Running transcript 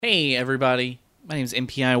Hey everybody, my name is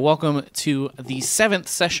MPI. Welcome to the 7th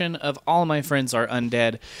session of All My Friends Are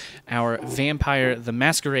Undead, our Vampire the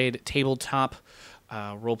Masquerade tabletop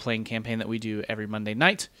role-playing campaign that we do every Monday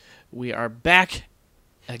night. We are back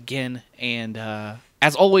again, and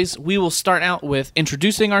as always, we will start out with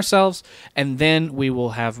introducing ourselves, and then we will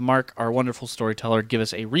have Mark, our wonderful storyteller, give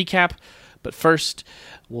us a recap. But first,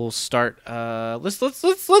 we'll start. Let's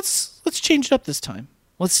change it up this time.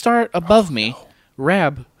 Let's start above me.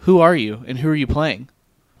 Rab, who are you, and who are you playing?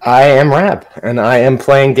 I am Rab, and I am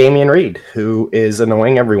playing Damian Reed, who is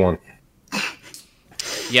annoying everyone.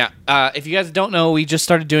 Yeah, if you guys don't know, we just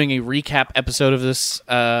started doing a recap episode of this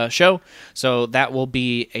show, so that will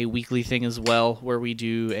be a weekly thing as well, where we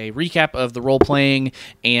do a recap of the role-playing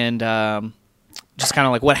and just kind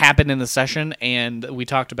of like what happened in the session, and we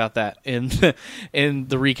talked about that in the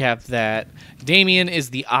recap that Damian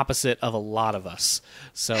is the opposite of a lot of us.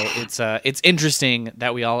 So it's interesting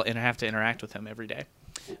that we all have to interact with him every day.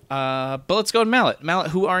 But let's go to Mallet.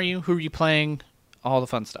 Mallet, who are you? Who are you playing? All the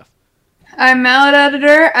fun stuff. I'm Mallet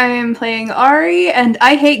Editor. I am playing Ari, and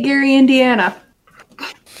I hate Gary, Indiana.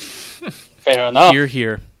 Fair enough.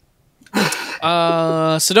 Here.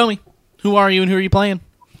 Sodomi, who are you and who are you playing?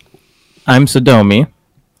 I'm Sodomi,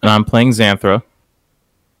 and I'm playing Xanthra,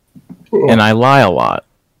 and I lie a lot.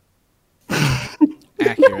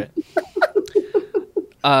 Accurate.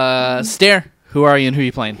 Stare, who are you and who are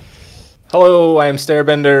you playing? Hello, I am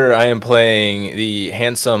Stairbender. I am playing the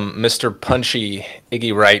handsome Mr. Punchy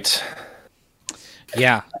Iggy Wright.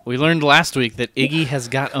 Yeah, we learned last week that Iggy has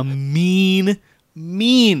got a mean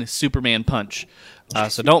Superman punch.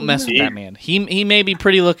 So don't mess with that man. He may be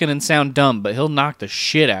pretty looking and sound dumb, but he'll knock the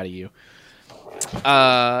shit out of you.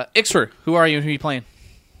 Ixfer, who are you and who are you playing?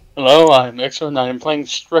 Hello, I'm Ixer, and I'm playing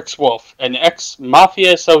Strix Wolf, an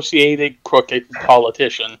ex-mafia-associated crooked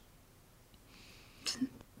politician.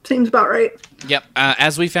 Seems about right. Yep,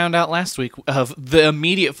 as we found out last week, of the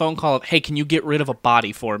immediate phone call of, hey, can you get rid of a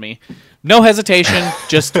body for me? No hesitation,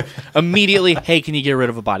 just immediately, hey, can you get rid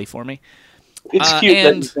of a body for me? It's cute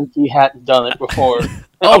that you think he hadn't done it before.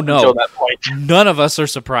 Oh, no. Until that point. None of us are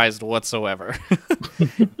surprised whatsoever.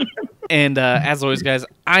 And as always, guys,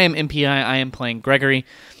 I am MPI. I am playing Gregory.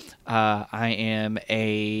 I am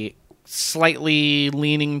a slightly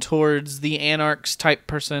leaning towards the anarchs type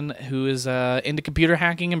person who is into computer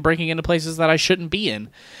hacking and breaking into places that I shouldn't be in.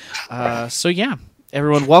 So yeah,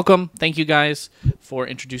 everyone, welcome. Thank you guys for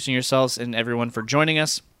introducing yourselves and everyone for joining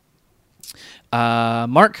us.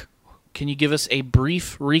 Mark, can you give us a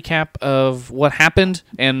brief recap of what happened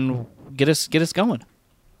and get us going?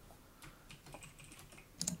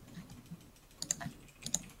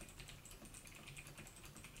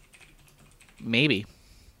 Maybe.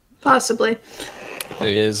 Possibly.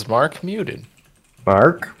 Is Mark muted?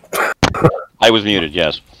 Mark? I was muted,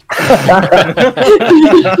 yes.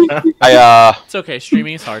 It's okay,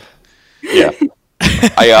 streaming is hard. Yeah.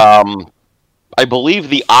 I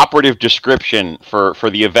believe the operative description for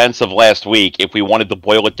the events of last week, if we wanted to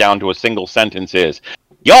boil it down to a single sentence, is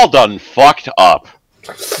y'all done fucked up.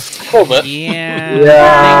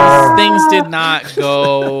 Yeah. Things did not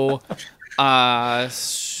go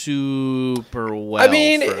super well. I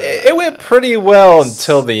mean, it went pretty well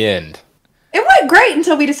until the end. It went great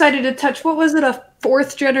until we decided to touch, what was it, a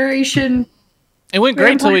 4th generation? It went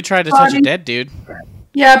great until we tried to touch a dead dude.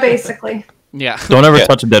 Yeah, basically. Yeah. Don't ever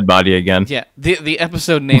touch a dead body again. Yeah. The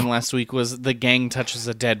episode name last week was The Gang Touches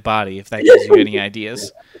a Dead Body, if that gives you any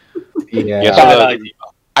ideas. Yeah. Yeah, so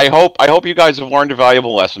I hope you guys have learned a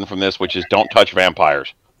valuable lesson from this, which is don't touch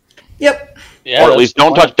vampires. Yep. Yeah, or at least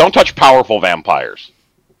don't touch powerful vampires.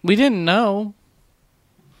 We didn't know.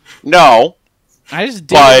 No. I just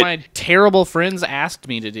did what my terrible friends asked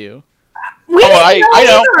me to do. I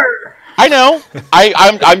know.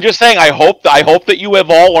 I'm just saying. I hope that you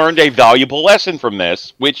have all learned a valuable lesson from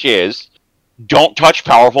this, which is don't touch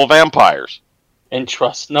powerful vampires and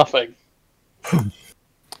trust nothing.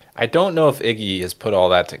 I don't know if Iggy has put all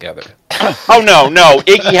that together. Oh no,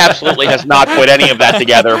 Iggy absolutely has not put any of that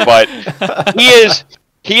together. But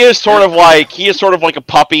he is sort of like a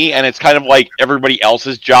puppy, and it's kind of like everybody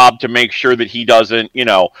else's job to make sure that he doesn't,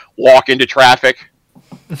 walk into traffic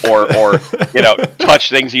or touch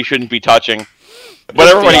things he shouldn't be touching. But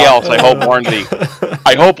everybody else, I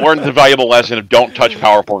hope learned the valuable lesson of don't touch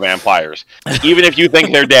powerful vampires, even if you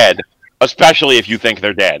think they're dead, especially if you think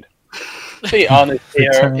they're dead. To be honest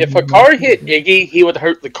here, if a car hit Iggy, he would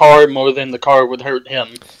hurt the car more than the car would hurt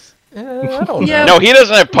him. I don't know. Yeah. No, he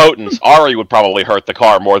doesn't have potence. Ari would probably hurt the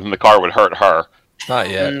car more than the car would hurt her. Not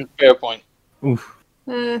yet. Fair point. Oof.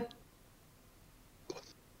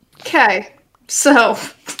 Okay. So,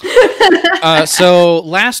 So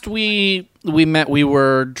last we met, we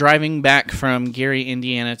were driving back from Gary,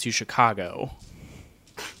 Indiana to Chicago.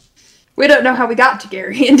 we don't know how we got to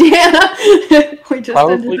Gary, Indiana. We just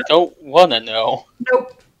Probably ended up. don't want to know.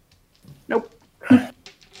 Nope.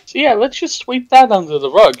 So yeah, let's just sweep that under the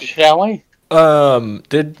rug, shall we?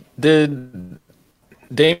 Did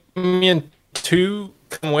Damien 2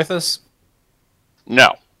 come with us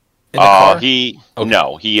No. in the car? He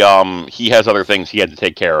has other things he had to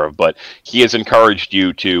take care of, but he has encouraged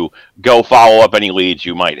you to go follow up any leads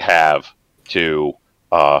you might have to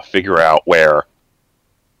figure out where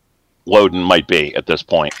Loden might be at this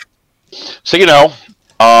point. So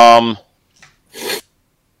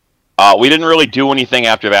we didn't really do anything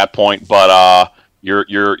after that point, but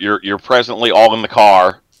you're presently all in the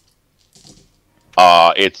car.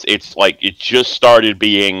 It's like it just started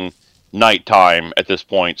being nighttime at this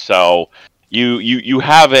point, so you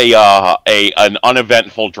have an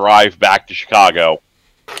uneventful drive back to Chicago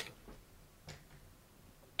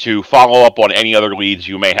to follow up on any other leads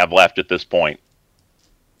you may have left at this point.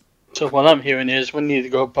 So what I'm hearing is we need to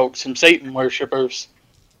go poke some Satan worshippers.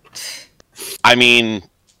 I mean,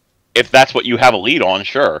 if that's what you have a lead on,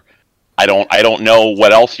 sure. I don't know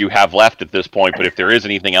what else you have left at this point, but if there is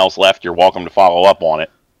anything else left, you're welcome to follow up on it.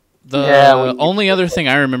 The only other thing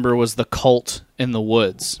I remember was the cult in the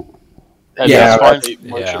woods. Yeah, that's Satan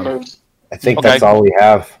yeah. worshippers. I think Okay. that's all we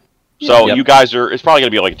have. So Yep. you guys it's probably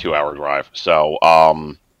going to be like a 2-hour drive. So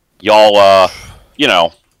y'all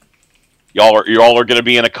y'all are going to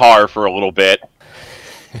be in a car for a little bit.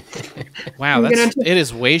 Wow, I'm gonna it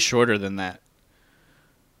is way shorter than that.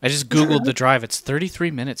 I just googled the drive. It's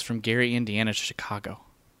 33 minutes from Gary, Indiana to Chicago.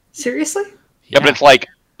 Seriously? Yeah, but it's like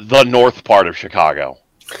the north part of Chicago.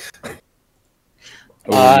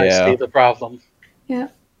 I yeah. see the problem.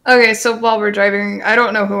 Okay, so while we're driving, I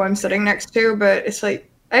don't know who I'm sitting next to, but it's like,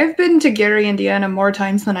 I've been to Gary, Indiana more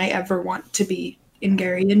times than I ever want to be in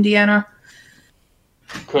Gary, Indiana.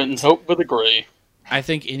 Couldn't help but agree. I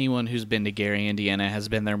think anyone who's been to Gary, Indiana has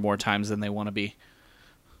been there more times than they want to be.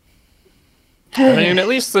 I mean, at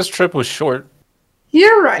least this trip was short.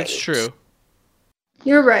 You're right. It's true.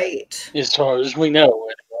 You're right. As far as we know,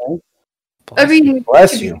 anyway. I mean,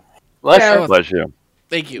 Bless you. Yeah. Bless you.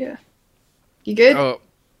 Thank you. Yeah. You good? Oh,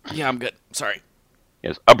 yeah, I'm good. Sorry.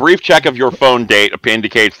 Yes, a brief check of your phone date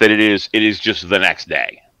indicates that it is just the next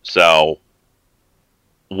day. So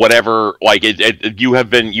whatever, like you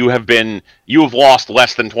have lost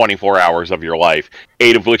less than 24 hours of your life,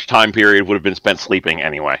 8 of which time period would have been spent sleeping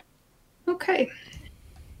anyway. Okay.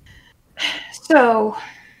 So,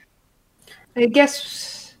 I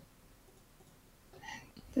guess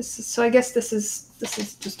this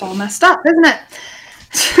is just all messed up, isn't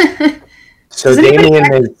it? So Does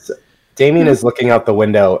anybody Damien is looking out the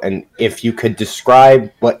window, and if you could describe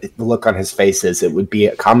what the look on his face is, it would be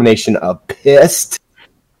a combination of pissed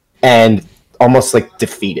and almost like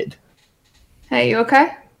defeated. Hey, you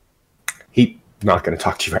okay? He's not going to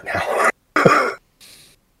talk to you right now.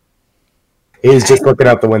 He's just looking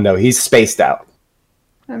out the window. He's spaced out.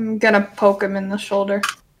 I'm gonna poke him in the shoulder.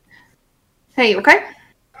 Hey, you okay?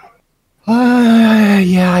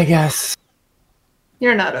 Yeah, I guess.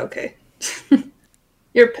 You're not okay.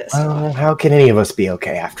 You're pissed off. How can any of us be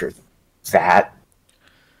okay after that?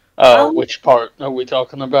 Which part are we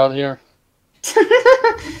talking about here?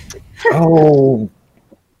 Oh,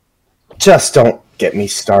 just don't get me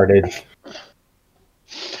started.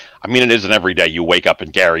 I mean, it isn't every day you wake up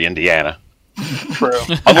in Gary, Indiana. True.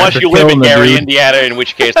 Unless you live in killing the Gary, dude. Indiana, in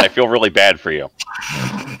which case I feel really bad for you.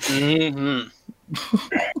 Mm-hmm.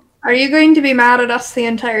 Are you going to be mad at us the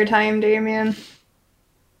entire time, Damien?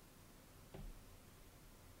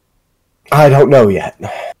 I don't know yet.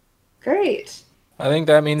 Great. I think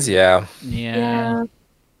that means yeah. Yeah.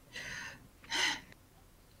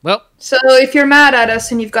 Well, So if you're mad at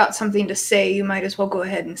us and you've got something to say, you might as well go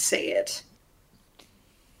ahead and say it.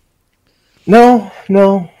 No,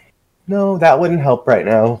 that wouldn't help right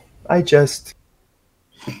now. I just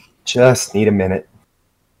need a minute.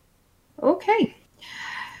 Okay.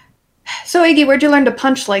 So Iggy, where'd you learn to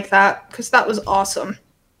punch like that? Because that was awesome.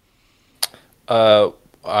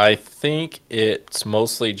 I think it's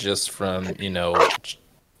mostly just from,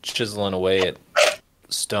 chiseling away at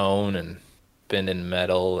stone and bending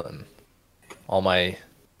metal and all my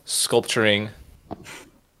sculpturing.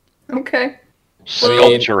 Okay.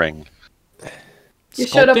 Sculpturing. You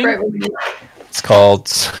showed up Sculpting? right when we... It's called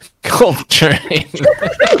sculpturing.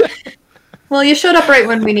 Well, you showed up right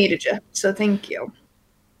when we needed you, so thank you.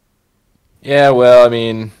 Yeah, well, I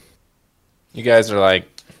mean, you guys are like,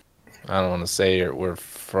 I don't want to say we're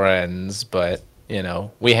friends, but,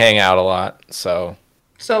 we hang out a lot. So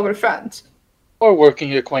So we're friends. Or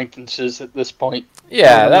working acquaintances at this point.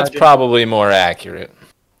 yeah, I would that's imagine. probably more accurate.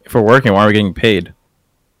 If we're working, why are we getting paid?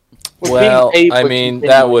 We're Well, being paid I for mean, continuing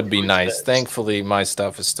that would be to nice. exist. Thankfully, my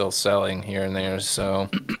stuff is still selling here and there, so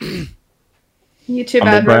YouTube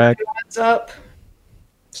Humble ad brag. revenue adds up.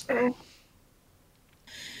 So.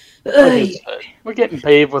 Like I Ugh. said, we're getting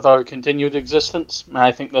paid with our continued existence, and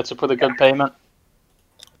I think that's a pretty good payment.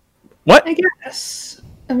 I guess.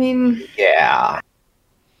 I mean, Yeah.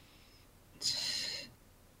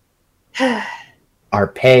 Our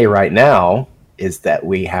pay right now is that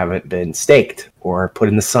we haven't been staked or put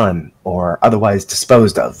in the sun or otherwise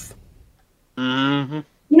disposed of. Mm-hmm.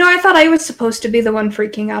 I thought I was supposed to be the one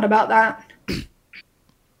freaking out about that.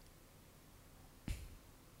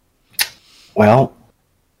 Well,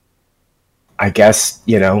 I guess,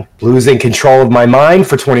 losing control of my mind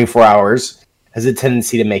for 24 hours has a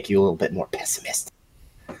tendency to make you a little bit more pessimistic.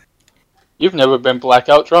 You've never been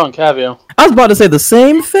blackout drunk, have you? I was about to say the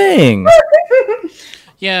same thing.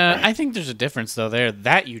 Yeah, I think there's a difference though there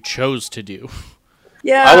that you chose to do.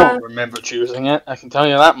 Yeah. I don't remember choosing it. I can tell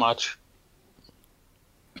you that much.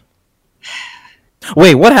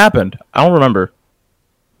 Wait, what happened? I don't remember.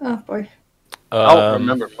 Oh boy. I don't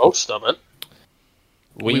remember most of it.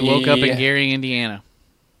 We woke up in Gary, Indiana.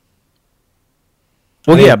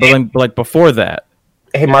 Well, yeah, but like before that.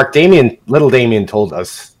 Hey, Mark, little Damien told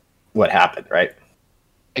us what happened, right?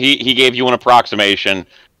 He gave you an approximation.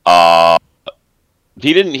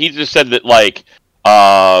 He didn't. He just said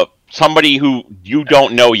that somebody who you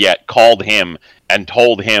don't know yet called him and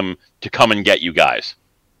told him to come and get you guys.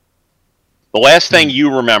 The last thing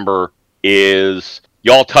you remember is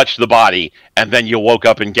y'all touched the body and then you woke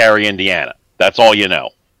up in Gary, Indiana. That's all you know.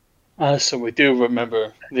 So we do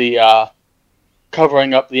remember the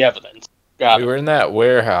covering up the evidence. Got We it. were in that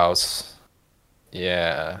warehouse.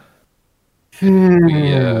 Yeah.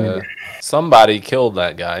 Somebody killed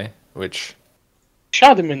that guy, which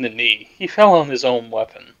Shot him in the knee. He fell on his own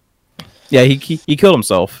weapon. Yeah, he killed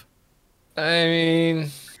himself. I mean,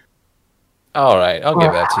 all right, I'll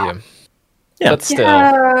give that to you. Yeah. But still,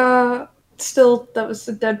 Yeah. Still, that was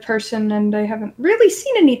a dead person, and I haven't really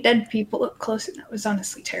seen any dead people up close, and that was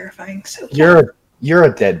honestly terrifying. So You're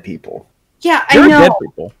a dead people. yeah, You're I know, dead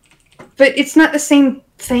people. but it's not the same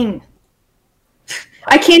thing.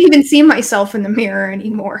 I can't even see myself in the mirror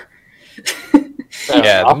anymore. Fair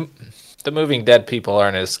yeah, enough. the moving dead people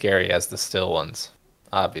aren't as scary as the still ones,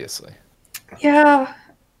 obviously. Yeah,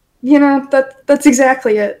 that's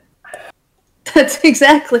exactly it. That's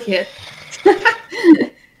exactly it.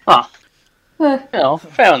 Huh. Uh,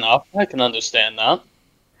 Fair enough. I can understand that.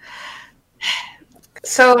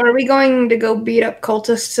 So, are we going to go beat up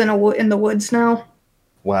cultists in the woods now?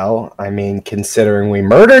 Well, I mean, considering we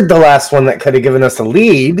murdered the last one that could have given us a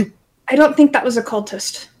lead. I don't think that was a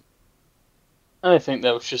cultist. I think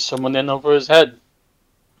that was just someone in over his head.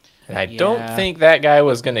 And I Yeah. don't think that guy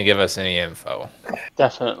was going to give us any info.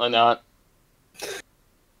 Definitely not.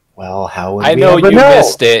 Well, how would I we know ever you know?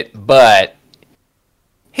 missed it, but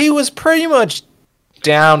he was pretty much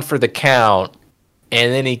down for the count,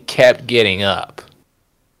 and then he kept getting up.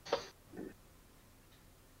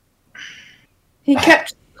 He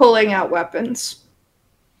kept pulling out weapons.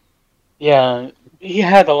 Yeah, he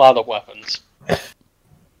had a lot of weapons.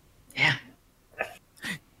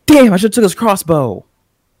 Damn, I should have took his crossbow.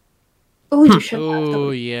 Oh, you should have. Oh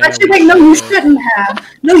Them. yeah. Actually, we wait, no, you should. shouldn't have.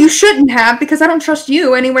 No, you shouldn't have, because I don't trust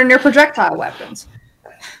you anywhere near projectile weapons.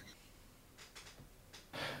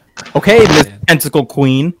 Okay, Miss Tentacle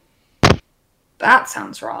Queen. That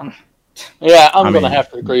sounds wrong. Yeah, I'm I gonna mean- have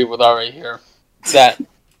to agree with Ari here. That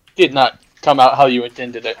did not come out how you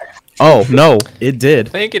intended it. Oh no, it did.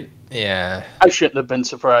 I think it, yeah. I shouldn't have been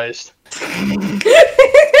surprised.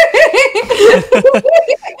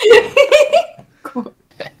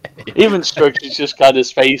 Even Strix has just got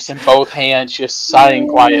his face in both hands, just sighing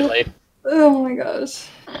quietly. Oh my gosh.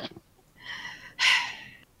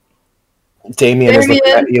 Damien is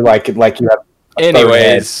looking at you like you have.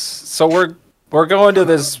 Anyways, so we're going to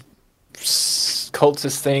this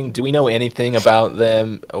cultist thing. Do we know anything about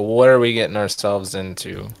them? What are we getting ourselves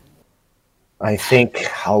into? I think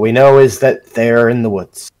all we know is that they're in the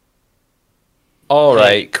woods. All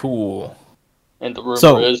right, cool. And the rumor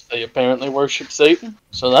So- is they apparently worship Satan,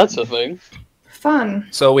 so that's a thing. Fun.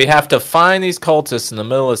 So we have to find these cultists in the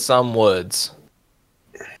middle of some woods.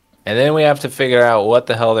 And then we have to figure out what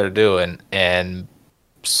the hell they're doing and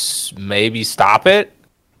maybe stop it.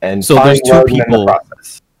 And So find there's two Logan in the people.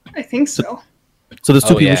 process. I think so. So there's two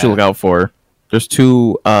Oh, people you yeah. should look out for. There's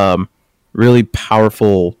two really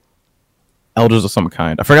powerful elders of some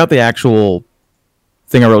kind. I forgot the actual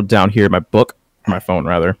thing I wrote down here in my book, or my phone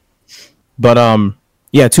rather. But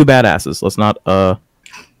yeah, two badasses. Let's not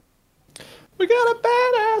We got a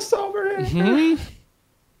badass over here.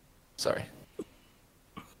 Sorry.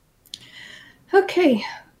 Okay.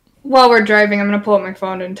 While we're driving, I'm gonna pull up my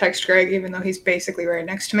phone and text Greg, even though he's basically right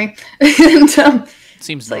next to me. And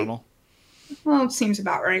Seems like- normal. well, it seems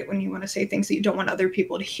about right when you want to say things that you don't want other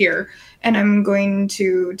people to hear. And I'm going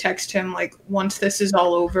to text him like, once this is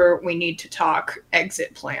all over, we need to talk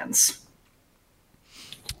exit plans.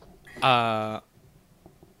 I'll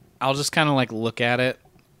just kind of like look at it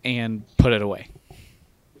and put it away.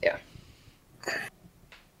 Yeah.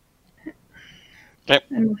 Okay.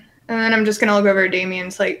 And then I'm just gonna look over at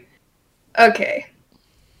Damien's like, okay.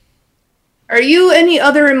 Are you any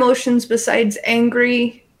other emotions besides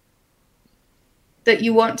angry that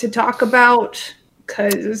you want to talk about?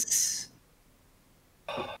 Because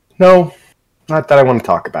No, not that I want to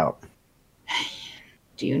talk about.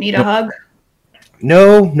 do you need a hug?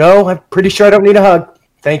 No, I'm pretty sure I don't need a hug.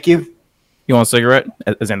 Thank you. You want a cigarette?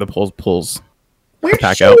 As Xantha pulls. Where's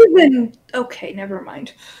Pack she out. even? Okay, never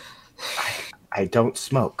mind. I don't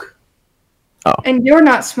smoke. And you're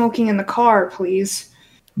not smoking in the car, please.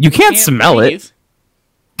 You can't smell breathe.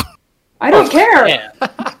 it. I don't care. Yeah.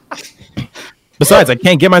 Besides, I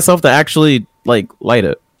can't get myself to actually like light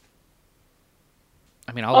it.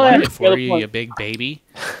 I mean, I'll Oh, light yeah, it for good you, point. you big baby.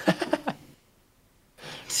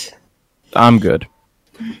 I'm good.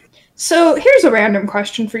 So here's a random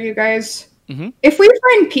question for you guys. Mhm. If we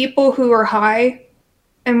find people who are high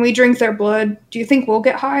and we drink their blood, do you think we'll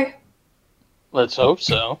get high? Let's hope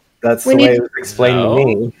so. That's We the way need- it was explained No. to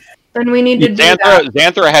me. Then we need to do that.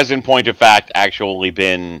 Xanthra has, in point of fact, actually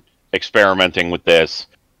been experimenting with this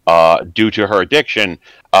due to her addiction,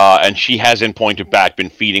 and she has, in point of fact, been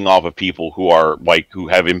feeding off of people who are who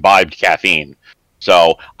have imbibed caffeine.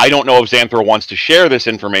 So I don't know if Xanthra wants to share this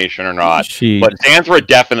information or not, but Xanthra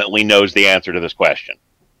definitely knows the answer to this question.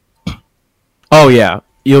 Oh yeah,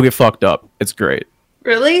 you'll get fucked up. It's great.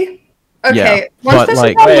 Really? Okay. Yeah, Once but, this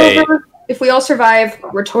like- is all Wait. over, if we all survive,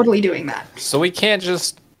 we're totally doing that. So we can't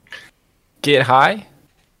just get high?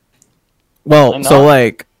 Well, Why so not?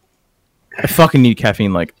 like, I fucking need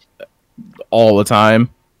caffeine like all the time.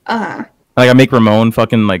 Uh-huh. Like I make Ramon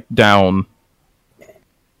fucking like down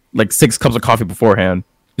like 6 cups of coffee beforehand.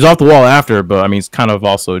 He's off the wall after, but I mean, it's kind of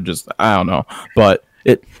also just I don't know. But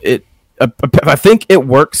I think it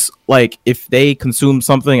works. Like if they consume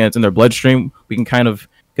something and it's in their bloodstream, we can kind of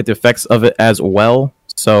get the effects of it as well.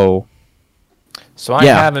 So So I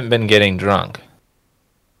Yeah. haven't been getting drunk.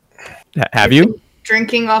 have you?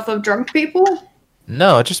 Drinking off of drunk people?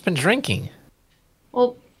 No, I've just been drinking.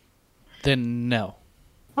 Well, Then no.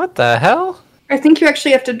 What the hell? I think you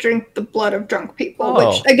actually have to drink the blood of drunk people,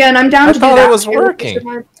 Oh. which, again, I'm down I to do thought that. it was too. working.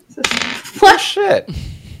 What? Shit.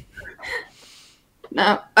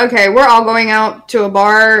 No. Okay, we're all going out to a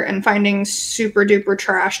bar and finding super duper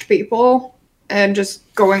trashed people and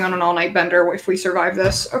just going on an all-night bender if we survive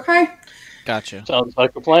this, okay? Gotcha. Sounds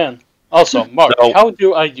like a plan. Also, Mark, So- how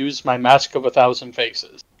do I use my Mask of 1,000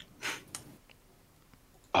 Faces?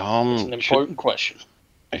 It's an important question.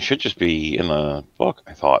 It should just be in the book,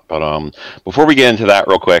 I thought. But before we get into that,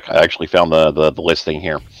 real quick, I actually found the listing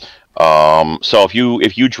here. So if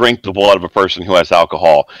you drink the blood of a person who has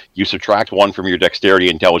alcohol, you subtract 1 from your dexterity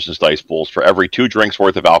intelligence dice pools for every 2 drinks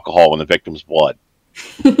worth of alcohol in the victim's blood.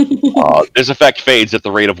 This effect fades at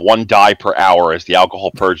the rate of 1 die per hour as the alcohol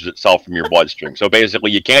purges itself from your bloodstream. So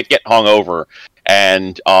basically, you can't get hungover,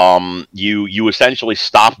 and you essentially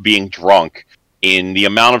stop being drunk in the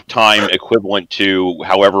amount of time equivalent to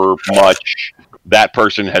however much that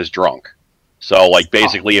person has drunk. So, like,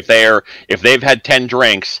 basically, if they've had 10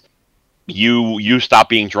 drinks, you stop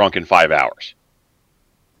being drunk in 5 hours.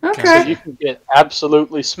 So Okay. you can get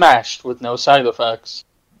absolutely smashed with no side effects.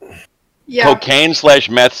 Yeah.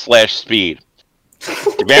 Cocaine/meth/speed.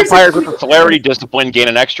 The vampires with the celerity discipline gain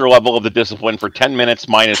an extra level of the discipline for 10 minutes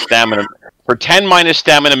minus stamina for 10 minus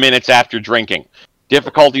stamina minutes after drinking.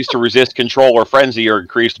 Difficulties to resist, control, or frenzy are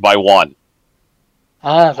increased by 1.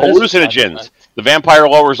 Ah, there's a side Hallucinogens. effect. The vampire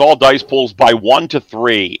lowers all dice pools by 1 to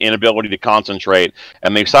 3 inability to concentrate,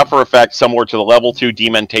 and they suffer effects similar to the level 2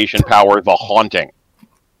 dementation power, the Haunting.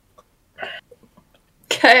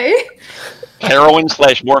 Okay.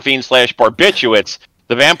 Heroin/morphine/barbiturates.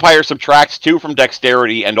 The vampire subtracts 2 from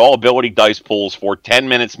dexterity and all ability dice pools for 10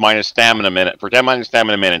 minutes minus stamina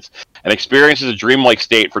minutes, and experiences a dreamlike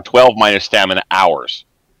state for 12 minus stamina hours.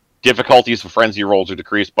 Difficulties for frenzy rolls are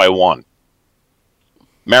decreased by 1.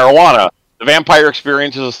 Marijuana. The vampire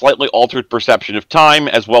experiences a slightly altered perception of time,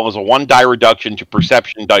 as well as a 1 die reduction to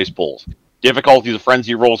perception dice pools. Difficulties of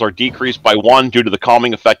frenzy rolls are decreased by 1 due to the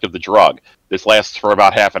calming effect of the drug. This lasts for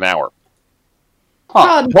about half an hour.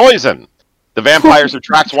 God. Poison. The vampire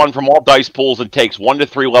subtracts 1 from all dice pools and takes 1 to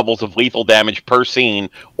 3 levels of lethal damage per scene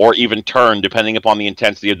or even turn, depending upon the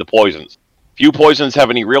intensity of the poisons. Few poisons have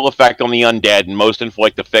any real effect on the undead, and most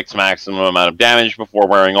inflict a fixed maximum amount of damage before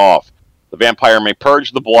wearing off. The vampire may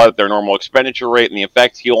purge the blood at their normal expenditure rate, and the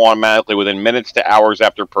effects heal automatically within minutes to hours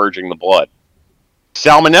after purging the blood.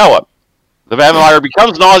 Salmonella. The vampire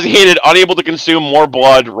becomes nauseated, unable to consume more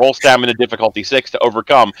blood, roll stamina difficulty 6 to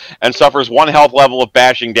overcome, and suffers 1 health level of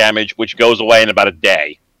bashing damage, which goes away in about a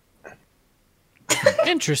day.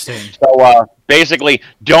 Interesting. So, basically,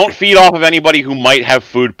 don't feed off of anybody who might have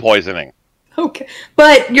food poisoning. Okay.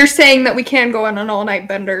 But you're saying that we can go on an all-night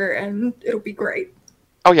bender and it'll be great.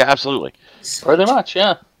 Oh, yeah, absolutely. Pretty much,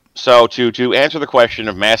 yeah. So, to answer the question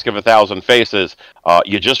of Mask of 1,000 Faces,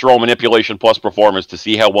 you just roll Manipulation plus Performance to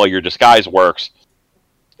see how well your disguise works.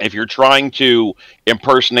 If you're trying to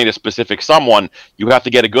impersonate a specific someone, you have to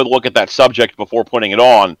get a good look at that subject before putting it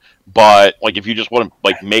on. But, like, if you just want to,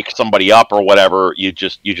 like, make somebody up or whatever, you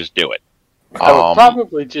just do it. I would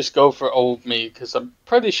probably just go for old me, because I'm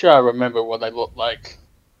pretty sure I remember what I look like.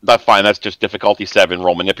 That's fine. That's just difficulty 7.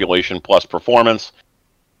 Roll Manipulation plus Performance.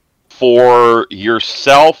 For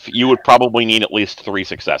yourself, you would probably need at least 3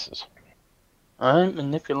 successes. Alright,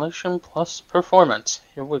 Manipulation plus Performance.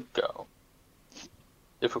 Here we go.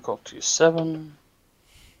 Difficulty 7.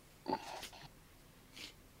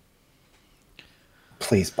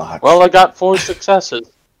 Please, bot. Well, I got 4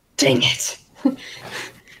 successes. Dang it.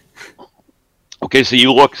 Okay, so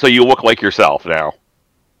you look like yourself now.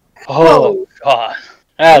 Oh, God.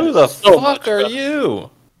 That Who is the so fuck much are better. you?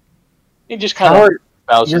 He just kind of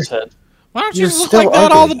bows his head. Why don't you You're just look still like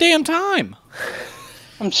that all the ugly. damn time?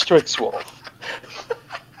 I'm Strixwolf.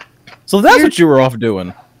 So that's what you were off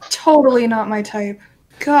doing. Totally not my type.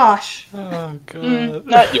 Gosh. Oh god.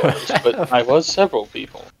 Not yours, but I was several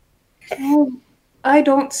people. Oh, I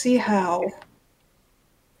don't see how.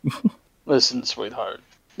 Listen, sweetheart.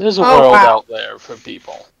 There's a Oh, world wow. out there for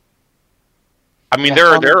people. I mean, there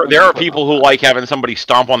are people who like having somebody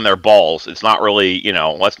stomp on their balls. It's not really,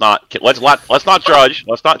 let's not judge.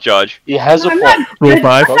 Let's not judge. He has a I'm point. not, Rule jud-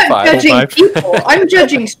 5. I'm not Five. judging Five. people. I'm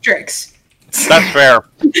judging Strix. That's fair.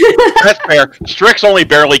 That's fair. Strix only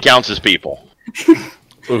barely counts as people.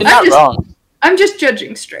 You're not just- wrong. I'm just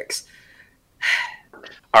judging Strix.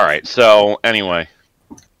 All right. So anyway,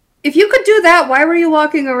 If you could do that, why were you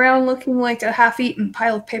walking around looking like a half-eaten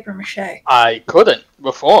pile of paper mache? I couldn't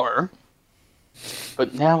before,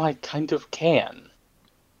 but now I kind of can.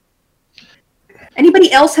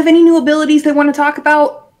 Anybody else have any new abilities they want to talk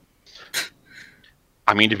about?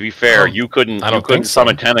 I mean, to be fair, you couldn't I don't think so.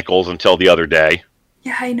 summon tentacles until the other day.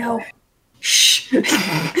 Yeah, I know. Shh. I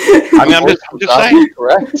mean, I'm just That saying. is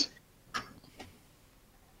correct.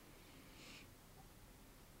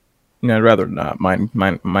 Yeah, I'd rather not.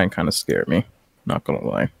 Mine kind of scared me. Not gonna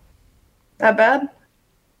lie. That bad?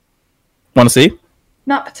 Want to see?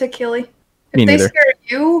 Not particularly. If Me they neither. scared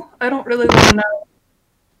you, I don't really want to know.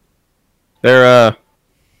 They're I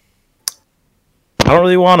don't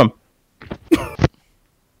really want them.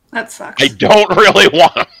 That sucks. I don't really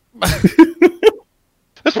want them.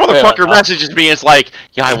 This motherfucker messages me. It's like,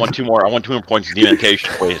 yeah, I want 2 more. I want 2 more points of dementation,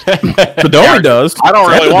 please. Fedora does. I don't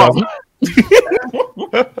really Santa want doesn't.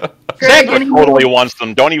 them. Greg, Sandra totally wants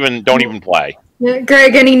them. Don't even play.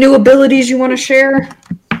 Greg, any new abilities you want to share?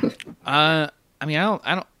 I mean,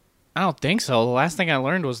 I don't think so. The last thing I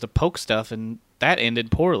learned was to poke stuff, and that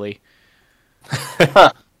ended poorly.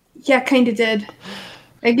 Yeah, kind of did.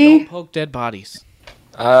 Don't Iggy? poke dead bodies.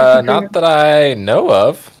 Not that I know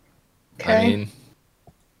of. Okay. I mean,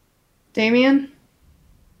 Damien?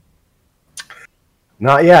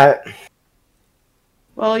 Not yet.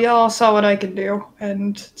 Well, y'all saw what I could do,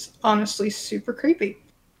 and it's honestly super creepy.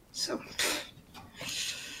 So,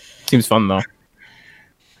 Seems fun though.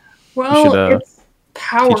 well, should, it's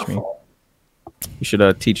powerful. You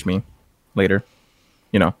should teach me later.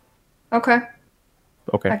 You know. Okay,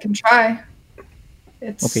 Okay. I can try.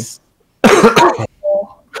 It's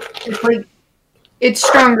it's like it's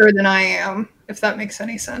stronger than I am, if that makes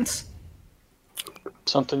any sense.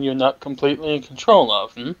 Something you're not completely in control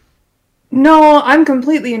of, hmm? No, I'm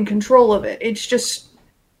completely in control of it. It's just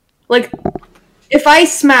like if I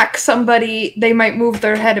smack somebody, they might move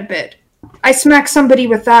their head a bit. I smack somebody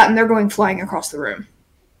with that and they're going flying across the room.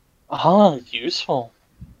 Ah, useful.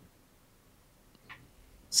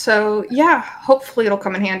 So, yeah, hopefully it'll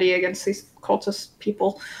come in handy against these cultist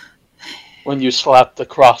people. When you slapped the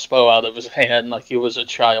crossbow out of his hand like he was a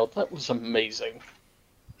child, that was amazing.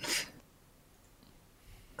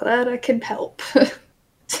 Glad I could help. All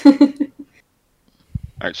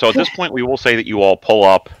right, so at this point, we will say that you all pull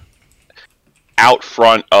up out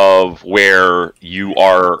front of where you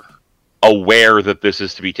are aware that this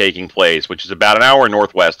is to be taking place, which is about an hour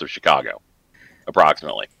northwest of Chicago,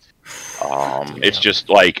 approximately. It's just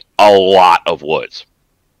like a lot of woods.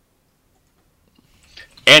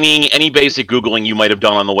 Any basic Googling you might have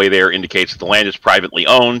done on the way there indicates that the land is privately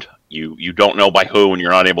owned. You don't know by who, and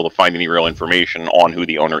you're not able to find any real information on who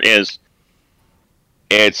the owner is.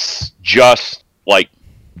 It's just like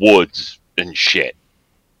woods and shit.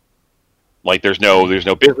 Like there's no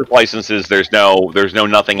business licenses. There's no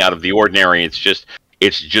nothing out of the ordinary. It's just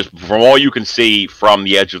from all you can see from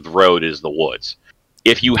the edge of the road is the woods.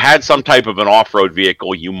 If you had some type of an off-road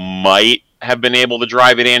vehicle, you might have been able to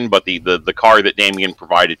drive it in, but the car that Damien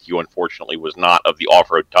provided to you, unfortunately, was not of the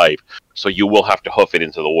off-road type. So you will have to hoof it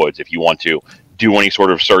into the woods if you want to do any sort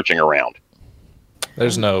of searching around.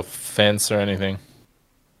 There's no fence or anything.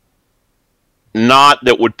 Not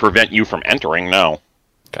that would prevent you from entering, no.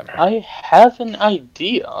 I have an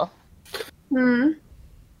idea. Hmm.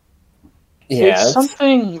 Yeah. It's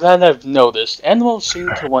something that I've noticed. Animals seem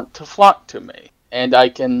to want to flock to me, and I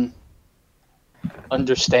can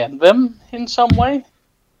understand them in some way.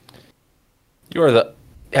 You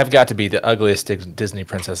have got to be the ugliest Disney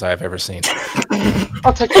princess I've ever seen.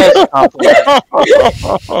 I'll take that as a compliment.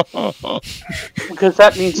 Because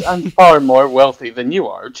that means I'm far more wealthy than you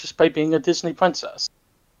are, just by being a Disney princess.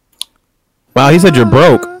 Wow, he said you're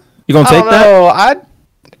broke. You gonna take that? No,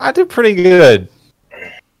 I do pretty good.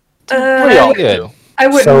 We all Good. do. I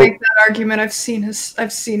wouldn't So- make that argument. I've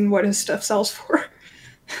seen what his stuff sells for.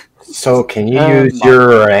 So can you Oh use my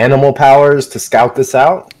your animal powers to scout this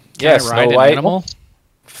out? Yeah, Can I ride Snow an White. animal?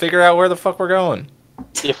 Figure out where the fuck we're going.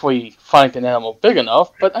 If we find an animal big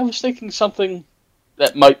enough, but I was thinking something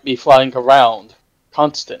that might be flying around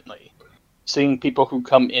constantly, seeing people who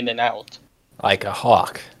come in and out. Like a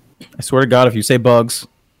hawk. I swear to God, if you say bugs,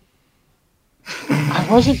 I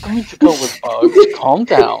wasn't going to go with bugs. Calm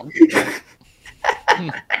down.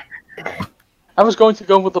 I was going to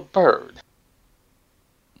go with a bird.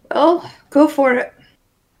 Well, go for it.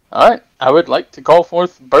 Alright, I would like to call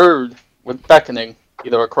forth bird with beckoning,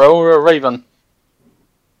 either a crow or a raven.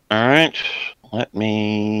 All right, let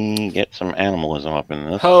me get some animalism up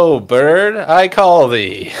in this. Ho, bird, I call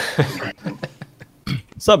thee.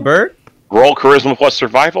 what's up, bird? Roll charisma plus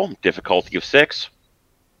survival, difficulty of 6.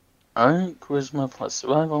 Alright, charisma plus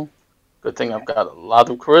survival. Good thing I've got a lot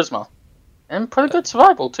of charisma. And pretty good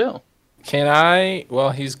survival, too. Can I,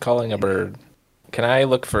 well, he's calling a bird. Can I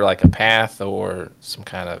look for like a path or some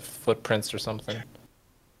kind of footprints or something?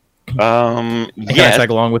 Can I Yes, tag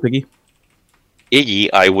along with Iggy? Iggy,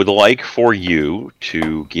 I would like for you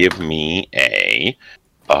to give me a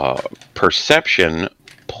perception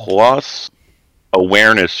plus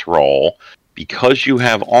awareness roll because you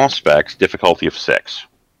have Auspex, difficulty of 6.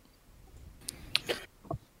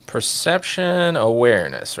 Perception,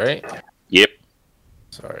 awareness, right? Yep.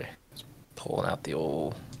 Sorry. Just pulling out the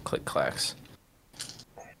old click clacks.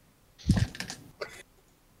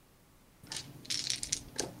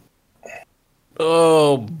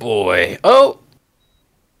 Oh boy. Oh!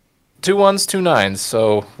 2 1s, 2 9s.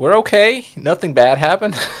 So we're okay. Nothing bad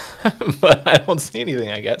happened. But I don't see anything,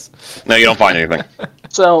 I guess. No, you don't find anything.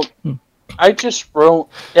 So, I just rolled,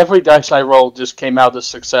 every dice I rolled just came out as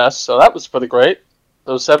success, so that was pretty great.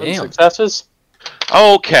 Those 7 Damn. successes.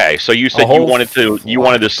 Okay, so you said you whole wanted to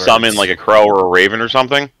flock of summon birds. like a crow or a raven or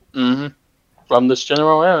something? Mm-hmm. From this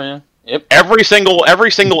general area. Yep. Every single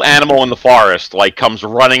animal in the forest like comes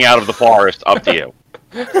running out of the forest up to you.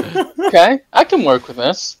 Okay, I can work with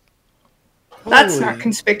this. That's not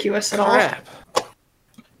conspicuous at all. Crap.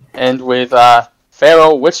 And with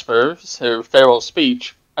feral whispers, or feral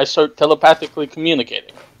speech, I start telepathically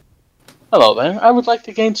communicating. Hello there, I would like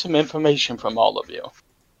to gain some information from all of you.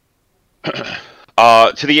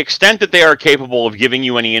 To the extent that they are capable of giving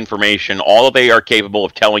you any information, all that they are capable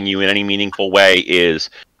of telling you in any meaningful way is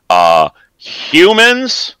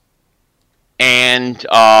humans and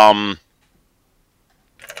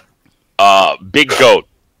big goat.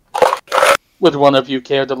 Would one of you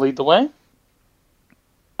care to lead the way?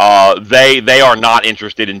 They are not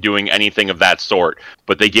interested in doing anything of that sort,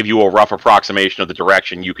 but they give you a rough approximation of the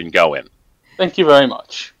direction you can go in. Thank you very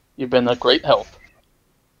much. You've been a great help.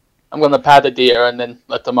 I'm going to pat a deer and then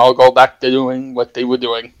let them all go back to doing what they were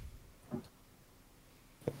doing.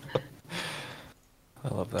 I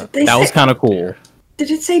love that. They That was say- kind of cool.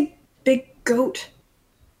 Did it say big goat?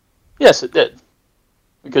 Yes, it did.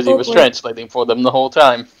 Because he Oh, was boy. translating for them the whole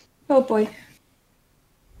time. Oh boy.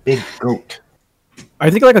 Big goat. I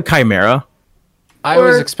think like a chimera. I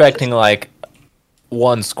was expecting like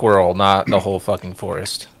one squirrel, not the whole fucking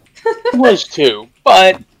forest. It was two,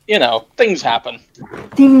 but you know, things happen.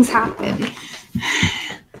 Things happen.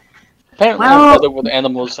 Apparently, Well- I'm better with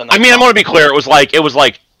animals than I mean, I want to be clear. It was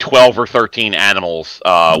like 12 or 13 animals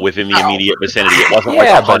within the immediate vicinity. It wasn't like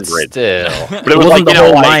 100. still. But it It was wasn't like the you know,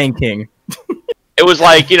 whole like Lion King. it was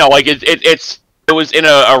like it was in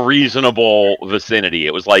a reasonable vicinity.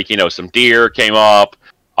 It was like some deer came up,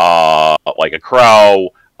 like a crow,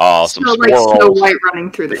 some So like squirrels. Snow White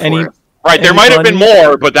running through the Any- forest. Right, there Any might have been bunny?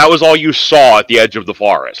 more, but that was all you saw at the edge of the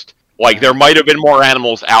forest. Like there might have been more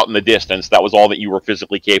animals out in the distance. That was all that you were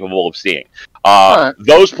physically capable of seeing. Alright.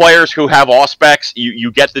 Those players who have auspex,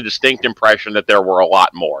 you get the distinct impression that there were a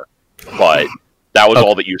lot more, but that was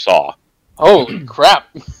all that you saw. Holy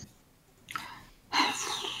crap!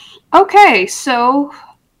 Okay, so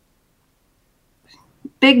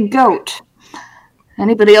big goat.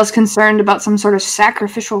 Anybody else concerned about some sort of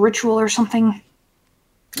sacrificial ritual or something?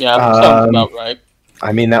 Yeah, that sounds about right.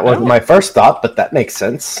 I mean, that wasn't my first thought, but that makes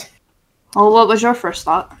sense. Well, what was your first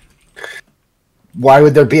thought? Why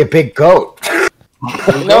would there be a big goat?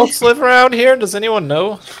 Goats live around here? Does anyone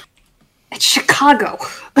know? It's Chicago.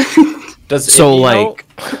 Does So, Iggy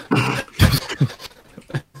know?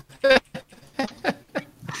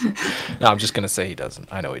 No, I'm just gonna say he doesn't.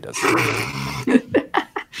 I know he doesn't.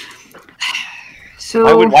 So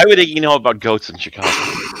Why would Iggy know about goats in Chicago?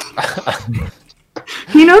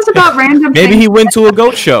 he knows about random Maybe things he went to a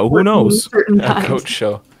goat show. Who knows? certain A times. goat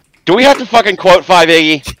show. Do we have to fucking quote 5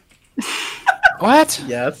 Iggy? What?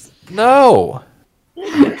 Yes. No.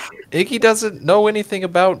 Iggy doesn't know anything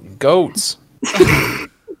about goats.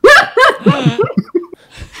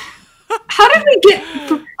 How did we get?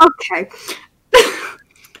 Okay,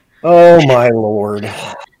 Oh my lord.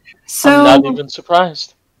 I'm so not even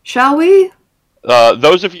surprised. shall we?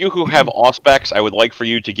 Those of you who have auspex, I would like for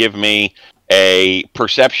you to give me a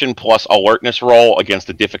perception plus alertness roll against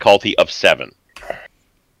a difficulty of 7.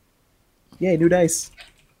 Yay, new dice.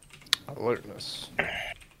 Alertness.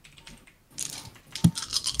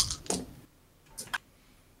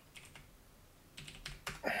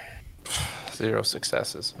 Zero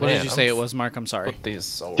successes. What Man, did you say it was, Mark? I'm sorry. Put these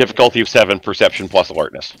so Difficulty of 7, perception plus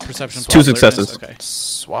alertness. Perception. Two plus successes. alertness? Okay.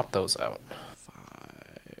 swap those out.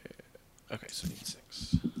 Okay, so we need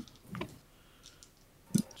 6. 1,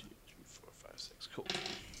 2, 3, 4, 5, 6. Cool.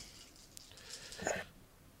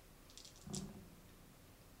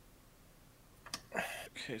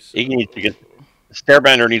 Okay, so Iggy needs to get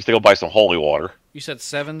Stairbender needs to go buy some holy water. you said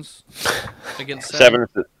 7s against 7.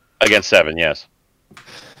 7 against 7, yes.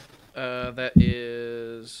 That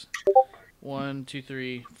is 1, 2,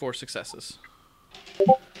 3, 4 successes.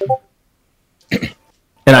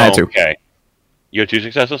 And I had two. Okay. You had 2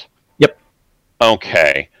 successes? Yep.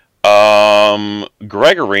 Okay.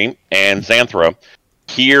 Gregory and Xanthra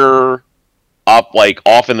hear up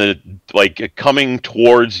off in the coming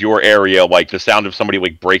towards your area, like the sound of somebody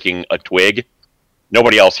breaking a twig.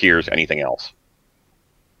 Nobody else hears anything else.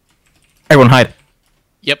 Everyone hide.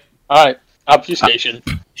 Yep. All right, obfuscation.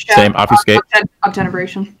 Same, obfuscate.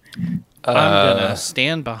 Obtenebration. I'm gonna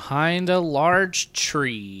stand behind a large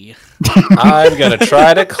tree. I'm gonna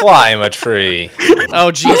try to climb a tree. Oh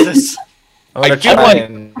Jesus! I'm gonna I feel try like-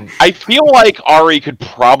 and... I feel like Ari could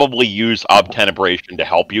probably use obtenebration to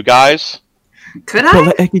help you guys. Could Well, I?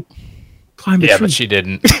 let Eggy climb the Yeah, tree. but she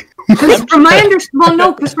didn't. Because from my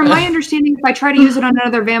from my understanding, if I try to use it on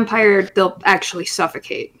another vampire, they'll actually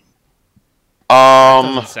suffocate.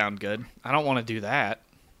 Doesn't sound good. I don't want to do that.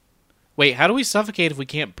 Wait, how do we suffocate if we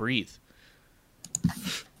can't breathe?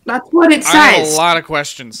 That's what it I have a says. lot of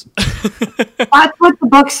questions. That's what the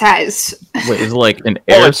book says. Wait, is it like an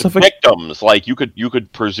Well, air it's suffocation? victims. You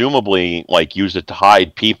could presumably use it to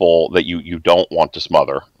hide people that you don't want to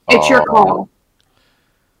smother. It's your call.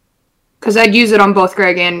 Because I'd use it on both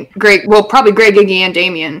Greg, well, probably Greg, Iggy, and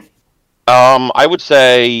Damien. I would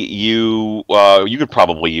say you could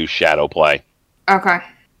probably use shadow play. Okay.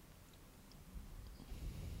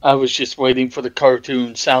 I was just waiting for the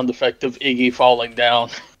cartoon sound effect of Iggy falling down.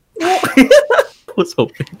 was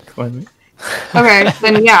hoping. Climb it. Okay,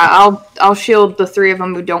 then yeah, I'll shield the 3 of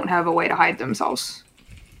them who don't have a way to hide themselves.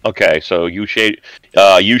 Okay, so you shield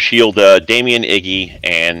Damien, Iggy,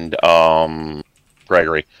 and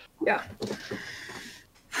Gregory. Yeah.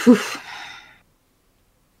 Whew.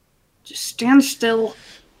 Just stand still,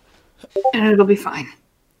 and it'll be fine.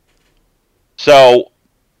 So,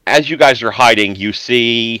 as you guys are hiding, you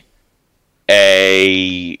see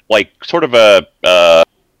a sort of a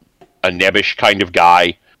nebbish kind of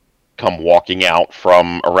guy come walking out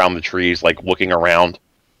from around the trees, looking around.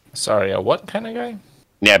 Sorry, what kind of guy?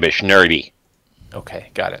 Nebbish, nerdy. Okay,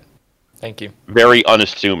 got it. Thank you. Very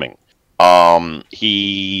unassuming.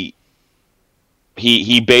 He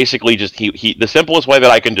basically just he the simplest way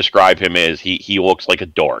that I can describe him is he looks like a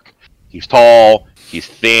dork. He's tall, he's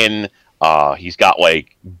thin, he's got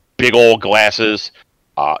like big old glasses.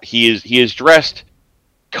 He is dressed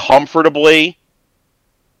comfortably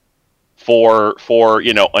for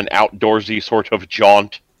an outdoorsy sort of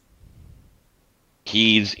jaunt.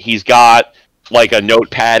 He's got like a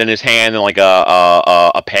notepad in his hand and like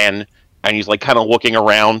a pen, and he's like kind of looking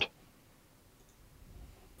around.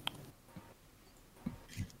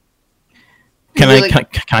 Can I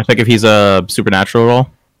check if he's a supernatural at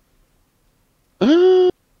all?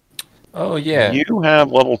 Oh yeah. You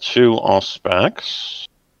have level 2 all specs,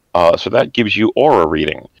 so that gives you aura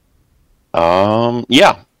reading.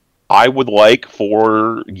 Yeah, I would like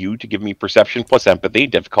for you to give me perception plus empathy,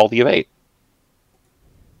 difficulty of 8.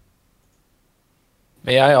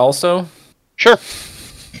 May I also? Sure.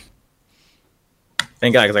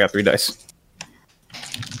 Thank God, because I got 3 dice.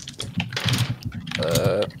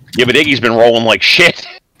 Yeah, but Iggy's been rolling like shit.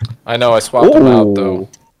 I know, I swapped them out though.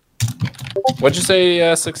 What'd you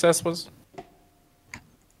say success was?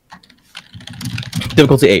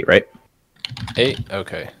 Difficulty 8, right? 8?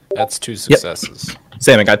 Okay. That's 2 successes.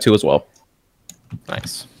 Same, I got 2 as well.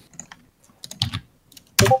 Nice.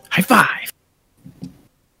 High five!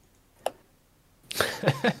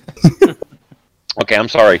 Okay, I'm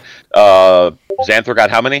sorry. Xanthor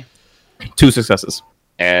got how many? 2 successes.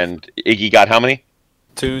 And Iggy got how many?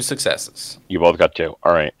 2 successes. You both got 2.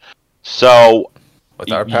 All right. So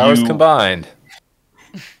With our powers combined.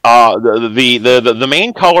 the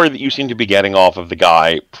main color that you seem to be getting off of the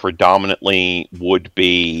guy predominantly would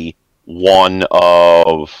be one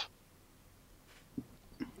of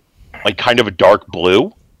like kind of a dark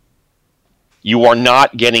blue. You are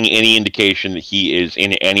not getting any indication that he is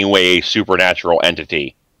in any way a supernatural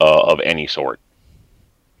entity of any sort.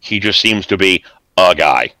 He just seems to be a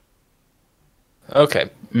guy. Okay.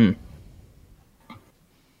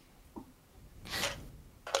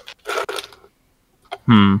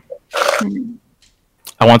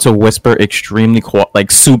 I want to whisper extremely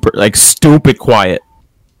quiet, stupid quiet.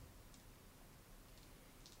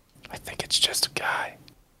 I think it's just a guy.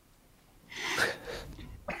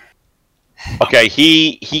 Okay,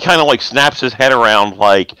 he kind of like snaps his head around,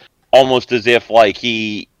 like almost as if like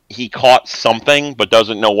he caught something but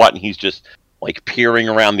doesn't know what, and he's just like peering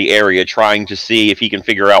around the area trying to see if he can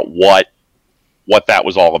figure out what that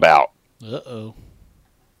was all about. Uh-oh.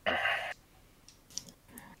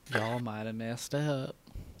 Y'all might have messed up.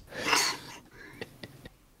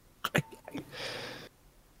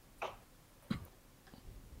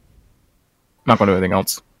 Not gonna do anything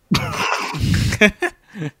else.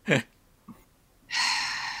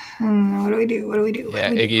 What do we do?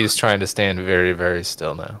 Yeah, Iggy is trying to stand very, very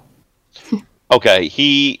still now. Okay,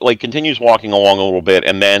 he like continues walking along a little bit,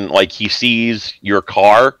 and then like he sees your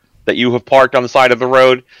car that you have parked on the side of the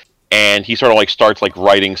road, and he sort of like starts like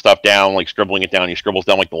writing stuff down, like scribbling it down. He scribbles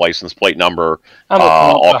down like the license plate number,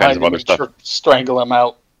 all kinds of other stuff. Strangle him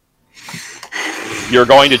out. You're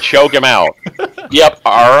going to choke him out. Yep.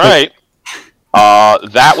 All right.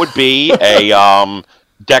 That would be a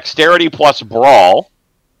dexterity plus brawl,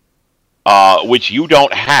 which you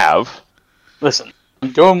don't have. Listen,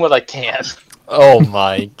 I'm doing what I can. Oh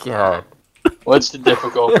my god. What's the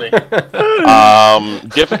difficulty?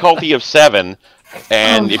 Difficulty of 7,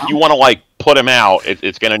 and if you want to like put him out,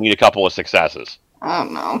 it's going to need a couple of successes. Oh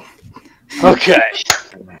no. Okay.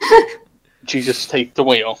 Jesus, take the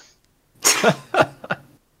wheel.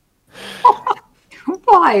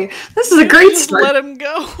 Why? This is a great Just start. let him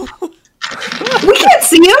go. We can't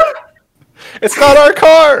see him. It's not our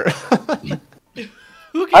car!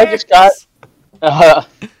 Who cares? I just got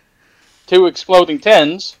 2 exploding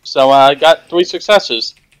 10s, so I got 3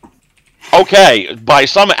 successes. Okay, by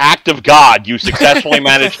some act of God, you successfully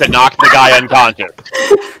managed to knock the guy unconscious.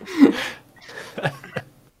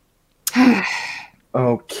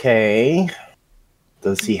 Okay.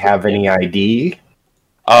 Does he have any ID?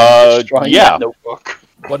 Destroying Yeah. that notebook.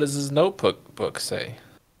 What does his notebook say?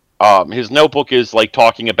 His notebook is like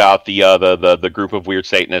talking about the group of weird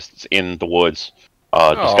Satanists in the woods,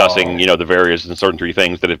 discussing the various uncertainty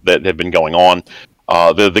things that have been going on.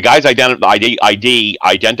 The guy's ID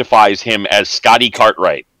identifies him as Scotty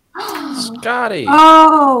Cartwright. Scotty!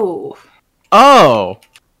 Oh. Oh!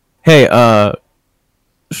 Hey,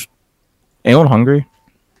 anyone hungry?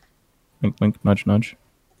 Wink, wink, nudge, nudge.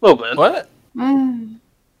 A little bit. What? Mm.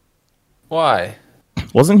 Why?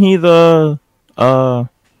 Wasn't he the, The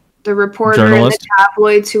reporter Journalist? in the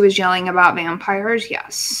tabloids who was yelling about vampires?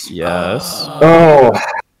 Yes. Yes. Oh.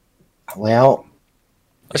 Well,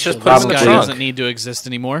 Let's just put This him in the guy trunk. doesn't need to exist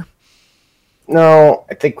anymore. No,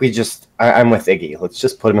 I think we just. I'm with Iggy. Let's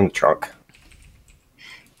just put him in the trunk.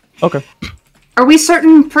 Okay. Are we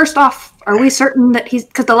certain, first off, that he's...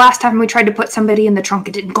 Because the last time we tried to put somebody in the trunk,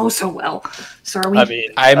 it didn't go so well. So are we...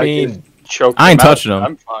 I mean, could choke I ain't him out, touching him.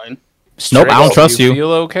 I'm fine. Nope, I don't Strix, trust you.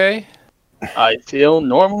 Feel okay? I feel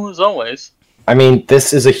normal as always. I mean,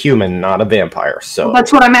 this is a human, not a vampire. So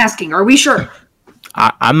That's what I'm asking. Are we sure?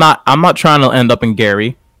 I'm not trying to end up in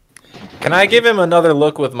Gary. Can I give him another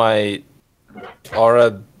look with my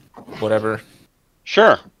aura, whatever?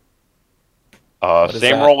 Sure. is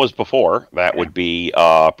Same that? roll as before. That would be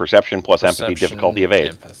perception plus empathy, Perception, difficulty of 8.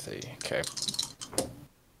 Empathy. Okay.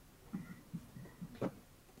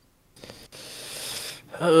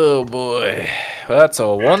 Oh boy, well, that's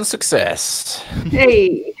a 1 success.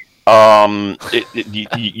 Hey.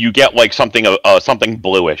 You get like something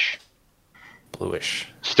bluish. Bluish.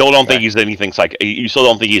 Still don't think Okay. he's anything You still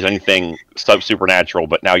don't think he's anything supernatural,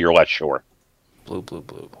 but now you're less sure. Blue.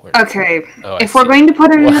 Where- Okay. Oh, I if we're see. going to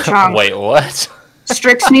put him in the trunk, Wait, what?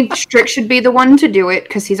 Strix should be the one to do it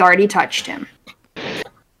because he's already touched him.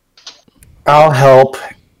 I'll help.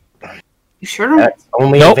 You sure? That's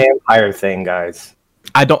only Nope. a vampire thing, guys.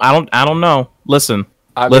 I don't know. Listen.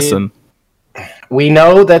 I mean, Listen. We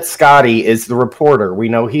know that Scotty is the reporter. We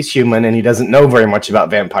know he's human and he doesn't know very much about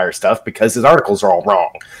vampire stuff because his articles are all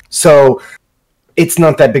wrong. So it's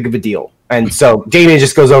not that big of a deal. And so Damien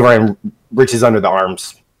just goes over and reaches under the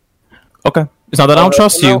arms. Okay. It's not that I don't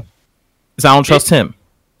trust you. It's I don't trust him.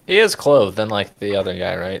 he is clothed, unlike the other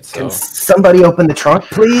guy, right? So Can somebody open the trunk,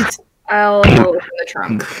 please? I'll go open the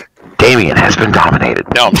trunk. Damien has been dominated.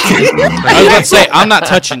 No. I was about to say, I'm not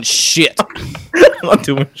touching shit. I'm not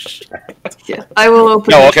doing shit. Yeah, I will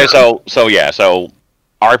open No, the okay, trunk. so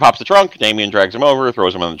Ari pops the trunk, Damien drags him over,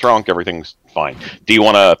 throws him in the trunk, everything's fine. Do you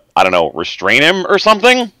want to, I don't know, restrain him or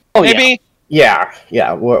something? Oh, Maybe? Yeah.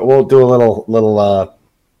 We'll do a little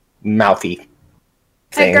mouthy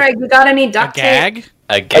Hey, thing. Greg, you got any A duct tape? gag?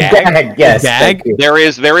 a A gag. gag, yes. Gag? thank you. There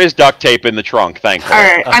is duct tape in the trunk, thankfully.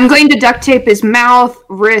 Alright, I'm going to duct tape his mouth,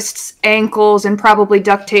 wrists, ankles, and probably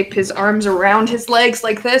duct tape his arms around his legs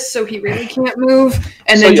like this so he really can't move.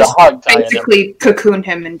 And So then you just hog tie him. basically cocoon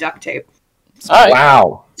him in duct tape. Alright.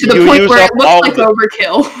 Wow. To the You point use where up it all looks like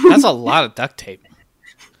overkill. That's a lot of duct tape.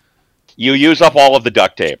 You use up all of the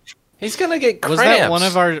duct tape. He's gonna get Was cramps.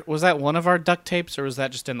 that one of our duct tapes, or was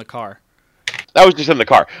that just in the car? That was just in the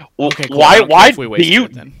car. Okay, cool. I Why don't care if we do wasted you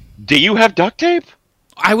it then. do you have duct tape?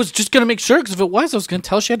 I was just gonna make sure, because if it was, I was gonna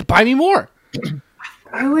tell her she had to buy me more.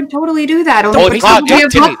 I would totally do that. Well, Only it's not probably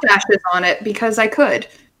have duct tape. mustaches on it because I could.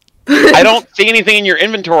 I don't see anything in your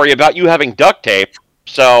inventory about you having duct tape.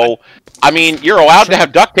 So, I mean, you're allowed to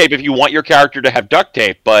have duct tape if you want your character to have duct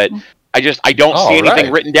tape, but I don't see anything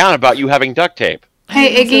right. written down about you having duct tape.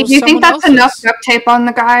 Hey, didn't know if it Iggy, was do you think someone that's enough else's. duct tape on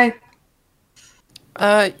the guy?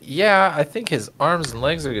 Yeah, I think his arms and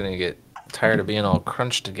legs are gonna get tired of being all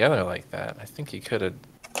crunched together like that. I think he could have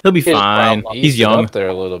He'll be fine. problem. He's young. up there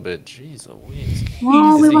a little bit. Jeez Louise.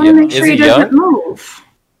 Well, Is we he want to young? make sure Is he he doesn't young? move.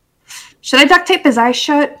 Should I duct tape his eyes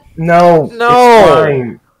shut? No. No. It's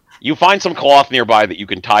fine. You find some cloth nearby that you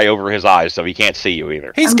can tie over his eyes so he can't see you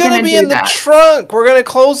either. He's I'm gonna gonna be do in the that. trunk. We're gonna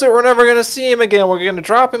close it. We're never gonna see him again. We're gonna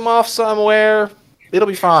drop him off somewhere. It'll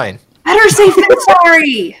be fine. Better safe than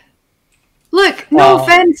sorry. Look, no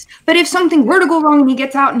offense, but if something were to go wrong and he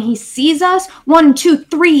gets out and he sees us, 1, 2,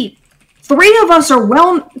 3, 3 of us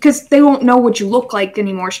are because they won't know what you look like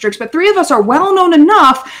anymore, Strix, but 3 of us are well known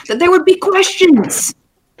enough that there would be questions.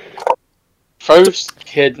 First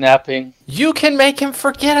kidnapping. You can make him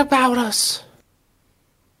forget about us.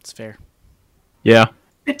 It's fair. Yeah.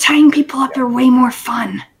 But tying people up are way more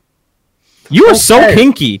fun. You are so Okay.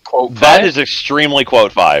 kinky. Quote That five. is extremely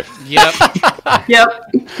quote 5. Yep. Yep.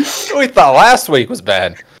 We thought last week was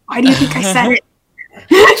bad. Why do you think I said it?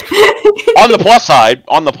 On the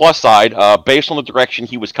plus side, based on the direction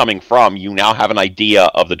he was coming from, you now have an idea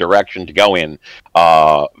of the direction to go in,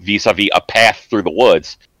 vis-a-vis a path through the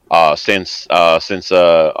woods. Since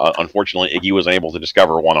unfortunately Iggy was unable to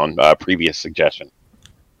discover one on previous suggestion.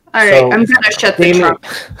 All right, So, I'm gonna shut the Damien- trunk.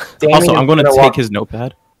 Damien's Also, I'm going to gonna take walk- his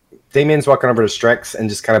notepad. Damien's walking over to Strix and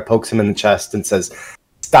just kind of pokes him in the chest and says,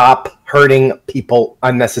 "Stop hurting people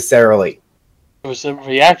unnecessarily." It was a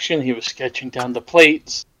reaction. He was sketching down the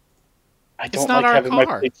plates. I don't not like our having car.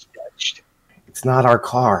 my plates sketched. It's not our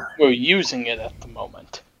car. We're using it at the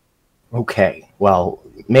moment. Okay, well,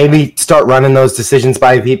 maybe start running those decisions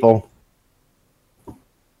by people.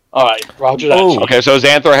 All right, Roger that. Oh. Okay, so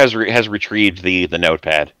Xanthar has retrieved the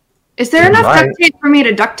notepad. Is there enough Right. duct tape for me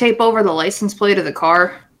to duct tape over the license plate of the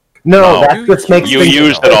car? No, No. that just makes You things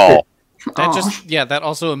used it all. That that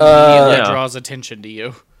also immediately Yeah. draws attention to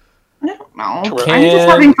you. I don't know. Correct. I'm just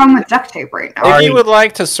having fun with duct tape right now. If you would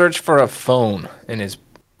like to search for a phone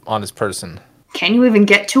on his person, Can you even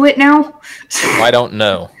get to it now? I don't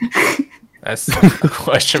know. That's a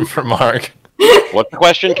question for Mark. What's the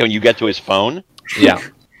question? Can you get to his phone? Yeah.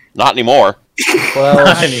 Not anymore.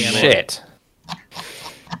 Well, shit.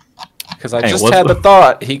 Because I Hey, just what- had the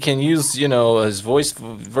thought he can use, his voice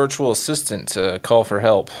virtual assistant to call for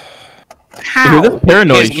help. How? Dude, that's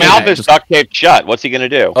paranoid. His shit. mouth is Just- duct taped shut. What's he gonna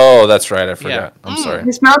do? Oh, that's right. I forgot. I'm sorry.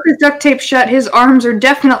 His mouth is duct taped shut. His arms are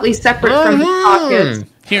definitely separate from his pockets.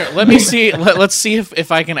 Here, let me see. Let's see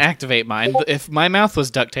if I can activate mine. If my mouth was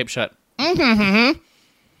duct tape shut.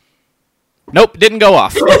 Nope, didn't go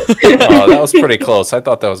off. Oh, that was pretty close. I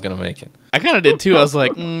thought that was going to make it. I kind of did too. I was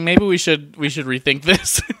like, maybe we should rethink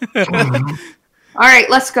this. All right,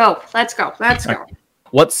 let's go. Let's go.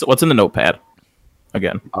 What's in the notepad?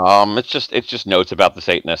 Again. It's just notes about the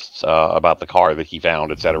Satanists, about the car that he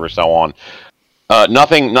found, etc., so on.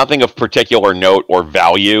 Nothing of particular note or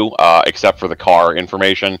value, except for the car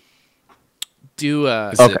information.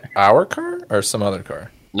 Is it our car or some other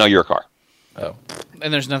car? No, your car. Oh.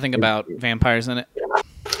 And there's nothing about vampires in it.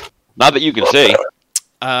 Not that you can see.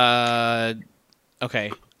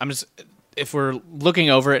 Okay. If we're looking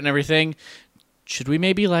over it and everything, should we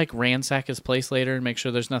maybe ransack his place later and make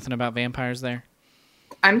sure there's nothing about vampires there?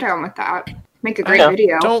 I'm down with that. Make a great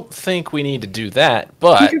video. Don't think we need to do that,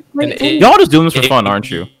 but Y'all just doing this for fun, aren't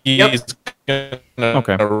you? he's gonna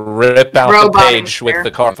Okay. rip out the Roboting page with there.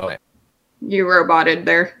 the car phone. You roboted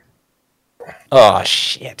there. Oh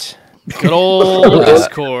shit! Good old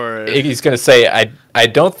Discord. He's gonna say, "I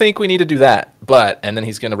don't think we need to do that," and then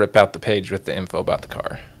he's gonna rip out the page with the info about the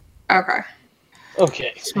car. Okay.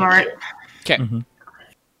 Okay. Smart. Okay.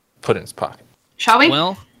 Put it in his pocket. Shall we?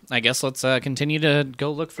 Well, I guess let's continue to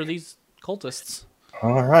go look for these cultists.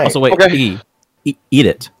 All right. Also, wait. Okay. Eat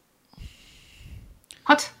it.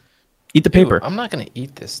 What? Eat the paper. I'm not gonna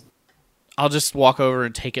eat this. I'll just walk over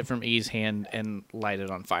and take it from E's hand and light it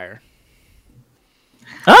on fire.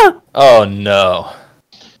 Ah! Oh no!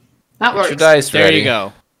 That Your works. dice There ready. you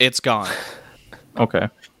go. It's gone. Okay.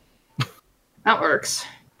 That works.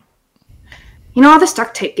 You know, this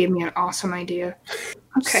duct tape gave me an awesome idea.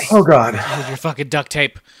 Okay. Oh God, With your fucking duct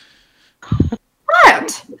tape.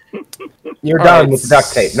 What? you're All done right, with the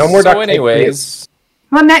duct tape. No more so duct tape. anyways,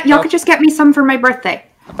 Well, Matt, y'all could just get me some for my birthday.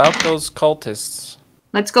 about those cultists.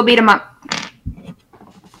 Let's go beat them up.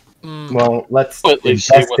 Well, let's Well, at least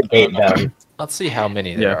see what's investigate going on. them. Let's see how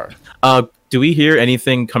many there Yeah. are. Do we hear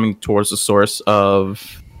anything coming towards the source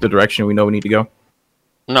of the direction we know we need to go?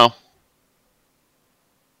 No.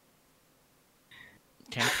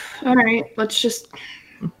 Okay. All right, let's just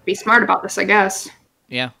be smart about this, I guess.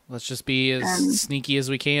 Yeah, let's just be as sneaky as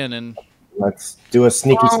we can and Let's do a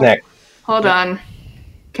sneaky Well- snack. Hold on.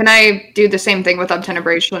 Can I do the same thing with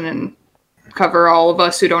Obtenebration and cover all of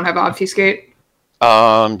us who don't have Obfuscate?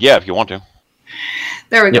 Yeah, if you want to.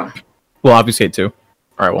 There we Yep. go. Well, obfuscate too.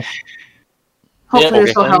 All right. Well, Hopefully Yeah,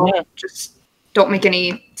 this will okay. help. Yeah. Just don't make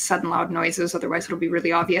any sudden loud noises, otherwise it'll be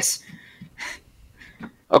really obvious.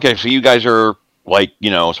 Okay, so you guys are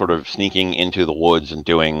sort of sneaking into the woods and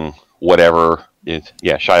doing whatever. Yeah,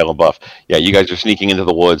 Shia LaBeouf. Yeah, you guys are sneaking into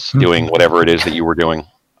the woods doing whatever it is that you were doing.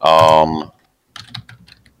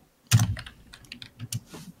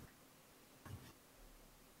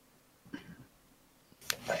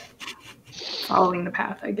 Following the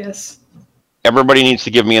path, I guess. Everybody needs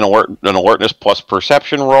to give me an alertness plus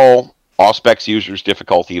perception roll. Auspex users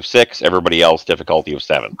difficulty of 6. Everybody else difficulty of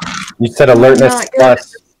 7. You said alertness Not good.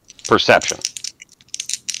 plus. Perception.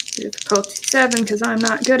 Difficulty 7, because I'm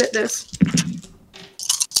not good at this.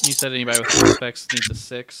 you said anybody with prospects needs a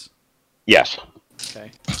 6. Yes.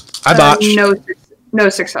 Okay. I botched. No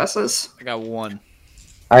successes. I got 1.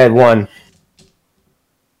 I had 1.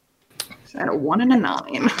 I had a 1 and a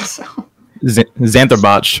 9, so... Xanther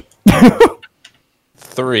botched.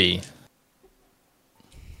 3.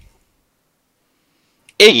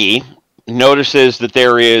 Iggy notices that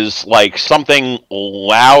there is something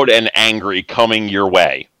loud and angry coming your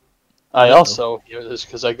way. I also hear this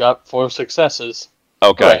because I got 4 successes.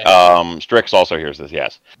 Okay. Right. Strix also hears this.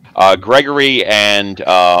 Yes. Gregory and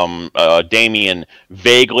Damien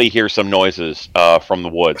vaguely hear some noises from the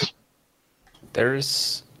woods.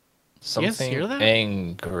 There's You guys something hear that?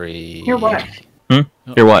 angry. Hear what?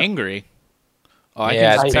 Hear what? Angry. Oh, I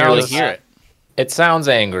Yeah, can I just barely hear hear it. It sounds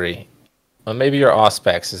angry. Well, maybe your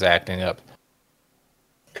Auspex is acting up.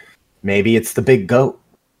 Maybe it's the big goat.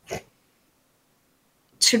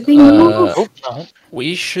 Should we move? Hope not.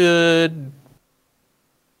 We should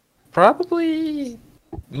probably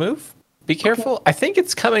move. Be careful. I think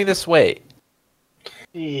it's coming this way.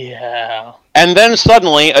 Yeah. And then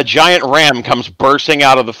suddenly, a giant ram comes bursting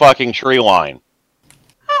out of the fucking tree line.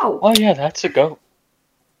 Oh, Oh yeah, that's a goat.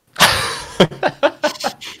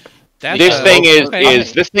 This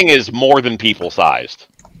thing is more than people sized.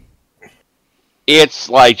 It's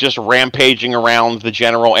like just rampaging around the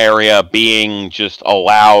general area, being just a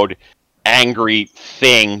loud, angry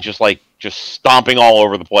thing, just stomping all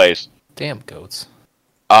over the place. Damn goats.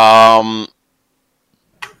 And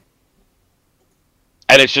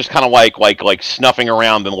it's just kind of like snuffing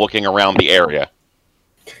around and looking around the area.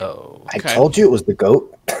 Oh. I told you it was the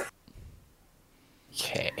goat.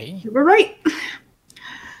 Okay. you were right.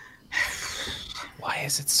 Why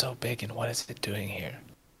is it so big and what is it doing here?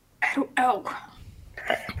 I don't know.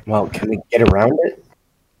 Well, can we get around it?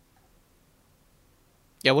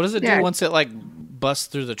 Yeah, what does it Yeah. do once it like busts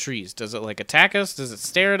through the trees? Does it like attack us? Does it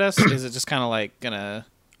stare at us? Is it just kind of like gonna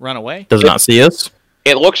run away? Does it not see us?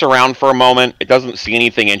 It looks around for a moment. It doesn't see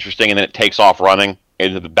anything interesting, and then it takes off running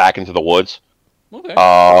back into the woods. Okay.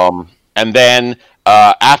 And then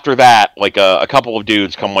after that, like a couple of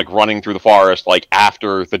dudes come like running through the forest, like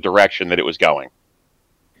after the direction that it was going.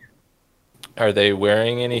 Are they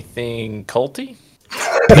wearing anything culty?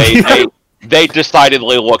 They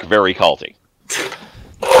decidedly look very culty.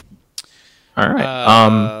 All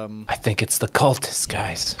right. I think it's the cultists,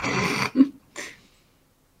 guys.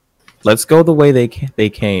 Let's go the way they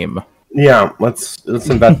came. Yeah, let's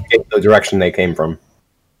investigate the direction they came from.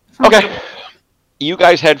 Okay. You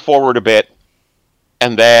guys head forward a bit,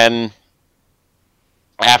 and then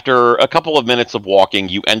after a couple of minutes of walking,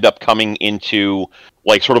 you end up coming into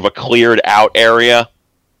like sort of a cleared out area.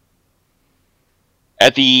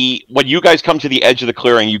 When you guys come to the edge of the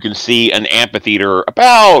clearing, you can see an amphitheater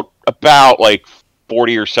about like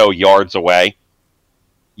 40 or so yards away.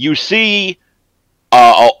 You see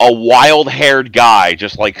a wild-haired guy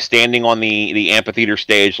just like standing on the amphitheater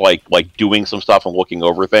stage, like doing some stuff and looking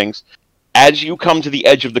over things. As you come to the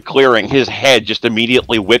edge of the clearing, his head just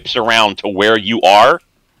immediately whips around to where you are,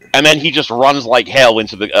 and then he just runs like hell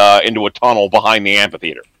into a tunnel behind the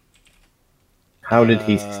amphitheater. How did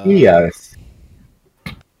he see us?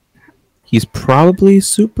 He's probably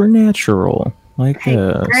supernatural, like Hey,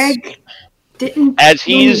 this. Greg, didn't As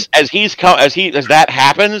that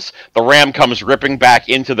happens, the ram comes ripping back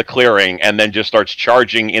into the clearing and then just starts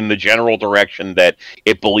charging in the general direction that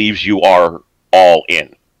it believes you are all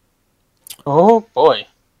in. Oh boy.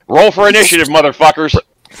 Roll for initiative, motherfuckers.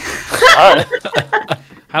 Alright.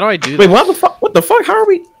 How do I do Wait, that? what the fuck? What the fuck? How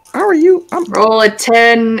are you? roll a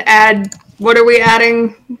 10, add, what are we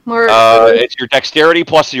adding? More. It's your dexterity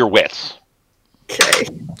plus your wits. Okay.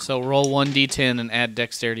 So roll 1d10 and add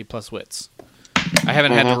dexterity plus wits. I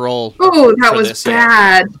haven't had to roll. Oh, that for was this yet.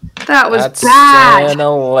 bad. That was That's bad. an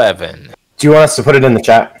 11. Do you want us to put it in the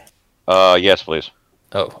chat? Yes, please.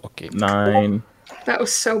 Oh, okay. 9, That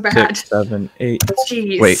was so bad. 6, 7, 8.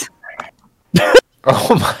 Jeez. Wait.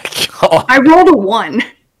 Oh my god. I rolled a 1.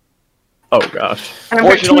 Oh gosh. And I'm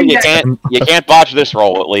Fortunately, like, you can't botch this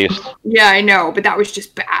roll at least. Yeah, I know, but that was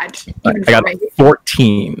just bad. I Even got for me.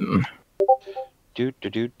 14.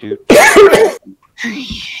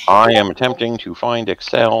 I am attempting to find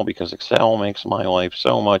Excel because Excel makes my life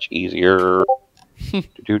so much easier.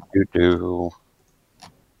 Do.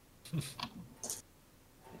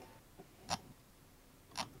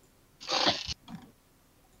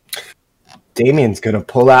 Damien's gonna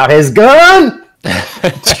pull out his gun.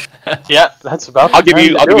 Yeah, that's about. I'll give the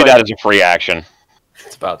you time to do that it. as a free action.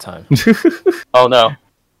 It's about time. Oh no.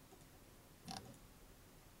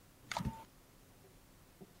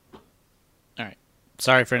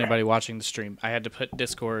 Sorry for anybody watching the stream. I had to put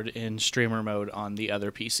Discord in streamer mode on the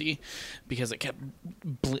other PC because it kept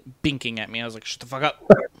binking at me. I was like, shut the fuck up.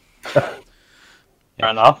 Fair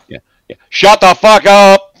enough. Yeah. Shut the fuck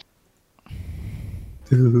up!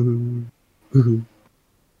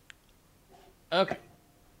 Okay.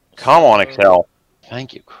 Come on, Excel.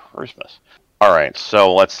 Thank you, Christmas. Alright,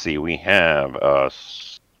 so let's see. We have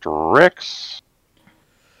Strix.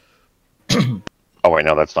 Oh, wait,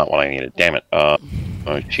 no, that's not what I needed. Damn it.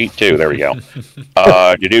 Cheat 2. There we go. Do.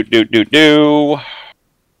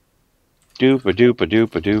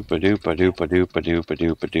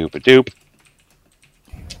 Doopa-doopa-doopa-doopa-doopa-doopa-doopa-doopa-doopa-doopa-doop.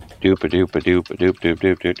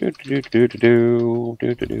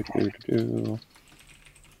 Doopa-doopa-doopa-doopa-doopa-doopa-doopa-doo.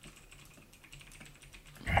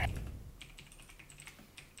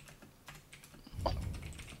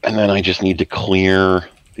 And then I just need to clear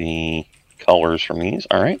the colors from these.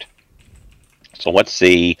 All right. So let's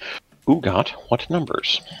see who got what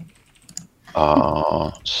numbers.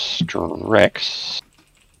 Strix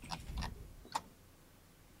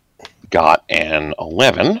got an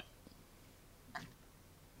 11.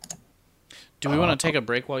 Do we want to take a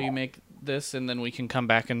break while you make this, and then we can come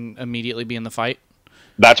back and immediately be in the fight?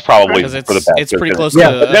 That's probably Because for the best. it's pretty close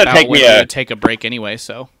Yeah. to about take when me we take a break anyway.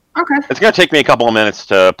 So Okay. It's going to take me a couple of minutes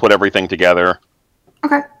to put everything together.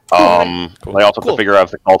 Okay. I also have to figure out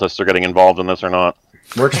if the cultists are getting involved in this or not.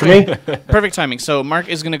 Works for me. perfect timing. So Mark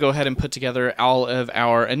is going to go ahead and put together all of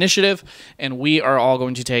our initiative, and we are all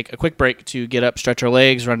going to take a quick break to get up, stretch our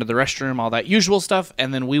legs, run to the restroom, all that usual stuff,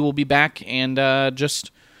 and then we will be back and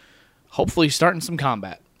just hopefully starting some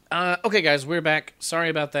combat. Okay, guys, we're back. Sorry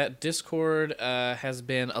about that. Discord has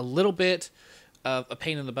been a little bit of a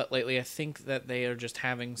pain in the butt lately. I think that they are just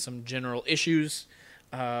having some general issues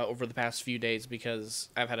over the past few days because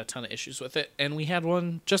I've had a ton of issues with it, and we had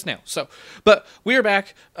one just now. So, but we are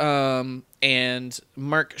back, and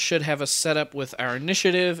Mark should have us set up with our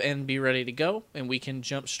initiative and be ready to go, and we can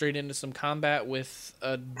jump straight into some combat with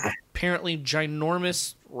a apparently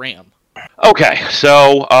ginormous ram. Okay,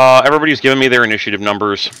 so everybody's given me their initiative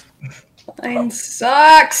numbers. Mine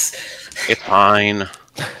sucks. It's fine.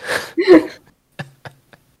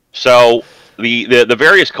 So the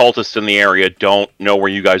various cultists in the area don't know where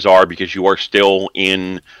you guys are because you are still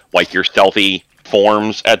in like your stealthy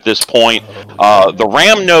forms at this point. The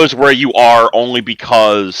ram knows where you are only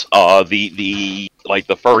because the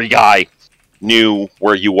furry guy knew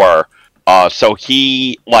where you were. So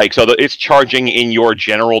it's charging in your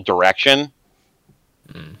general direction.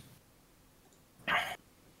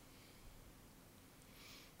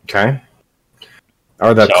 Okay.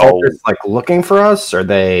 Are the So- cultists like looking for us? Are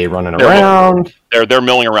they running around? They're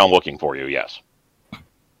milling around looking for you. Yes.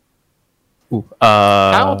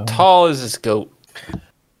 How tall is this goat?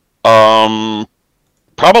 Probably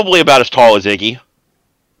about as tall as Iggy.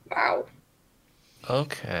 Wow.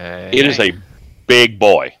 Okay. It is a big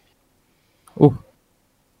boy.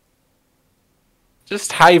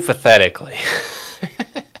 Just hypothetically,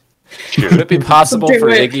 Shoot. would it be possible Do for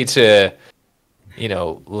it. Iggy to,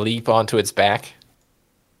 leap onto its back?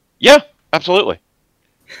 Yeah, absolutely.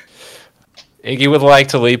 Iggy would like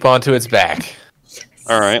to leap onto its back.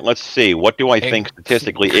 All right, let's see. What do I think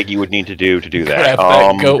statistically Iggy would need to do that? Grab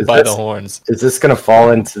that goat is by the this- horns. Is this going to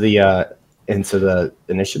fall into the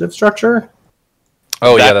initiative structure?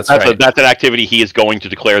 Oh, yeah, that's right. That's an activity he is going to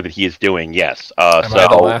declare that he is doing. Yes. Am I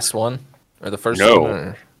the last one or the first No. one?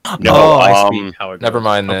 Or... No. I see how it goes. Never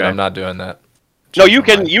mind then. Okay. I'm not doing that. No, you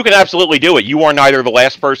can absolutely do it. You are neither the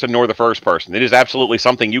last person nor the first person. It is absolutely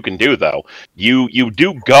something you can do, though. You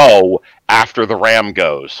do go after the ram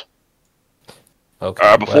goes.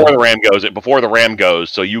 Okay. Before the ram goes,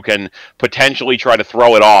 so you can potentially try to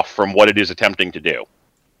throw it off from what it is attempting to do.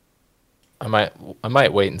 I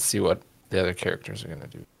might wait and see what the other characters are gonna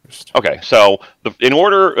do first. Okay, so how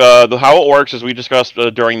it works, as we discussed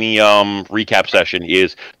during the recap session,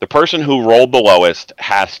 is the person who rolled the lowest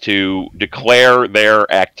has to declare their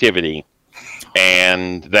activity,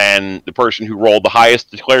 and then the person who rolled the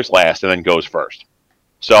highest declares last, and then goes first.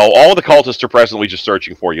 So all the cultists are presently just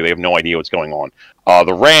searching for you. They have no idea what's going on.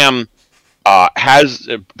 The ram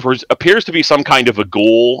appears to be some kind of a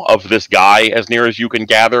ghoul of this guy, as near as you can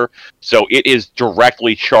gather. So it is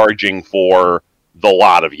directly charging for the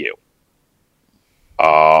lot of you.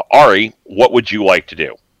 Ari, what would you like to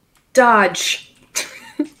do? Dodge.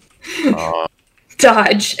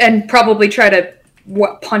 Dodge, and probably try to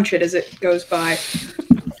punch it as it goes by.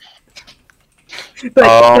 But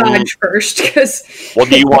dodge first, because... Well,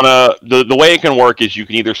 do you want to... The way it can work is you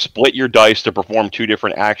can either split your dice to perform 2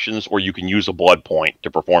 different actions, or you can use a blood point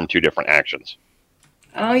to perform 2 different actions.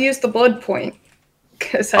 I'll use the blood point,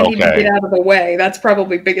 because I need to get out of the way. That's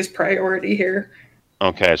probably biggest priority here.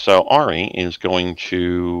 Okay, so Ari is going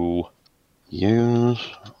to use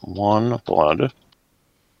 1 blood.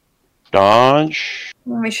 Dodge.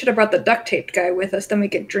 Well, we should have brought the duct taped guy with us, then we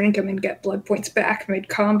could drink him and get blood points back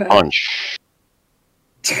mid-combat. Punch.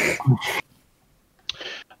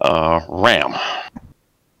 Ram.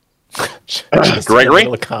 Gregory?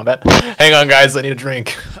 Combat. Hang on, guys. I need a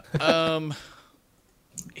drink. I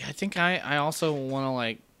think I also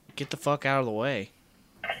want to get the fuck out of the way.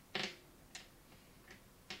 I'm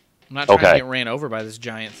not trying to get ran over by this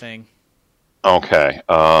giant thing. Okay.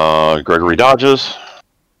 Gregory dodges.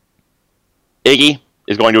 Iggy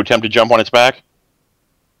is going to attempt to jump on its back.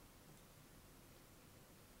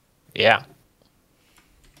 Yeah.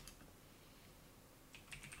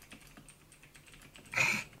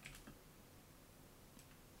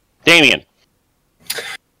 Damien.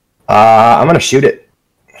 I'm going to shoot it.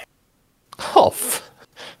 Oh,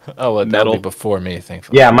 well, that'll be before me,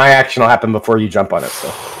 thankfully. Yeah, my action will happen before you jump on it. So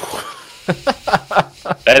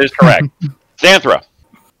That is correct. Xanthra.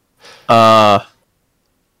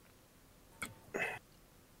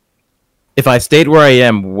 If I stayed where I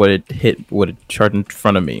am, would it chart in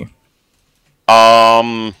front of me?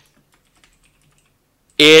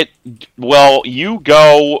 You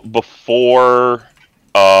go before.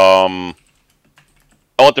 Well,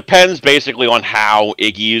 it depends basically on how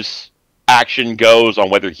Iggy's action goes, on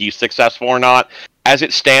whether he's successful or not. As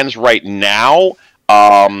it stands right now,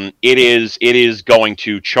 it is going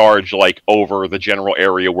to charge like over the general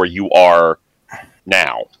area where you are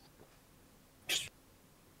now.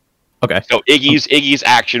 Okay. So Iggy's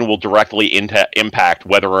action will directly impact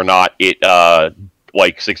whether or not it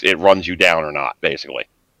it runs you down or not, basically.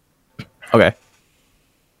 Okay.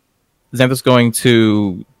 Xanthus going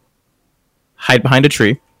to hide behind a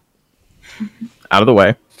tree, out of the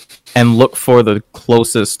way, and look for the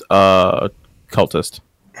closest cultist.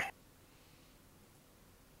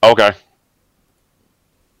 Okay.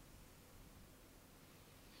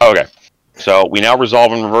 Okay. So we now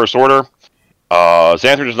resolve in reverse order.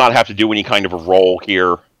 Xanther does not have to do any kind of a roll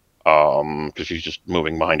here, because she's just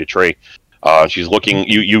moving behind a tree. She's looking.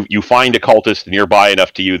 You find a cultist nearby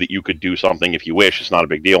enough to you that you could do something if you wish. It's not a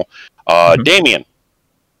big deal. Damien.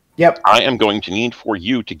 Yep. I am going to need for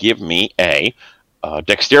you to give me a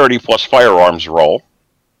dexterity plus firearms roll.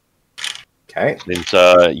 Okay. Since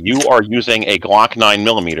you are using a Glock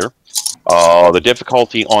 9mm, the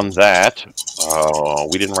difficulty on that,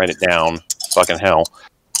 we didn't write it down. Fucking hell.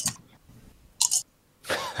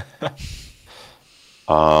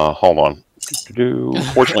 Hold on.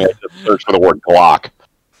 Fortunately, I just searched for the word Glock.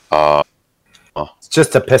 It's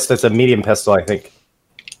just a pistol. It's a medium pistol, I think.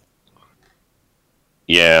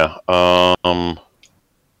 Yeah.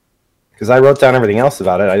 Because I wrote down everything else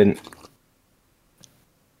about it. I didn't.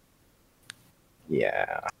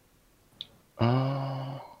 Yeah.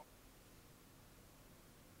 I'll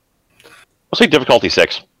say difficulty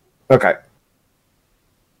 6. Okay.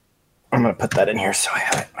 I'm gonna put that in here so I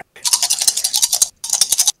have it.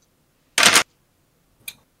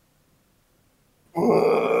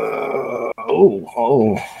 Oh.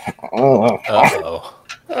 Uh-oh.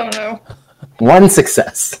 Oh no. One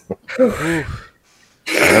success.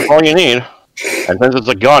 That's all you need. And since it's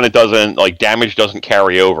a gun, it doesn't damage doesn't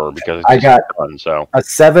carry over because it's I just got a gun. So a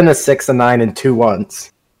 7, a 6, a 9, and 2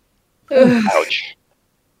 ones. ouch.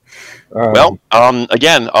 Well,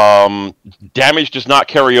 again, damage does not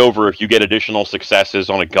carry over if you get additional successes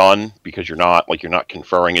on a gun because you're not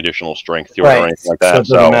conferring additional strength to it or anything like that.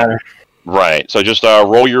 So it doesn't matter. Right. So just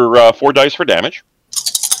roll your 4 dice for damage.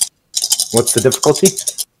 What's the difficulty?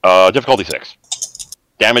 Difficulty 6.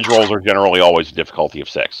 Damage rolls are generally always a difficulty of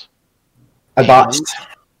 6. I botched.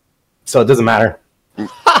 So it doesn't matter.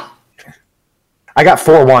 I got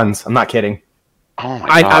 4 ones. I'm not kidding. Oh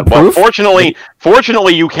my god! Well,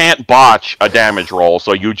 fortunately, you can't botch a damage roll,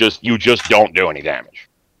 so you just don't do any damage.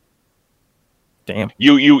 Damn.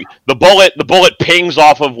 The bullet pings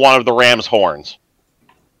off of one of the ram's horns.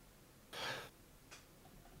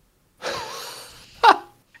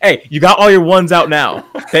 Hey, you got all your ones out now.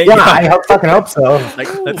 Thank Yeah, God. I fucking hope so.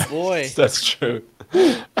 Oh boy. That's true.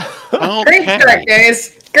 Great start,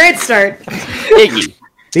 guys. Great start. Iggy.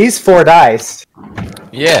 These 4 dice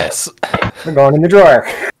Yes. are going in the drawer.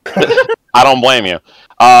 I don't blame you.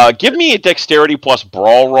 Give me a dexterity plus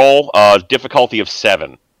brawl roll. Difficulty of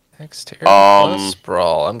 7. Dexterity plus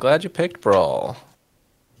brawl. I'm glad you picked brawl.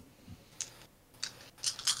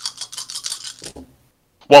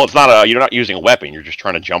 Well, it's not you're not using a weapon. You're just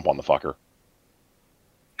trying to jump on the fucker.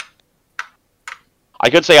 I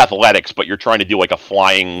could say athletics, but you're trying to do like a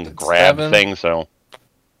flying grab 7. thing. So.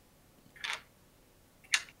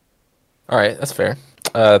 All right, that's fair.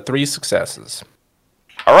 3 successes.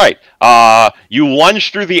 All right. You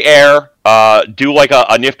lunge through the air, do like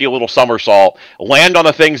a nifty little somersault, land on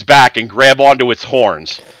the thing's back, and grab onto its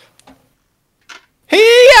horns.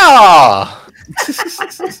 Hiya!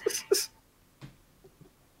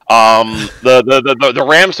 The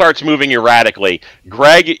ram starts moving erratically.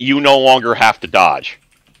 Greg, you no longer have to dodge.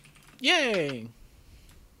 Yay!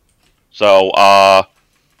 So,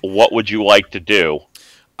 what would you like to do?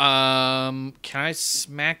 Can I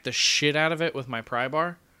smack the shit out of it with my pry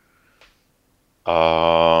bar?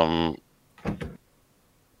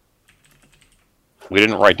 We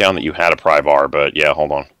didn't write down that you had a pry bar, but yeah,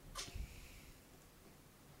 hold on.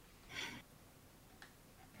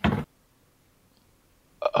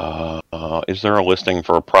 Is there a listing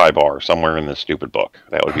for a pry bar somewhere in this stupid book?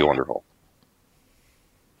 That would be wonderful.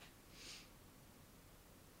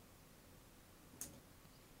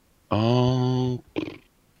 We'll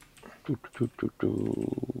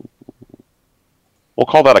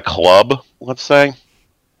call that a club, let's say.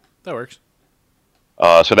 That works.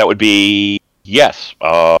 So that would be yes.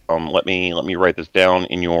 Let me write this down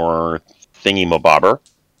in your thingy mabobber.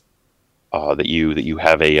 That you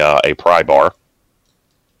have a pry bar.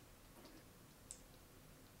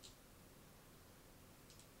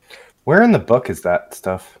 Where in the book is that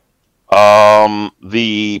stuff?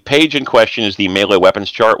 The page in question is the melee weapons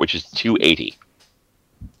chart, which is 280.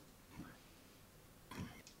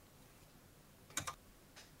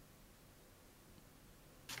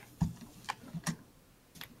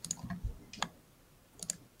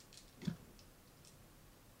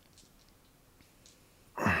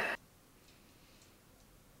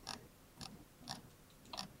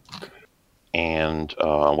 And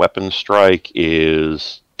weapon strike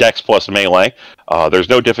is Dex plus melee. There's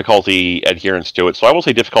no difficulty adherence to it, so I will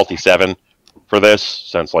say difficulty 7 for this,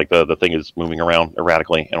 since like the thing is moving around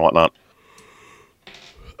erratically and whatnot.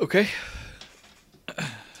 Okay. You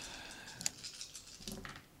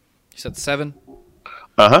said 7?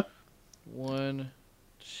 Uh-huh. 1,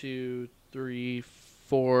 2, 3,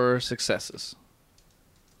 4 successes.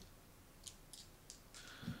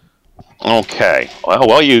 Okay.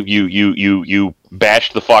 Well, you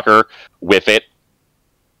bashed the fucker with it.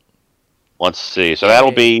 Let's see. So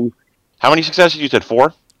that'll be how many successes? You said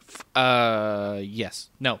 4? Yes.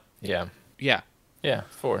 No. Yeah. Yeah. Yeah,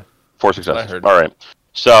 4. 4 That's what I successes. heard. All right.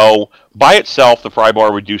 So by itself, the pry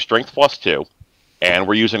bar would do strength plus 2, and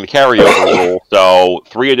we're using the carryover rule. So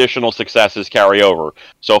 3 additional successes carry over.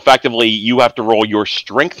 So effectively, you have to roll your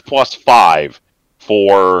strength plus 5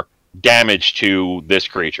 for damage to this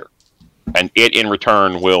creature. And it, in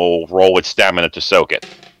return, will roll its stamina to soak it.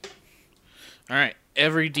 All right.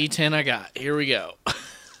 Every D10 I got. Here we go.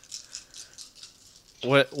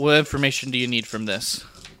 What information do you need from this?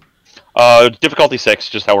 Difficulty 6,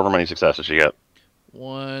 just however many successes you get.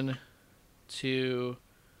 1, 2,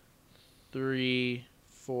 3,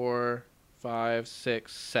 4, 5,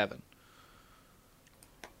 6, 7.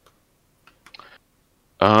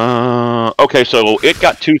 Okay, so it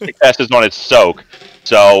got 2 successes on its soak,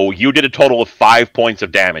 so you did a total of 5 points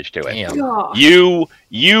of damage to it. Damn. Gosh.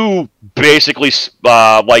 You basically,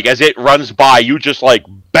 like, as it runs by, you just, like,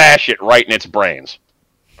 bash it right in its brains.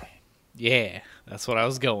 Yeah, that's what I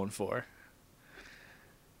was going for.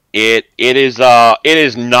 It is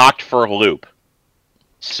knocked for a loop.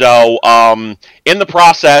 So, in the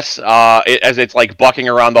process, as it's like bucking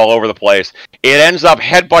around all over the place, it ends up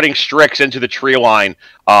headbutting Strix into the tree line,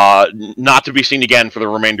 not to be seen again for the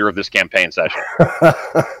remainder of this campaign session.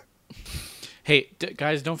 Hey,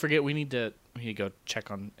 guys, don't forget we need to go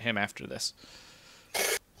check on him after this.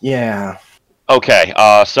 Yeah. Okay,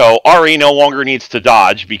 so Ari no longer needs to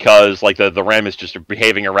dodge because like the ram is just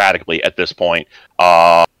behaving erratically at this point.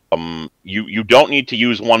 You don't need to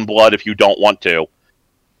use 1 blood if you don't want to.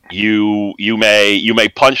 You may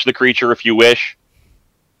punch the creature if you wish.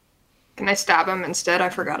 Can I stab him instead? I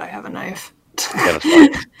forgot I have a knife. Yeah, that's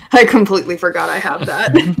fine. I completely forgot I have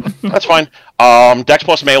that. That's fine. Dex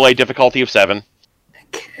plus melee, difficulty of 7.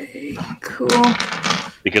 Okay, cool.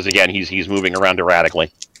 Because again, he's moving around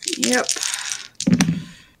erratically. Yep.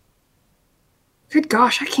 Good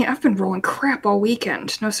gosh, I've been rolling crap all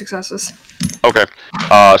weekend. No successes. Okay.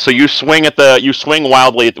 So you swing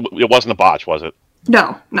wildly. It wasn't a botch, was it?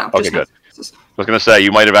 No. Okay, good. I was gonna say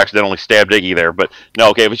you might have accidentally stabbed Iggy there, but no.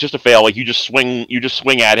 Okay, it was just a fail. Like you just swing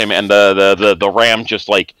at him, and the ram just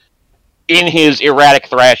like in his erratic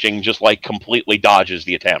thrashing, just like completely dodges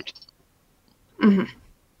the attempt. Mm-hmm.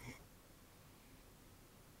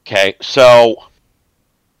 Okay, so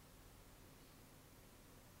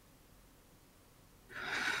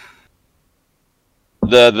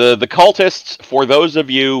the cultists, for those of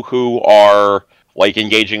you who are like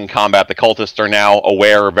engaging in combat, the cultists are now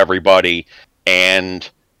aware of everybody, and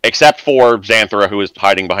except for Xanthra, who is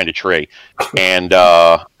hiding behind a tree, and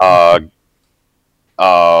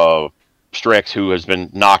Strix, who has been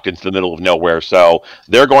knocked into the middle of nowhere. So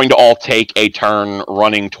they're going to all take a turn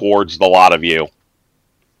running towards the lot of you.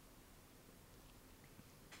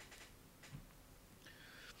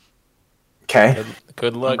 Okay.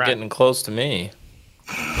 Good luck Right. getting close to me.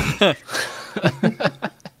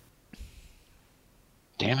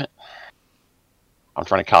 Damn it. I'm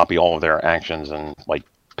trying to copy all of their actions and, like,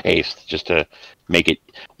 paste just to make it...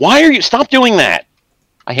 Why are you... Stop doing that!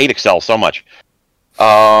 I hate Excel so much.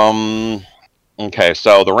 Okay,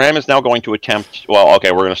 so the ram is now going to attempt... Well,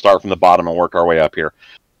 okay, we're going to start from the bottom and work our way up here.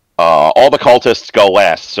 All the cultists go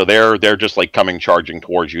last, so they're just, like, coming charging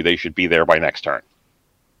towards you. They should be there by next turn.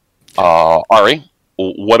 Ari,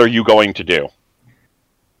 what are you going to do?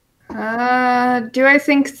 Do I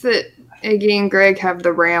think that Iggy and Greg have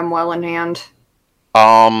the ram well in hand?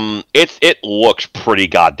 It looks pretty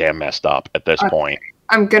goddamn messed up at this point.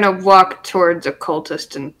 I'm gonna walk towards a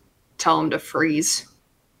cultist and tell him to freeze.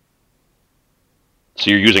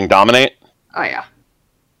 So you're using dominate? Oh yeah.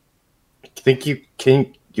 I think you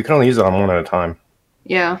can only use it on one at a time.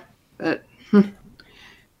 Yeah, but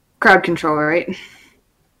crowd control, right?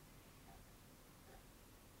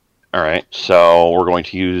 All right. So we're going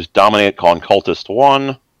to use dominate on cultist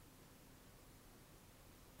 1.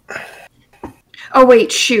 Oh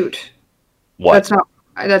wait, shoot. What?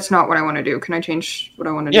 That's not what I want to do. Can I change what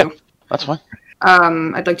I want to Yeah, do? that's fine.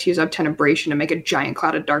 I'd like to use Obtenebration to make a giant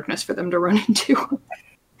cloud of darkness for them to run into.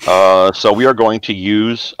 So we are going to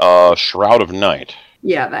use Shroud of Night.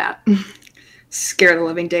 Yeah, that. Scare the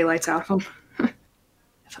living daylights out of them.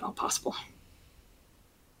 If at all possible.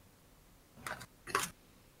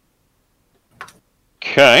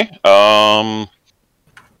 Okay.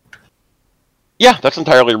 Yeah, that's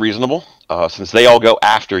entirely reasonable. Since they all go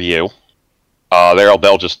after you,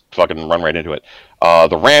 they'll just fucking run right into it.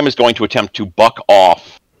 The ram is going to attempt to buck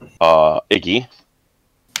off Iggy.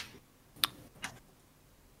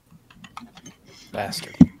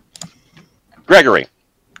 Bastard. Gregory.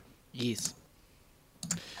 Yes.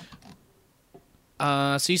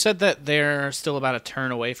 So you said that they're still about a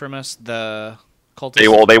turn away from us, the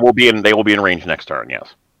cultists? They will be in range next turn,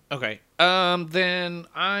 yes. Okay. Then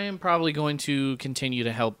I am probably going to continue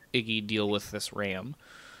to help Iggy deal with this ram.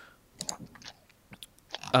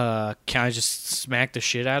 Can I just smack the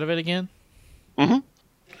shit out of it again? Mm-hmm.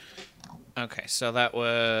 Okay, so that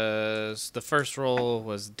was... The first roll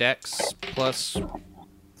was Dex plus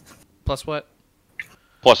what?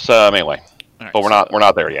 Plus melee. All right, But we're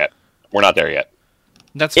not there yet. We're not there yet.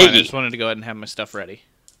 That's fine. I Iggy. just wanted to go ahead and have my stuff ready.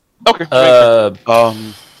 Okay.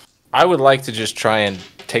 I would like to just try and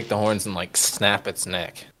take the horns and like snap its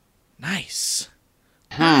neck. Nice.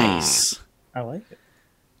 Nice. I like it.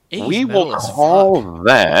 Iggy's We metal will as call fuck.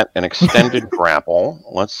 that an extended grapple.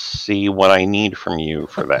 Let's see what I need from you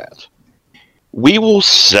for that. We will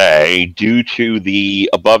say, due to the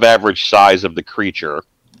above average size of the creature,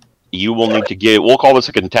 you will need to give... We'll call this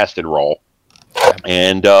a contested roll.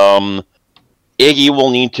 And Iggy will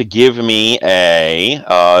need to give me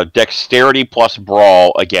a dexterity plus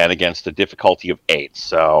brawl again against a difficulty of 8.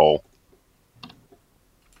 So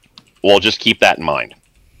we'll just keep that in mind.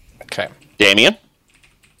 Okay. Damien?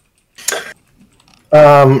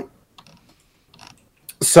 So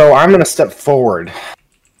I'm going to step forward,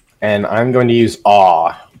 and I'm going to use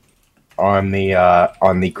awe on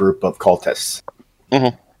the group of cultists,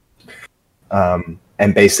 Mhm.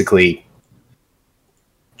 And basically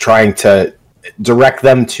trying to direct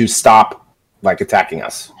them to stop like attacking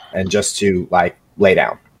us and just to like lay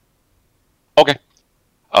down. Okay.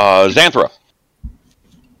 Xanthra.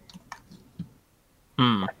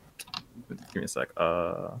 Give me a sec.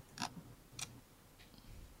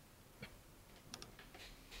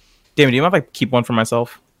 Damon, do you mind if I keep one for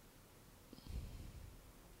myself?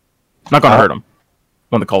 I'm not gonna hurt him.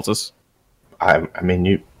 One of the cultists. I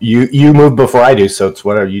mean, you move before I do, so it's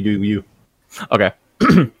whatever you do. You Okay.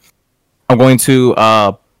 I'm going to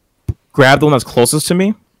grab the one that's closest to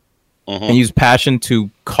me and use passion to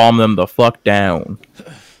calm them the fuck down.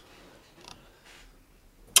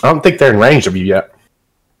 I don't think they're in range of you yet.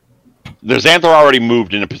 The Xanthra already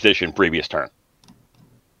moved in a position previous turn.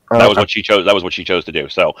 That was what she chose. That was what she chose to do.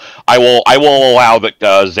 So I will allow that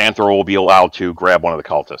Xanthra will be allowed to grab one of the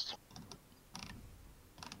cultists.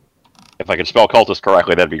 If I could spell cultist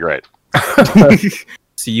correctly, that'd be great. Cultloy.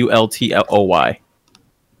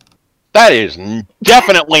 That is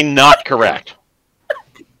definitely not correct.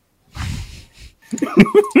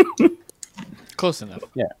 Close enough.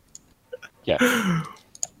 Yeah.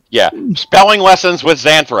 Spelling lessons with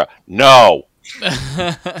Xanthra. No.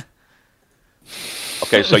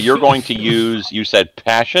 Okay, so you're going to use, you said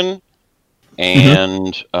passion,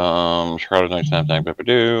 and Shroud of Night, Snap, Snap,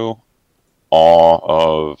 Pippadoo,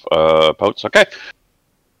 Awe of Potes. Okay.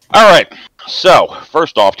 All right. So,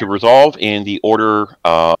 first off, to resolve in the order,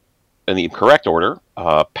 in the correct order,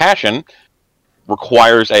 passion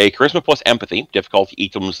requires a charisma plus empathy. Difficulty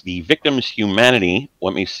equals the victim's humanity.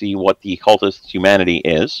 Let me see what the cultist's humanity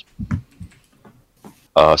is.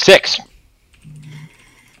 6.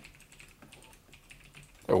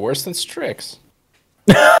 They're worse than Strix.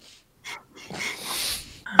 I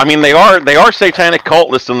mean, they are satanic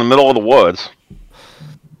cultists in the middle of the woods.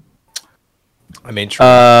 I mean, true.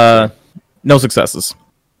 No successes.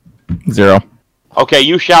 0. Okay,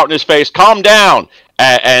 you shout in his face, "Calm down!"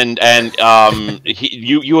 And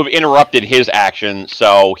you have interrupted his action,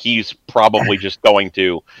 so he's probably just going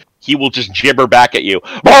to. He will just gibber back at you.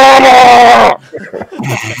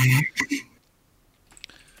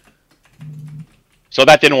 So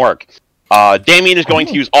that didn't work. Damien is going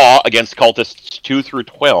to use Awe against cultists 2 through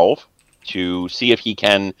 12 to see if he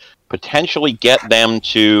can potentially get them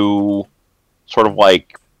to sort of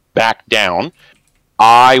like back down.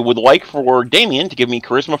 I would like for Damien to give me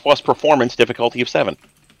Charisma plus Performance, difficulty of 7.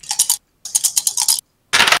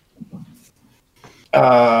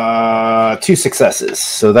 2 successes.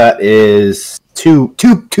 So that is two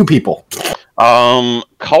people.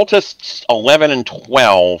 Cultists 11 and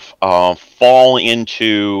 12 fall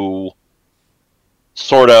into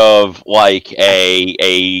sort of like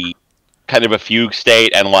a kind of a fugue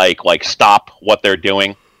state and like stop what they're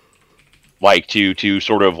doing, like to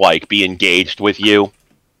sort of like be engaged with you.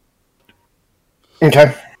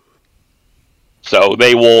 Okay. So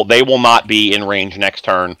they will not be in range next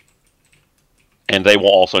turn, and they will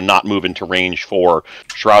also not move into range for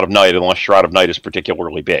Shroud of Night unless Shroud of Night is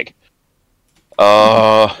particularly big.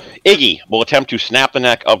 Iggy will attempt to snap the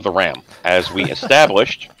neck of the ram. As we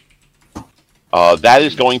established, that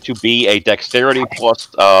is going to be a Dexterity plus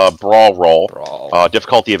Brawl roll, Brawl.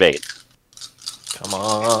 difficulty of 8. Come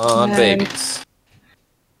on, Nice. babies.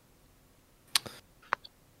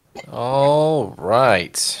 All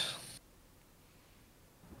right.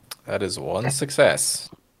 That is 1 success.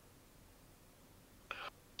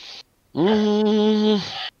 Give me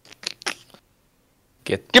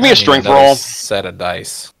a I need strength another roll. Set of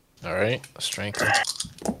dice. All right, strength.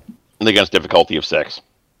 Against difficulty of 6.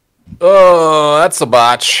 Oh, that's a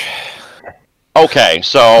botch. Okay,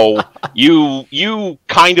 so you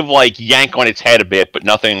kind of like yank on its head a bit, but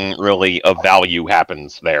nothing really of value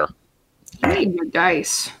happens there. You need your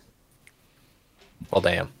dice. Well,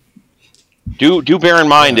 damn. Do bear in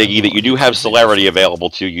mind, Iggy, that you do have celerity available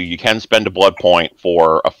to you. You can spend a blood point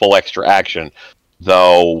for a full extra action,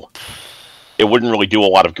 though it wouldn't really do a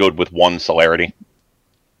lot of good with 1 celerity.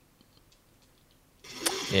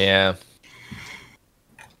 Yeah.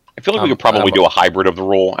 I feel like we could probably do a hybrid of the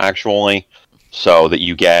rule, actually, so that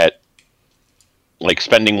you get, like,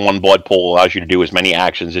 spending 1 blood pool allows you to do as many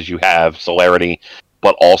actions as you have celerity,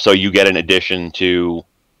 but also you get an addition to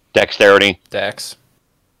dexterity. Dex.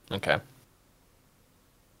 Okay.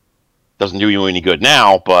 Doesn't do you any good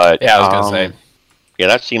now, but Yeah, I was gonna say. yeah,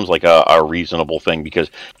 that seems like a reasonable thing,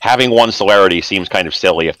 because having 1 celerity seems kind of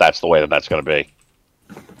silly if that's the way that that's going to be.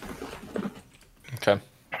 Okay.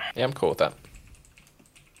 Yeah, I'm cool with that.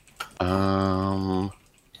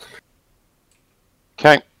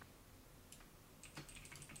 Okay.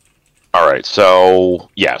 All right. So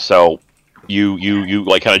yeah. So you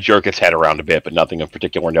like kind of jerk its head around a bit, but nothing of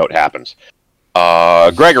particular note happens.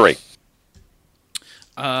 Gregory.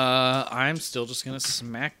 I'm still just gonna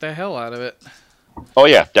smack the hell out of it. Oh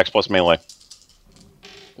yeah, Dex plus melee.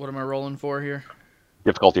 What am I rolling for here?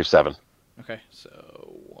 Difficulty of 7. Okay, so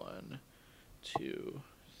 1, 2,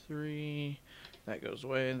 3. That goes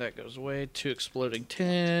away. That goes away. 2 exploding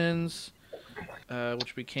 10s,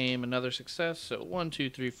 which became another success. So 1, 2,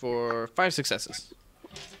 3, 4, 5 successes.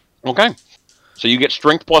 Okay. So you get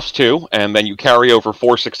strength plus 2, and then you carry over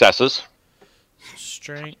 4 successes.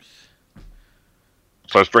 Strength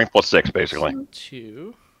So strength plus 6, basically.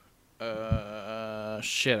 2.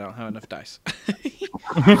 Shit, I don't have enough dice.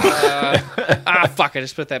 Fuck! I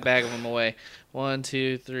just put that bag of them away. 1,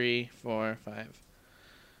 2, 3, 4, 5,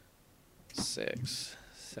 6,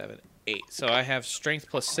 7, 8. So I have strength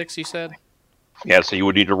plus 6. You said? Yeah. So you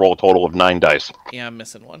would need to roll a total of 9 dice. Yeah, I'm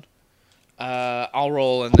missing one. I'll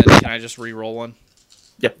roll, and then can I just re-roll one?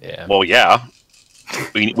 Yeah. Well, yeah.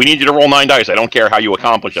 We need you to roll 9 dice. I don't care how you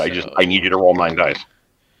accomplish it. I need you to roll 9 dice.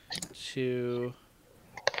 2.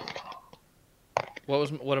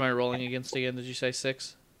 What am I rolling against again? Did you say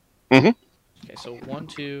 6? Mhm. Okay, so 1,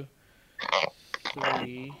 2,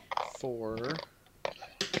 3, 4,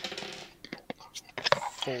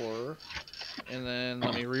 4, and then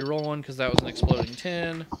let me re-roll one because that was an exploding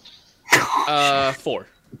 10. 4.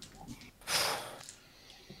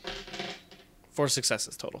 4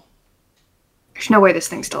 successes total. There's no way this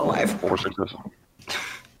thing's still alive. 4 successes.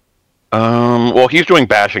 Well, he's doing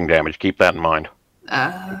bashing damage. Keep that in mind.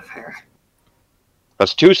 Fair.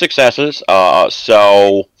 That's 2 successes.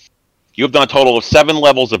 So you've done a total of 7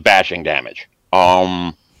 levels of bashing damage.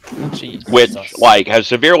 Jesus. Which like has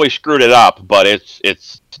severely screwed it up, but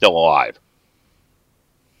it's still alive.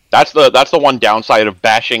 That's the one downside of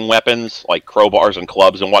bashing weapons like crowbars and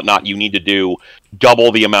clubs and whatnot. You need to do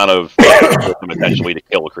double the amount of damage with them essentially to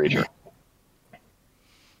kill a creature.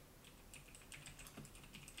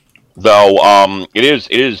 Though it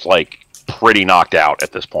is like pretty knocked out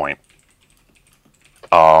at this point.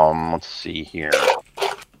 Let's see here.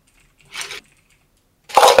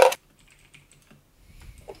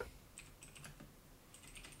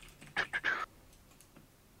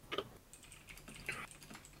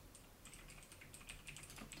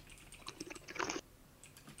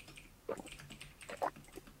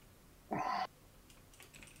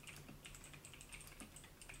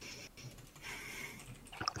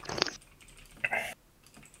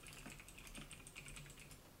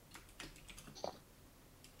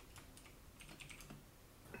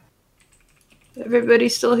 Everybody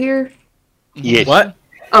still here? Yes. What?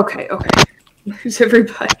 Okay. Who's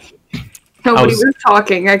everybody? Nobody was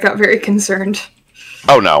talking. I got very concerned.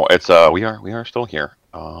 Oh no, it's we are still here.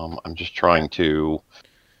 I'm just trying to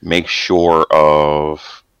make sure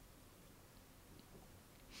of.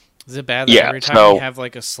 Is it bad that Yeah, every time so- we have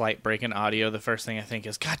like a slight break in audio, the first thing I think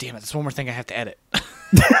is, God damn it, there's one more thing I have to edit.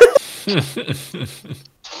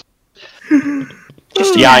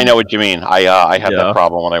 Yeah, I know what you mean. I had Yeah. that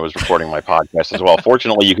problem when I was recording my podcast as well.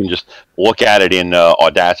 Fortunately, you can just look at it in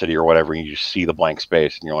Audacity or whatever, and you just see the blank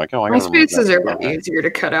space, and you're like, oh, I My gotta remove spaces that. are way easier to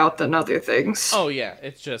cut out than other things. Oh yeah,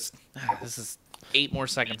 it's just this is 8 more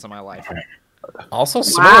seconds of my life. Also,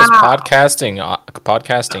 some of those Wow.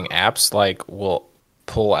 podcasting apps like will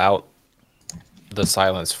pull out the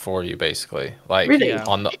silence for you, basically. Like Really? Yeah.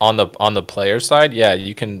 on the player side, yeah,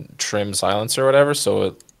 you can trim silence or whatever.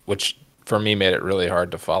 So which for me made it really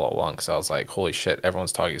hard to follow along because I was like, holy shit,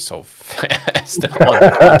 everyone's talking so fast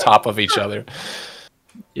on top of each other.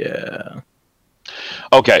 Yeah.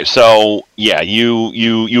 Okay, so yeah,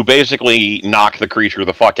 you basically knock the creature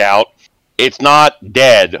the fuck out. It's not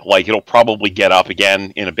dead. Like it'll probably get up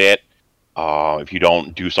again in a bit if you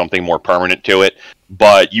don't do something more permanent to it.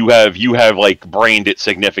 But you have like brained it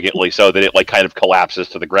significantly so that it like kind of collapses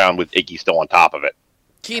to the ground with Iggy still on top of it.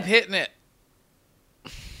 Keep hitting it.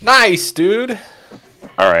 Nice, dude.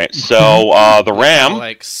 All right, so the I'll, ram.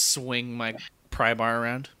 like swing my pry bar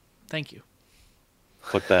around. Thank you.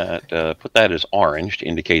 Put that as orange to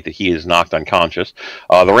indicate that he is knocked unconscious.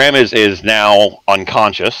 The ram is now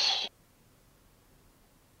unconscious.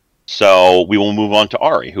 So we will move on to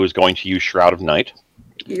Ari, who is going to use Shroud of Night.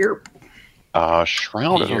 Yep.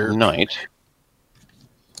 Shroud Yerp. of Night,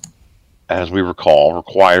 as we recall,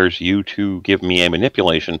 requires you to give me a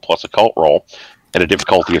manipulation plus occult roll at a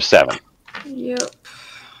difficulty of 7. Yep.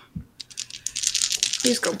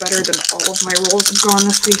 These go better than all of my rolls have gone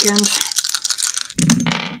this weekend.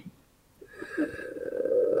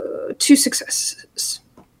 2 successes.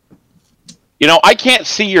 You know, I can't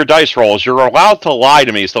see your dice rolls. You're allowed to lie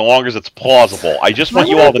to me so long as it's plausible. I just want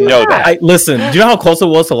you all to know that. Listen, do you know how close it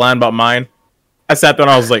was to lying about mine? I sat there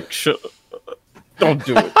and I was like, don't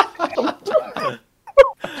do it.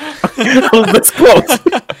 I was this close.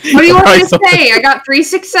 What do you want me to Sorry, say? I got 3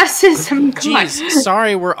 successes. Come on. Jeez,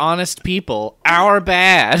 sorry, we're honest people. Our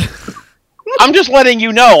bad. I'm just letting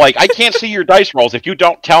you know, like, I can't see your dice rolls. If you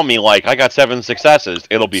don't tell me, like, I got 7 successes,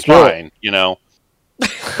 it'll be Sure. fine, you know?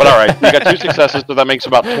 But alright, you got 2 successes, so that makes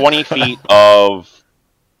about 20 feet of...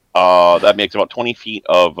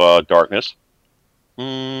 darkness.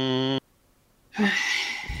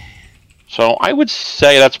 So I would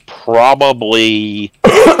say that's probably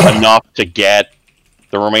enough to get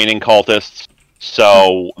the remaining cultists.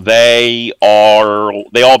 So they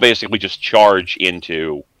all basically just charge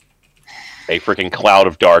into a freaking cloud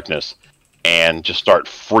of darkness and just start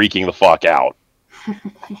freaking the fuck out.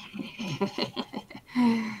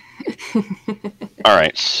 All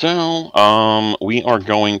right, so we are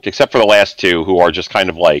going to, except for the last 2 who are just kind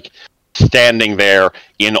of like standing there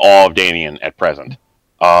in awe of Damien at present.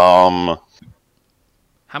 How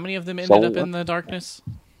many of them ended So- up in the darkness?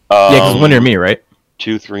 Yeah, because one near me, right?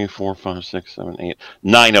 2, 3, 4, 5, 6, 7, 8,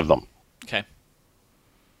 9 of them. Okay.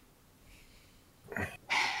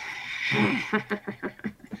 I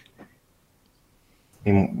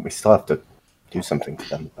mean, we still have to do something to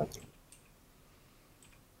them. But...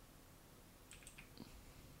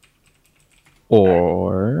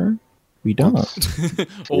 Or we don't.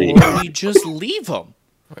 Or we just leave them.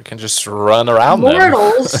 We can just run around them.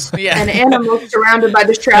 Mortals Yeah. and animals surrounded by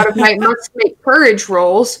the Shroud of Night must make courage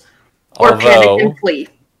rolls or panic Although, and flee.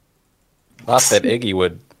 not that Iggy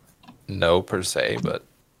would know per se, but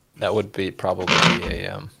that would be probably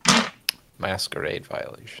a masquerade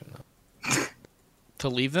violation. To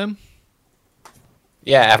leave them?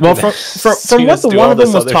 Yeah, after Well, that, from what the one of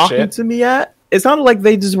them was talking to me at, it sounded like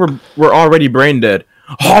they just were already brain dead.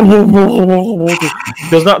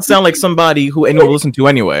 Does not sound like somebody who anyone would listen to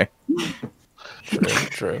anyway.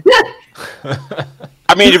 True.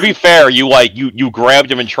 I mean, to be fair, you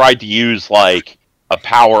grabbed him and tried to use like a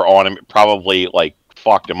power on him. It probably like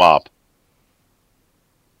fucked him up.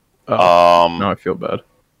 Now I feel bad.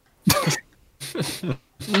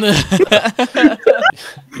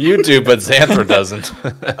 You do, but Xanthra doesn't.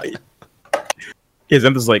 Yeah,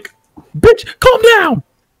 Xanthra's like, bitch, calm down.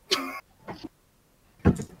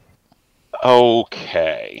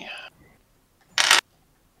 Okay.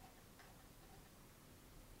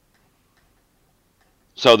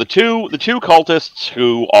 So the two cultists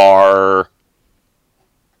who are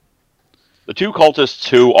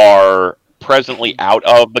presently out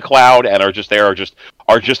of the cloud and are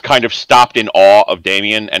just kind of stopped in awe of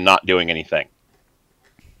Damien and not doing anything.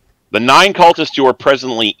 The 9 cultists who are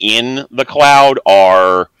presently in the cloud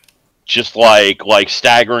are just like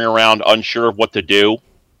staggering around, unsure of what to do,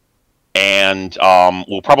 and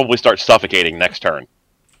will probably start suffocating next turn.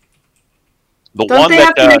 Don't they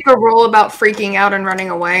have to make a roll about freaking out and running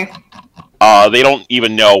away? They don't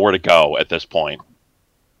even know where to go at this point.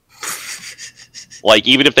 Like,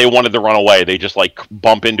 even if they wanted to run away, they just, like,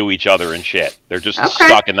 bump into each other and shit. They're just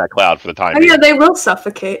stuck in that cloud for the time being. Yeah, they will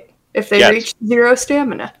suffocate if they reach 0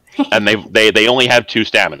 stamina. And they only have 2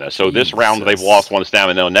 stamina. So this round they've lost 1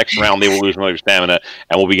 stamina. Next round they will lose another stamina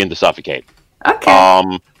and will begin to suffocate. Okay.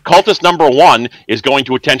 Cultist number 1 is going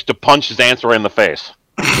to attempt to punch Xanthra in the face.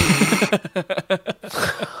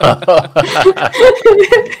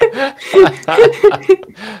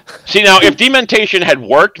 See, now, if dementation had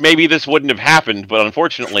worked, maybe this wouldn't have happened, but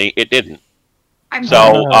unfortunately, it didn't.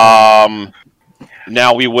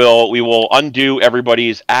 Now we will undo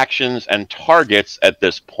everybody's actions and targets at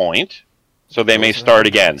this point, so they may start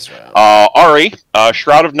again. Ari,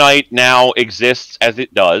 Shroud of Night now exists as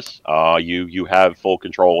it does. You have full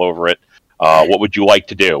control over it. What would you like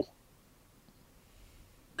to do?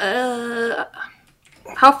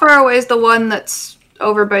 How far away is the one that's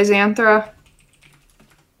over by Xanthra?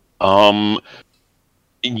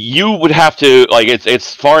 You would have to, like,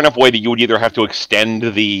 it's far enough away that you would either have to extend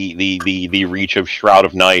the reach of Shroud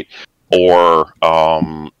of Night, or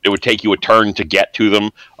it would take you a turn to get to them.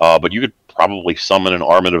 But you could probably summon an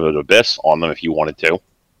Armament of Abyss on them if you wanted to.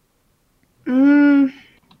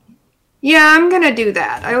 Yeah, I'm gonna do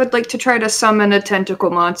that. I would like to try to summon a tentacle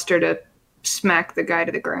monster to smack the guy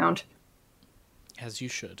to the ground. As you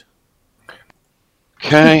should.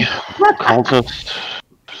 Okay. Cultist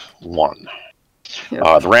 1.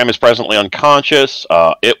 The ram is presently unconscious.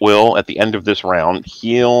 It will, at the end of this round,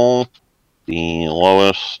 heal the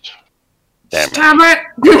lowest damage. Damn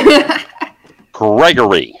it!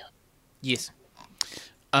 Gregory. Yes.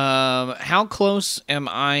 How close am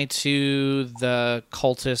I to the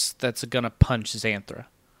cultist that's gonna punch Xanthra?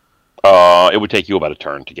 It would take you about a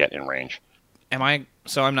turn to get in range.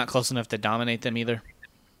 So I'm not close enough to dominate them either?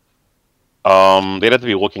 They'd have to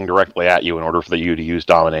be looking directly at you in order for you to use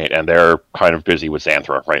Dominate, and they're kind of busy with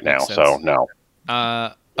Xanthra right now, so no.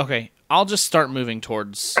 Okay, I'll just start moving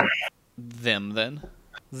towards them then.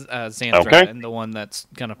 Xanthra and the one that's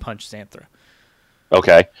gonna punch Xanthra.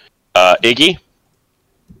 Okay. Iggy?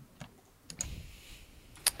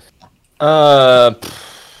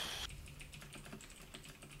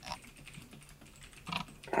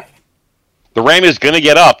 The ram is going to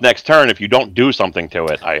get up next turn if you don't do something to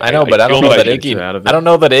it. I know, but I don't know that Iggy. I don't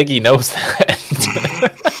know that Iggy knows that.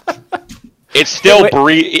 It's still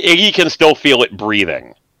Iggy can still feel it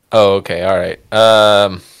breathing. Oh, okay, all right.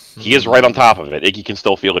 He is right on top of it. Iggy can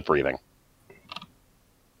still feel it breathing.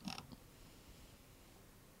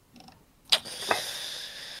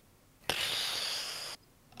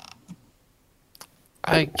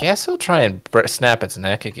 I guess he'll try and snap its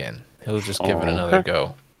neck again. He'll just give it another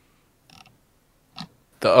go.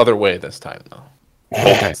 The other way this time, though.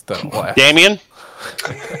 Okay. Damien?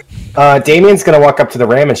 Damien's going to walk up to the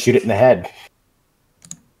ram and shoot it in the head.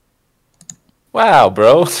 Wow,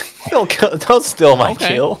 bro. Don't steal my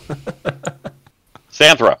kill.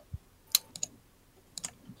 Xanthra.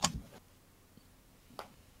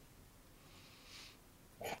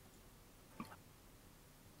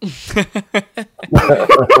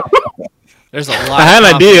 There's a lot. I had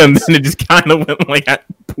an idea, and then it just kind of went like,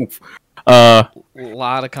 poof. A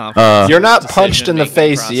lot of confidence. You're not punched in the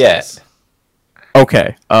face yet.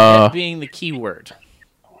 Okay. That being the key word.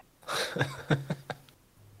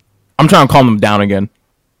 I'm trying to calm them down again.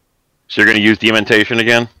 So you're going to use Dementation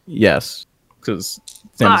again? Yes, because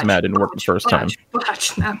Sam's mad didn't work the first time.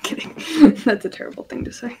 Botch. No, I'm kidding. That's a terrible thing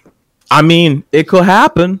to say. I mean, it could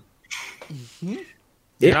happen. Mm-hmm.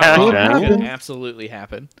 It could absolutely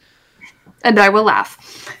happen. And I will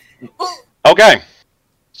laugh. Okay.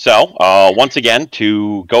 So, once again,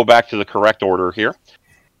 to go back to the correct order here.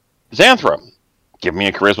 Xanthra, give me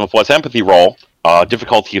a Charisma plus Empathy roll.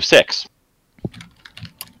 Difficulty of 6.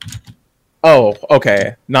 Oh,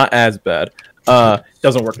 okay. Not as bad.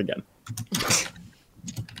 Doesn't work again.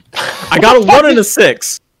 I got a 1 and a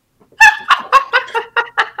 6.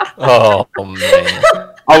 Oh, man.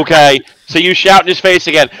 Okay, so you shout in his face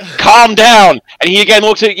again, calm down! And he again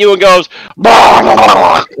looks at you and goes,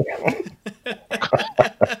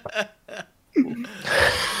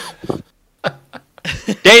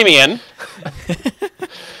 Damien,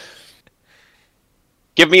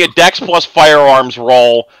 Give me a Dex plus firearms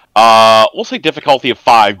roll. We'll say difficulty of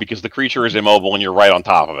 5 because the creature is immobile and you're right on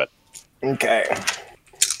top of it. Okay.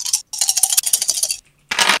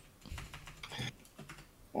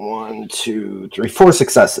 1, 2, 3, 4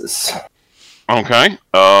 successes. Okay.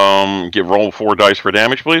 Roll 4 dice for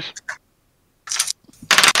damage, please.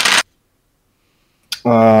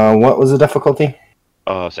 What was the difficulty?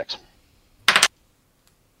 6.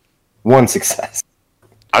 1 success.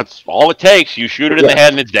 That's all it takes. You shoot it in the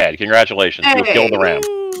head and it's dead. Congratulations. You killed the ram.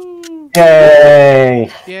 Yay!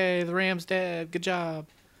 Yay, the ram's dead. Good job.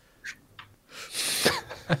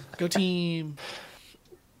 Go team.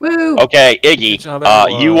 Woo! Okay, Iggy, job,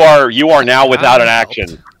 everyone. you are now without an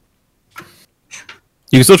action.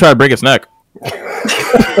 You can still try to break its neck.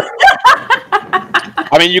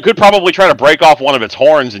 I mean, you could probably try to break off one of its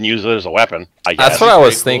horns and use it as a weapon, I guess. That's what I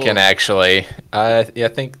was Pretty thinking, cool. actually. I'm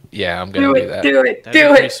gonna Do do that. it, do it, That'd be do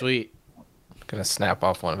pretty it. sweet. Gonna snap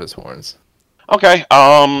off one of his horns. Okay,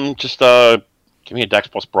 just give me a Dex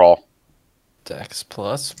plus Brawl. Dex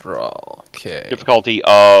plus brawl. Okay. Difficulty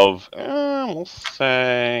of, we'll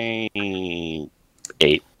say 8.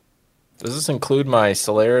 Does this include my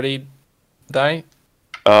celerity die?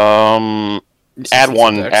 Add Is this a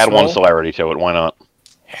one Dex add one roll? celerity to it. Why not?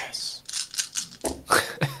 Yes.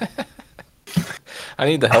 I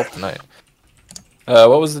need the help tonight.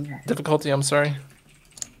 What was the difficulty? I'm sorry.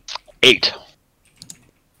 8.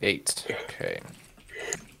 8. Okay.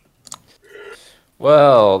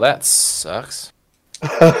 Well, that sucks.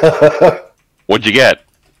 What'd you get?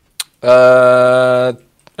 2. I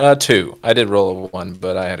did roll a 1,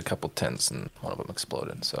 but I had a couple 10s and one of them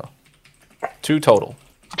exploded. So 2 total.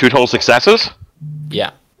 2 total successes.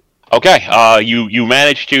 Yeah. Okay. You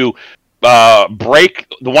managed to break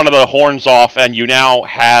one of the horns off, and you now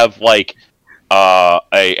have like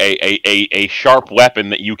a sharp weapon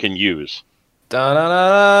that you can use. Da da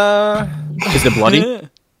da. Is it bloody?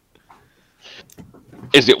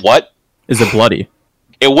 Is it what? Is it bloody?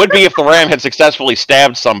 It would be if the ram had successfully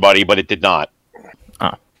stabbed somebody, but it did not.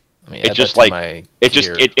 Let me It add just that to like my it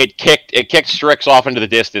just gear. it kicked Strix off into the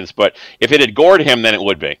distance. But if it had gored him, then it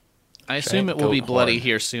would be. I assume it Giant will be goat bloody horn.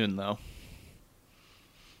 here soon, though.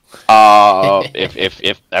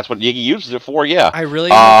 If that's what Iggy uses it for, yeah. I really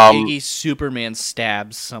hope Iggy Superman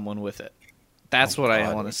stabs someone with it. That's what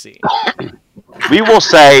I want to see. We will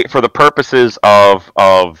say, for the purposes of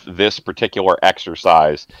this particular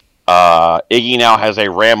exercise, Iggy now has a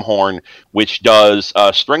ram horn, which does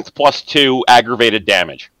strength plus 2 aggravated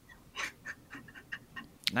damage.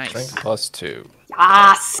 Nice. Strength plus 2.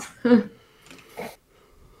 Yes.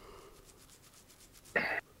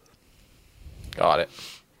 Got it.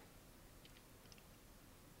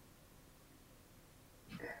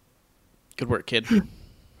 Good work, kid.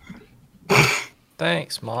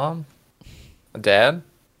 Thanks, Mom. Dad?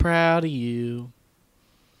 Proud of you.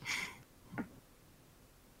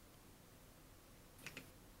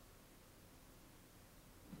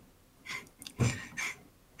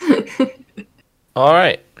 All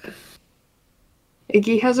right.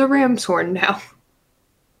 Iggy has a ram's horn now.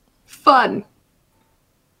 Fun.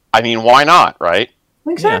 I mean, why not, right?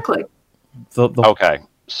 Exactly. Okay,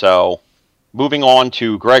 so moving on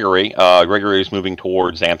to Gregory. Gregory is moving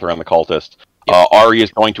towards Xanthar and the cultist. Ari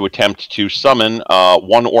is going to attempt to summon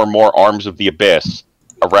one or more arms of the abyss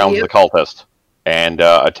around the cultist and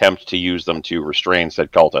attempt to use them to restrain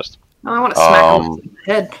said cultist. Oh, I want to smack him in the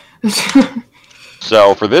head.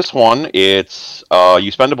 So for this one, it's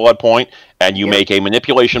you spend a blood point and you make a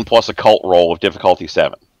manipulation plus occult roll of difficulty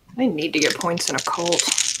 7. I need to get points in a cult.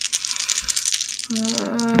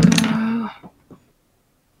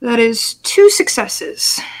 That is 2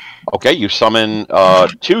 successes. Okay, you summon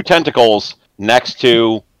 2 tentacles next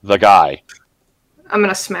to the guy. I'm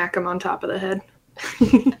gonna smack him on top of the head.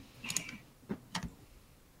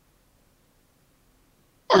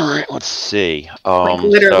 All right, let's see. Like,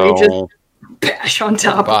 literally just bash on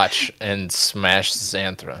top. Botch and smash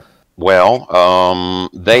Xanthra. Well,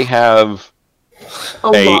 they have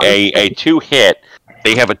a 2-hit.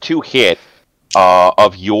 They have a 2-hit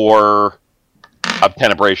of your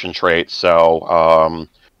obtenebration trait. So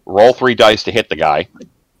roll 3 dice to hit the guy.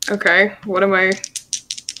 Okay, what am I?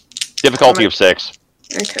 Difficulty of 6.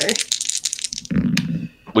 Okay.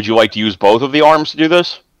 Would you like to use both of the arms to do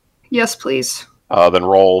this? Yes, please. Then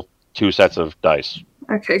roll 2 sets of dice.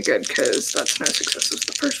 Okay, good, because that's no successes.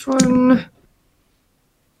 The first one.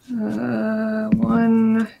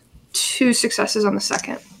 2 successes on the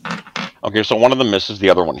second. Okay, so one of them misses,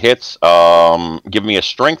 the other one hits. Give me a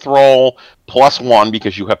strength roll plus 1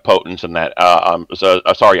 because you have potence in that.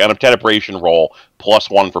 Sorry, an obtenebration roll plus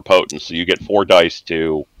 1 for potence. So you get 4 dice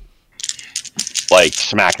to like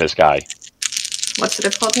smack this guy. What's the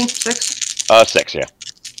difficulty? 6? 6, yeah.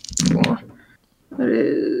 Cool. That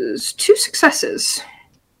is 2 successes.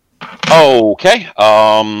 Okay.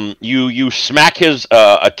 You smack his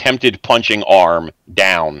attempted punching arm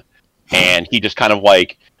down, and he just kind of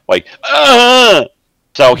like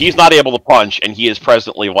so he's not able to punch, and he is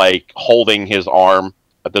presently like holding his arm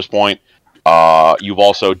at this point. You've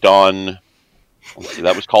also done. Let's see,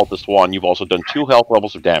 that was cultist 1. You've also done 2 health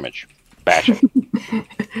levels of damage. Bashing.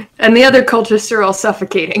 And the other cultists are all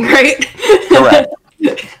suffocating, right? Correct.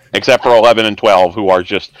 Except for 11 and 12, who are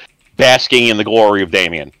just basking in the glory of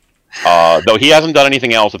Damien. Though he hasn't done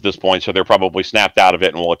anything else at this point, so they're probably snapped out of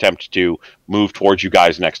it and will attempt to move towards you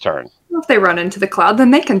guys next turn. If they run into the cloud,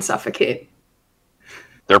 then they can suffocate.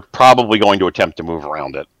 They're probably going to attempt to move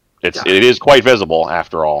around it. It is quite visible,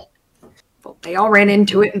 after all. Well, they all ran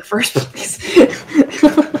into it in the first place.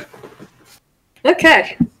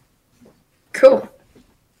 Okay. Cool.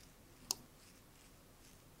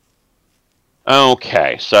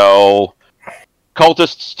 Okay, so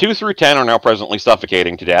cultists 2 through 10 are now presently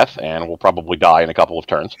suffocating to death and will probably die in a couple of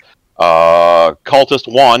turns.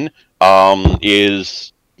 Cultist 1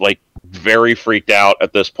 is like very freaked out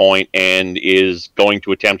at this point and is going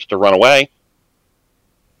to attempt to run away.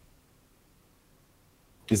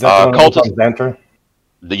 Is that the one cultist Xanthra?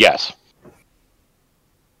 Yes.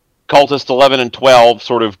 Cultist 11 and 12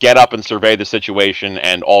 sort of get up and survey the situation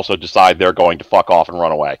and also decide they're going to fuck off and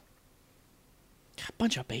run away.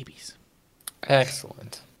 Bunch of babies.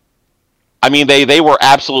 Excellent. I mean, they were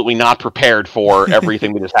absolutely not prepared for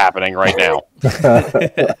everything that is happening right now.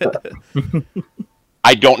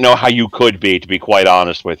 I don't know how you could be, to be quite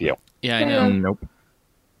honest with you. Yeah, I know. Nope.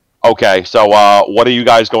 Okay, so what are you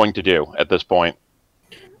guys going to do at this point?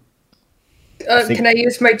 Can I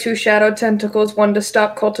use my 2 shadow tentacles, one to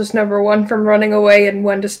stop cultist number 1 from running away and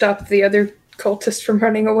one to stop the other cultist from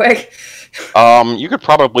running away? You could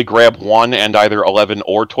probably grab one and either 11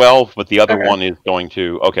 or 12, but the other one is going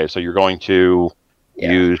to... Okay, so you're going to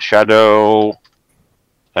use shadow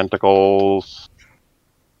tentacles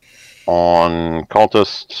on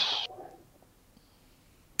cultist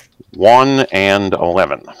 1 and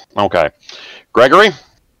 11. Okay. Gregory?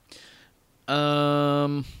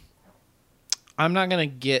 I'm not gonna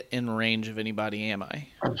get in range of anybody, am I?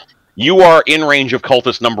 You are in range of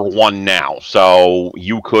cultist number 1 now, so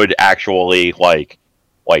you could actually like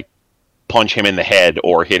punch him in the head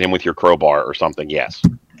or hit him with your crowbar or something. Yes,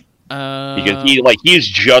 because he's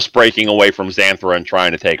just breaking away from Xanthra and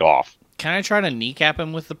trying to take off. Can I try to kneecap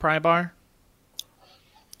him with the pry bar?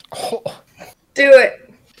 Do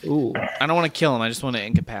it. Ooh, I don't want to kill him. I just want to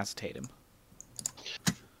incapacitate him.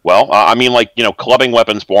 Well, I mean, clubbing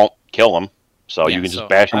weapons won't kill him, so you can just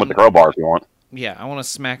bash him with the crowbar if you want. Yeah, I want to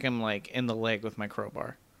smack him in the leg with my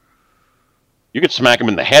crowbar. You could smack him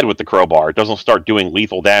in the head with the crowbar. It doesn't start doing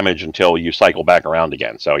lethal damage until you cycle back around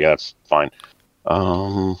again. So yeah, that's fine.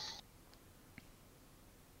 All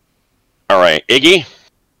right, Iggy.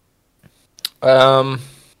 I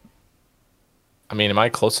mean, am I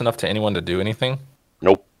close enough to anyone to do anything?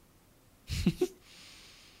 Nope.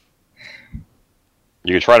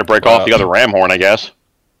 You could try to break off the other ram horn, I guess.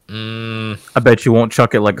 I bet you won't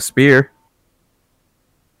chuck it like a spear.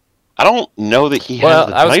 I don't know that he has.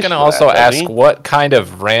 Well, I was going to also ask, he? what kind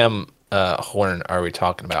of ram horn are we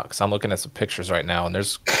talking about? Because I'm looking at some pictures right now, and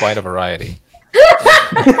there's quite a variety.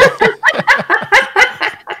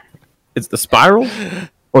 It's the spiral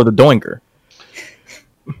or the doinker?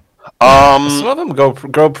 Some of them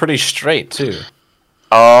grow pretty straight too.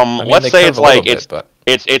 Let's say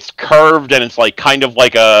it's curved and it's kind of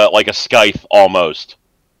like a scythe almost.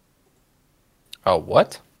 Oh,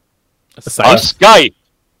 what? A scythe?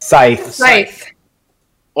 Scythe. Scythe.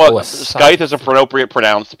 Well, scythe is appropriate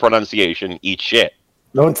pronunciation. Eat shit.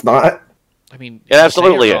 No, it's not. I mean, it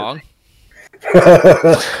absolutely is.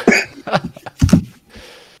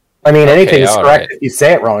 I mean, anything is correct if you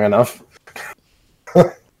say it wrong enough.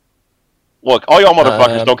 Look, all y'all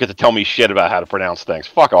motherfuckers don't get to tell me shit about how to pronounce things.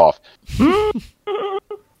 Fuck off.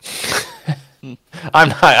 I'm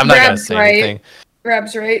not going to say anything.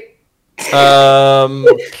 Rab's right.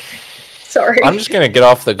 Sorry. I'm just going to get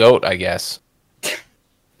off the goat, I guess. And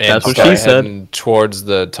that's what she said. Towards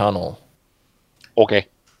the tunnel. Okay.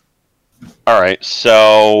 All right,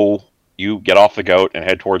 so you get off the goat and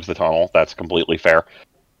head towards the tunnel. That's completely fair.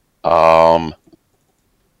 I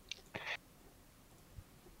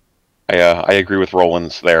agree with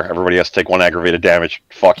Roland's there. Everybody has to take 1 aggravated damage.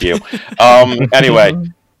 Fuck you. Anyway,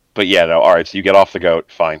 but yeah, no. All right, so you get off the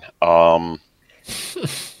goat. Fine. All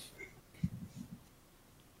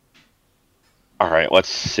right, let's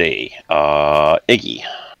see. Iggy.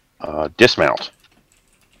 Dismount.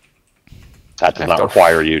 That does not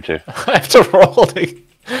require you to. I have to roll. He's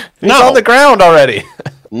No. on the ground already.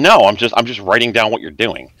 No, I'm just writing down what you're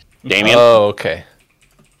doing, Damien. Oh, okay.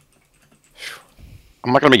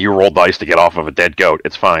 I'm not gonna make you roll dice to get off of a dead goat.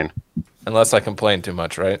 It's fine, Unless I complain too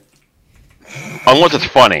much, right? unless it's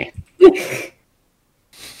funny.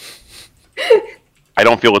 I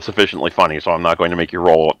don't feel it's sufficiently funny, so I'm not going to make you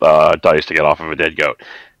roll dice to get off of a dead goat.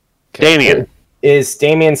 Damien, Is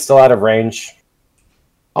Damien still out of range?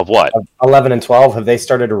 of what? 11 and 12, have they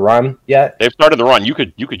started to run yet? They've started the run. You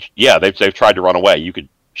could. Yeah, they've tried to run away. You could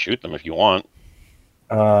shoot them if you want.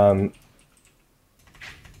 Can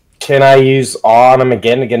I use awe on them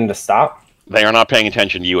again to get them to stop? They are not paying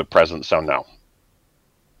attention to you at present, so no.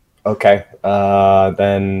 Okay,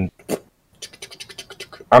 then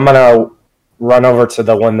I'm gonna run over to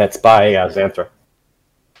the one that's by Xanthra.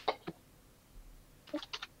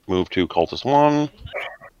 Move to Cultist 1.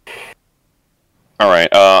 All right,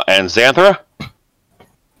 and Xanthra?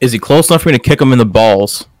 Is he close enough for me to kick him in the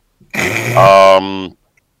balls?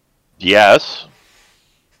 Yes.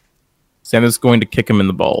 Xanthra's going to kick him in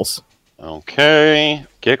the balls. Okay,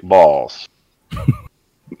 kick balls.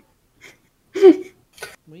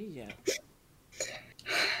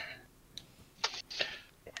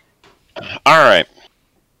 All right.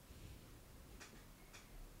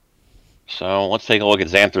 So let's take a look at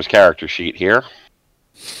Xanthra's character sheet here.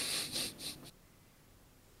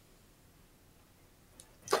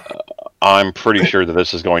 I'm pretty sure that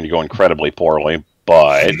this is going to go incredibly poorly,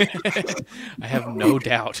 but I have no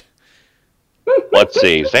doubt. let's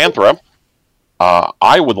see. Xanthra,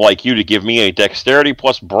 I would like you to give me a dexterity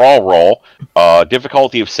plus brawl roll,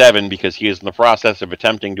 difficulty of 7, because he is in the process of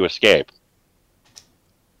attempting to escape.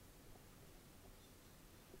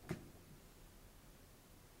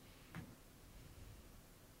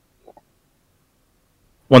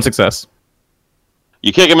 One success.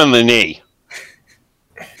 You kick him in the knee.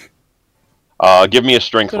 Give me a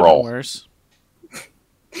strength Could've been roll. worse.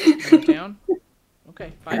 Write it down.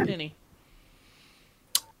 Okay, 5 penny.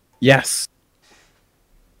 Yes.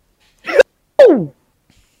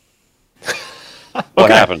 What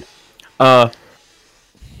happened?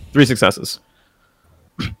 3 successes.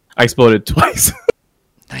 I exploded twice.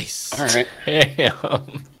 Nice. All right.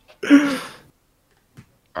 Damn.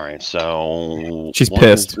 All right, so... She's what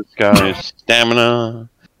is pissed. This guy's stamina.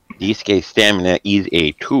 This guy's stamina is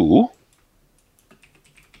a 2.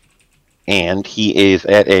 And he is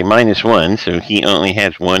at a -1, so he only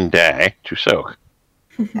has 1 die to soak.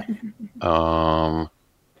 Well,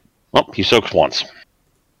 he soaks once.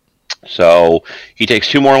 So he takes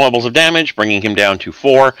 2 more levels of damage, bringing him down to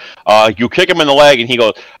 4. You kick him in the leg, and he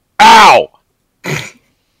goes, "Ow!"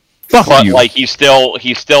 Fuck But you. like he's still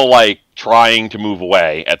like trying to move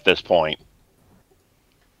away at this point.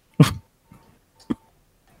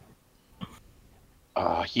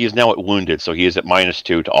 He is now at wounded, so he is at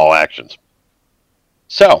 -2 to all actions.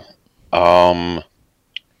 So,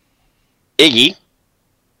 Iggy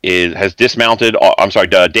has dismounted. I'm sorry,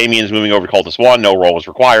 Damien's moving over to Cultist 1. No roll is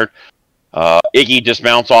required. Iggy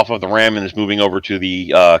dismounts off of the ram and is moving over to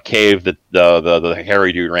the cave that the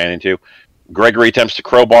hairy dude ran into. Gregory attempts to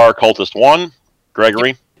crowbar Cultist 1.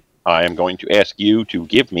 Gregory, I am going to ask you to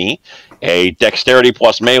give me a dexterity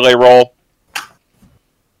plus melee roll.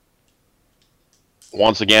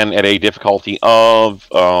 Once again, at a difficulty of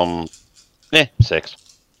 6.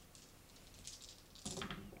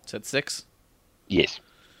 Said 6. Yes.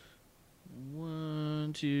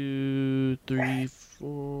 1, 2, 3,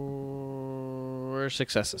 4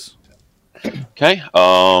 successes. Okay.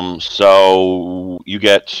 So you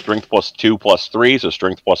get strength plus 2 plus 3, so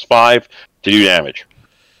strength plus 5 to do damage.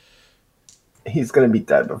 He's gonna be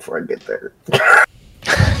dead before I get there.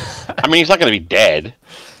 I mean, he's not going to be dead.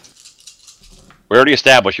 We already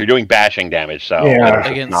established you're doing bashing damage, so Yeah. that'll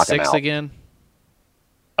just Against knock him 6 out. again.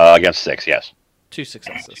 Against 6, yes. 2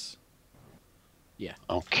 successes.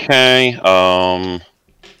 Okay.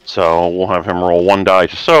 So we'll have him roll 1 die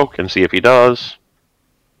to soak and see if he does.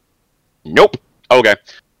 Nope. Okay.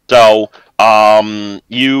 So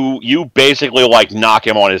you basically like knock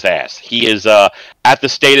him on his ass. He is at the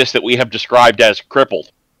status that we have described as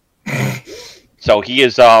crippled. So he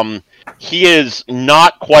is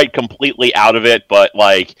not quite completely out of it, but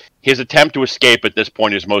like his attempt to escape at this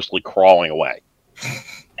point is mostly crawling away.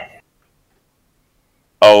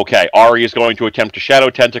 Okay, Ari is going to attempt to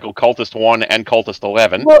Shadow Tentacle Cultist 1 and Cultist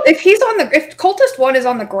 11. Well, if Cultist 1 is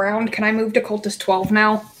on the ground, can I move to Cultist 12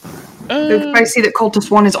 now? If I see that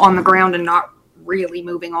Cultist 1 is on the ground and not really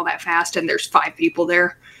moving all that fast, and there's 5 people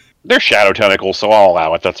there. They're shadow tentacles, so I'll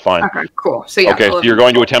allow it. That's fine. Okay, cool. So yeah. Okay, so you're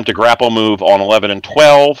going to attempt a grapple move on 11 and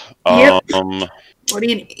 12. Yep. What do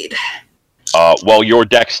you need? Well, your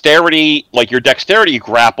dexterity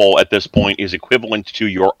grapple at this point is equivalent to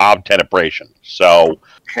your obtenebration. So,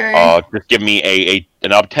 Okay. just give me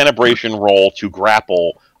an obtenebration roll to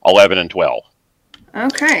grapple 11 and 12.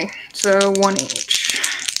 Okay. So 1 each.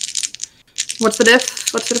 What's the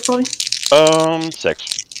diff? What's the difficulty?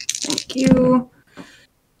 6. Thank you.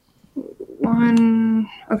 1.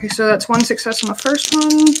 Okay, so that's 1 success on the first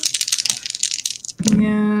one,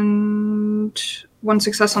 and 1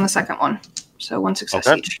 success on the second one. So 1 success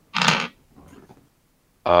each.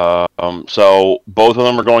 So both of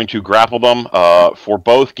them are going to grapple them. For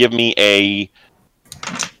both, give me a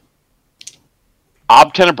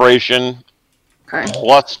obtenebration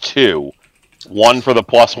 +2. 1 for the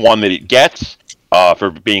 +1 that it gets for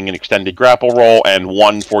being an extended grapple roll, and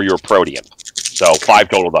 1 for your protean. So 5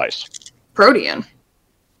 total dice. Protean?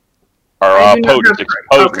 Or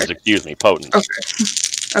potence, excuse me, potence.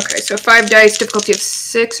 Okay, so 5 dice, difficulty of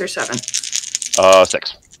 6 or 7?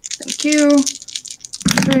 6. Thank you.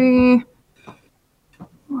 3.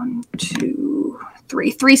 1, 2,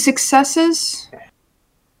 3. 3 successes.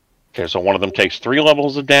 Okay, so one of them takes 3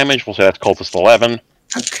 levels of damage. We'll say that's Cultist 11.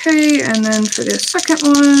 Okay, and then for the second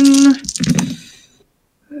one,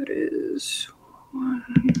 that is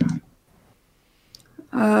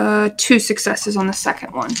 2 successes on the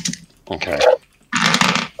second one. Okay.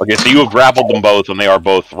 Okay, so you have grappled them both, and they are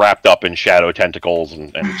both wrapped up in shadow tentacles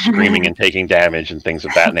and screaming and taking damage and things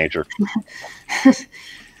of that nature.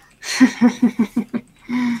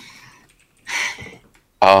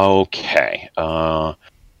 Okay.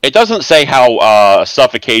 It doesn't say how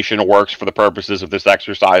suffocation works for the purposes of this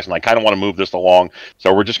exercise, and I kind of want to move this along.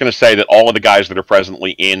 So we're just going to say that all of the guys that are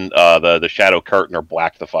presently in the shadow curtain are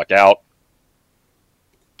blacked the fuck out.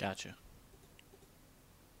 Gotcha.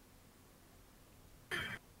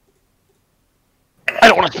 I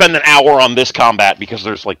don't want to spend an hour on this combat because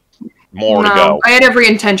there's like more to go. I had every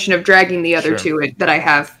intention of dragging the other two that I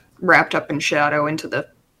have wrapped up in shadow into the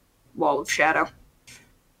wall of shadow.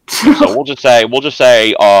 So we'll just say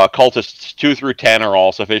cultists 2 through 10 are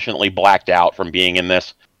all sufficiently blacked out from being in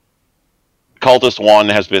this. Cultist 1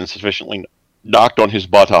 has been sufficiently knocked on his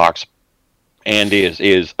buttocks and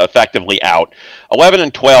is effectively out. 11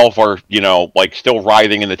 and 12 are, still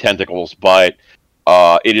writhing in the tentacles, but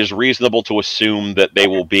it is reasonable to assume that they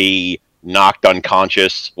will be knocked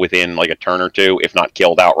unconscious within like a turn or two, if not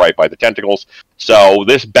killed outright by the tentacles. So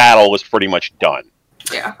this battle is pretty much done.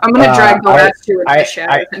 Yeah, I'm going to drag the last two into the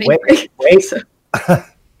shadows anyway. Wait. I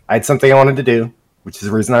had something I wanted to do, which is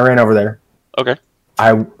the reason I ran over there. Okay.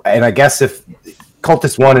 I guess if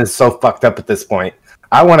Cultist 1 is so fucked up at this point,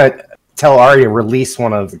 I want to tell Ari to release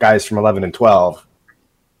one of the guys from 11 and 12.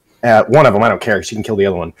 One of them, I don't care. She can kill the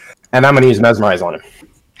other one. And I'm going to use Mesmerize on him.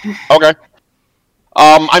 Okay.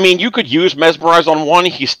 You could use Mesmerize on one.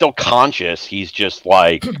 He's still conscious. He's just,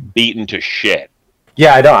 beaten to shit.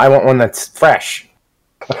 Yeah, I want one that's fresh.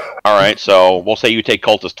 All right, so we'll say you take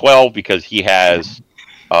Cultist 12 because he has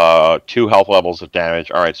 2 health levels of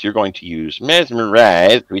damage. All right, so you're going to use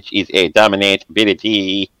Mesmerize, which is a dominate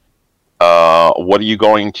ability. What are you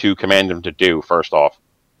going to command him to do, first off?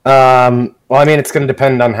 It's going to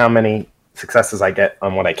depend on how many successes I get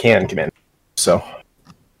on what I can command. So,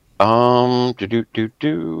 I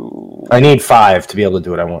need 5 to be able to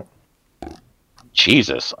do what I want.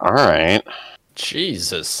 Jesus. All right.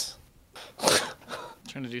 Jesus.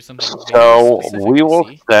 Trying to do something. So we will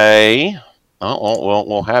say,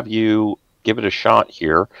 we'll have you give it a shot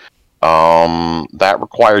here. That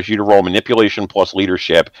requires you to roll manipulation plus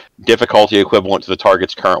leadership, difficulty equivalent to the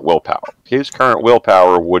target's current willpower. His current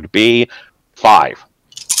willpower would be 5.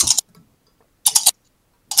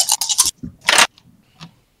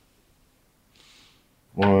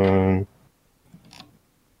 One.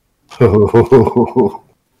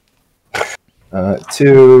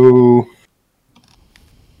 2,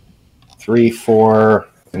 3, 4,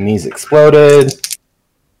 and these exploded.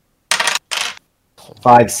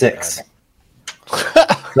 5, 6.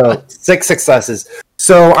 So 6 successes.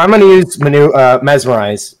 So I'm going to use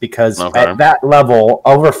Mesmerize because at that level,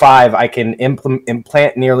 over 5, I can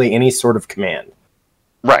implant nearly any sort of command.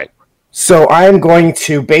 Right. So I'm going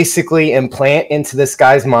to basically implant into this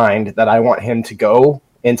guy's mind that I want him to go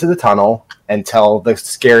into the tunnel and tell the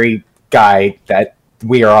scary guy that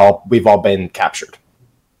we've all been captured,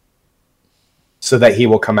 so that he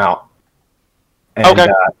will come out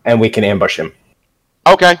and, and we can ambush him.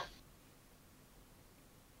 Okay.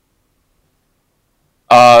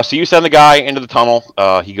 So you send the guy into the tunnel.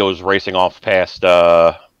 He goes racing off past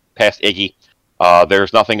Iggy.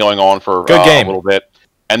 There's nothing going on for Good game. a little bit.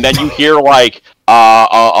 And then you hear like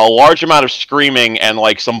a large amount of screaming and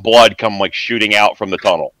like some blood come like shooting out from the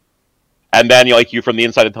tunnel. And then you from the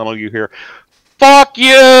inside of the tunnel you hear, "Fuck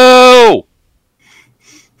you!"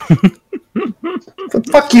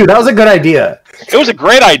 Fuck you. That was a good idea. It was a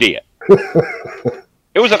great idea.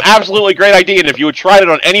 It was an absolutely great idea, and if you had tried it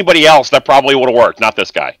on anybody else, that probably would have worked, not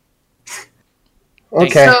this guy.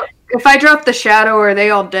 Okay. So if I drop the shadow, are they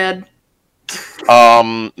all dead?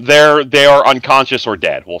 They are unconscious or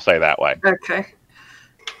dead. We'll say that way. Okay.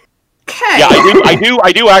 Okay. Yeah,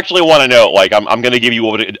 I do actually want to know. Like, I'm going to give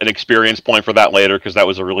you an experience point for that later because that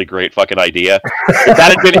was a really great fucking idea. If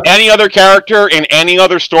that had been any other character in any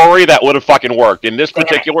other story, that would have fucking worked. In this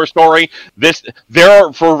particular story,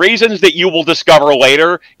 for reasons that you will discover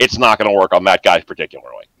later, it's not going to work on that guy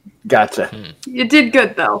particularly. Gotcha. You did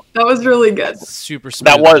good though. That was really good. Super smooth.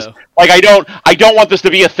 That was though. like I don't want this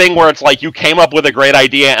to be a thing where it's like you came up with a great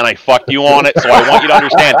idea and I fucked you on it. So I want you to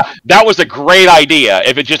understand that was a great idea.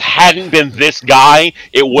 If it just hadn't been this guy,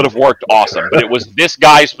 it would have worked awesome. But it was this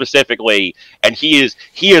guy specifically, and he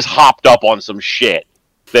is hopped up on some shit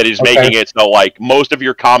that is making it so like most of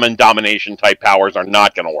your common domination type powers are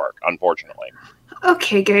not going to work, unfortunately.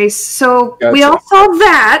 Okay, guys. So we Gotcha. all saw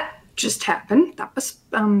that just happen. That was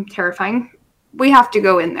terrifying. We have to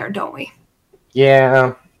go in there, don't we?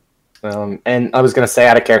 Yeah. And I was going to say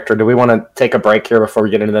out of character, do we want to take a break here before we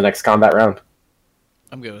get into the next combat round?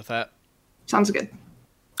 I'm good with that. Sounds good.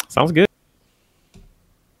 Sounds good.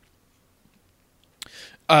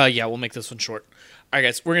 Yeah, we'll make this one short. All right,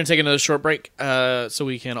 guys, we're going to take another short break so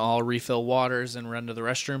we can all refill waters and run to the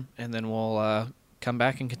restroom, and then we'll come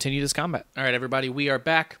back and continue this combat. All right, everybody, we are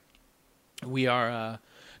back. We are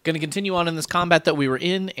going to continue on in this combat that we were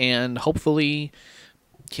in and hopefully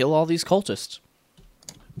kill all these cultists.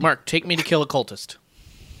 Mark, take me to kill a cultist.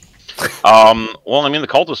 Well, I mean, the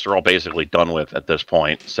cultists are all basically done with at this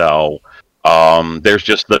point. So there's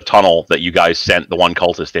just the tunnel that you guys sent the one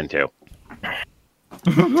cultist into.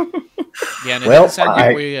 Yeah, and Well, it sounded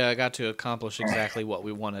like we got to accomplish exactly what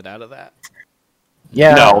we wanted out of that.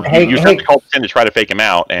 Yeah. No, Hey, you sent the cultist in to try to fake him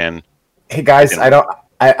out, and hey guys, I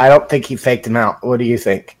don't think he faked him out. What do you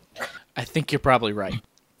think? I think you're probably right.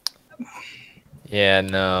 Yeah,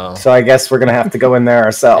 no. So I guess we're gonna have to go in there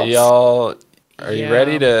ourselves. Y'all, are Yeah. you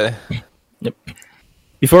ready to?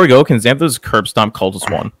 Before we go, can Xanthos curb stomp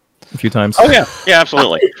cultist one a few times? oh yeah,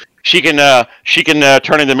 absolutely. She can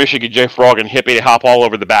turn into Michigan J. Frog and hippity hop all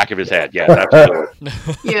over the back of his head. Yeah, absolutely.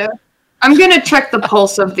 Yeah. I'm gonna check the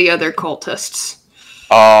pulse of the other cultists.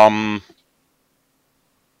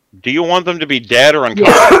 Do you want them to be dead or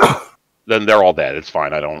unconscious? Then they're all dead. It's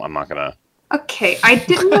fine. I'm not gonna. Okay, I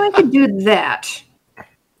didn't know I could do that.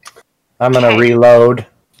 I'm gonna Okay. reload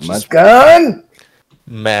my gun.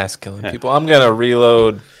 Mass killing people. I'm gonna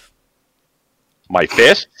reload. My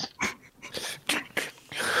fists?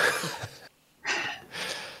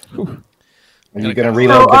 Are you gonna So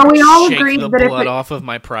reload? are we all Shake agreed the that if blood it, off of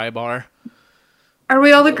my pry bar. are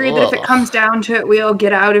we all agreed that if it Ugh. comes down to it, we'll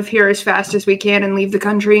get out of here as fast as we can and leave the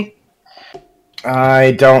country?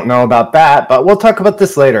 I don't know about that, but we'll talk about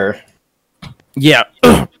this later. Yeah.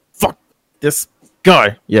 Fuck this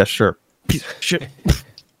guy. Yeah, sure. Piece of shit.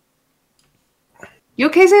 You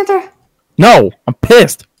okay, Xanther? No, I'm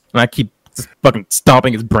pissed. And I keep just fucking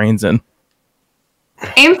stomping his brains in.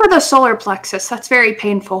 Aim for the solar plexus. That's very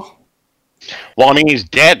painful. Well, I mean, he's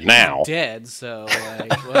dead now. Dead, so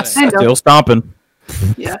like whatever. I know. Still stomping.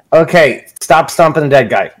 Yeah. Okay, stop stomping the dead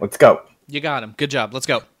guy. Let's go. You got him. Good job. Let's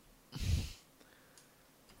go.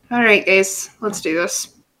 All right, guys. Let's do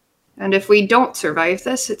this. And if we don't survive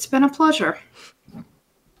this, it's been a pleasure.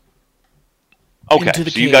 Okay, Into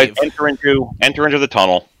the so you guys cave. enter into the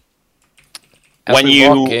tunnel. As When we you-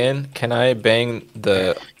 walk in, can I bang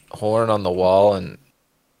the horn on the wall and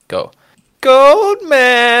go?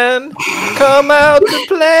 Goldman, come out to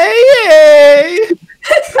play!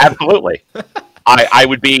 Absolutely. I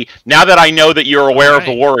would be, now that I know that you're aware of the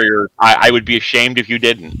Right. warrior, I would be ashamed if you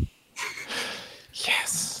didn't.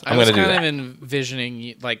 Yes, I I'm was gonna do kind that. of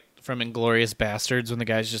envisioning like from Inglorious Bastards when the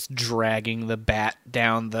guy's just dragging the bat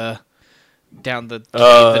down the cave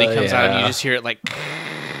that he comes out of, and you yeah. just hear it like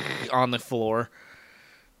on the floor.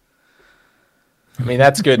 I mean,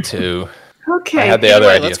 that's good too. Okay. I had the other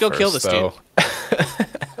Anyway, idea let's go first, kill this so.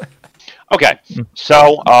 Okay,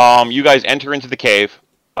 so you guys enter into the cave.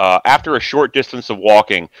 After a short distance of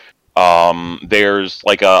walking, there's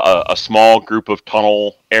like a small group of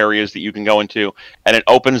tunnel areas that you can go into, and it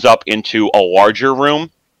opens up into a larger room.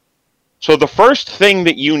 So the first thing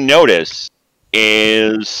that you notice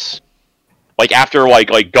is like after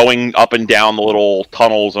like going up and down the little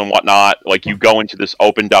tunnels and whatnot, like you go into this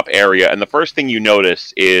opened up area, and the first thing you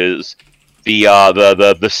notice is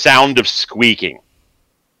the sound of squeaking.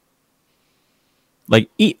 Like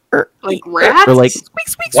Like rats? or like So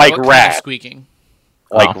Like what kind of rats. squeaking.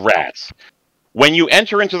 Like rats. When you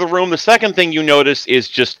enter into the room, the second thing you notice is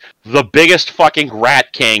just the biggest fucking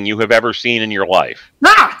rat king you have ever seen in your life.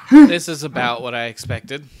 Ah! This is about what I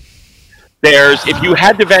expected. If you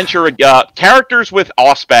had to venture, characters with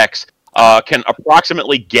auspex can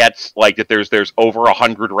approximately get like that. There's over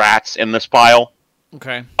 100 rats in this pile.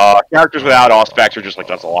 Okay. Characters without auspex are just like,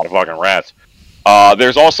 that's a lot of fucking rats.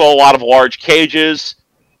 There's also a lot of large cages,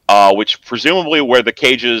 which presumably where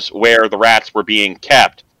the rats were being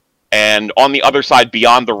kept. And on the other side,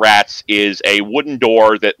 beyond the rats, is a wooden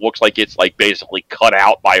door that looks like it's like basically cut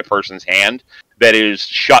out by a person's hand that is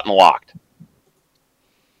shut and locked.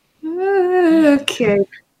 Okay.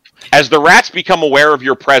 As the rats become aware of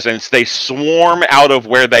your presence, they swarm out of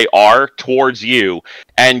where they are towards you,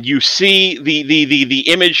 and you see the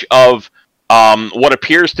image of what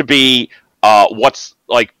appears to be what's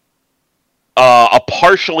like a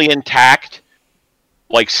partially intact,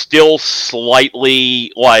 like still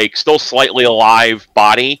slightly alive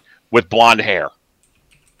body with blonde hair.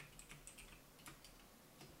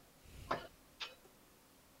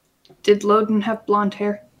 Did Loden have blonde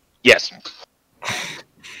hair? Yes.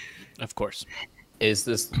 Of course. Is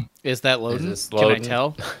this Is that Loden? this Can I Loden?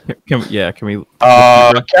 tell? can we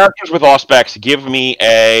Characters with auspex, give me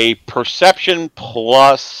a perception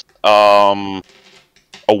plus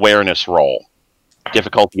awareness roll.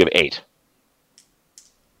 Difficulty of 8.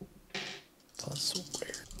 plus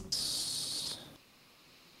awareness?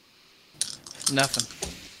 Nothing.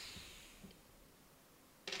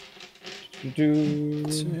 Two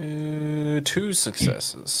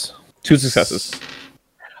successes. 2 successes.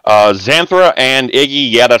 Xanthra and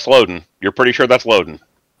Iggy, yeah, that's Loden. You're pretty sure that's Loden.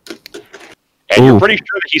 And you're Ooh. pretty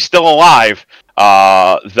sure that he's still alive,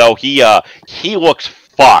 though he looks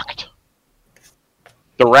fucked.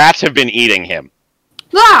 The rats have been eating him.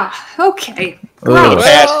 Ah! Okay. For the Ugh.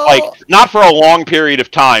 past, like, not for a long period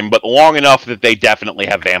of time, but long enough that they definitely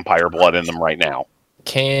have vampire blood in them right now.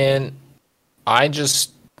 Can I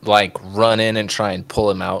just like run in and try and pull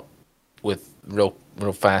him out with real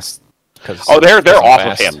fast? Oh, they're off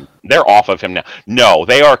fast. of him. They're off of him now. No,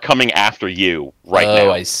 they are coming after you right now.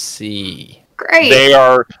 Oh, I see. Great. They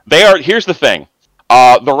are. Here's the thing.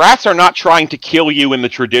 The rats are not trying to kill you in the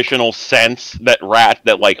traditional sense that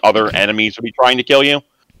like other enemies would be trying to kill you.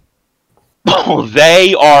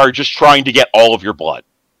 They are just trying to get all of your blood.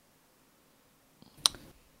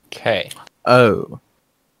 Okay. Oh.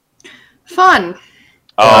 Fun.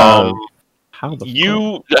 How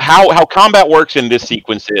the How combat works in this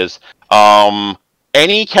sequence is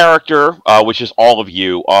any character, which is all of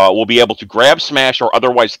you, will be able to grab, smash, or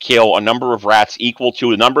otherwise kill a number of rats equal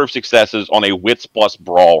to a number of successes on a wits plus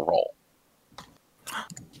brawl roll.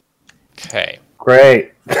 Okay.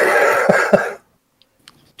 Great.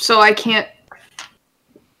 So I can't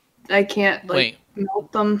like Wait.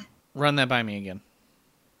 melt them. Run that by me again.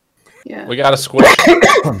 Yeah. We got a squish.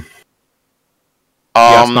 stomp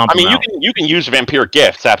I mean, them you can use vampiric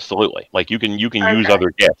gifts, absolutely. Like you can use Okay. other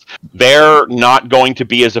gifts. They're not going to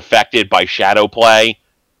be as affected by shadow play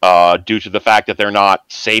due to the fact that they're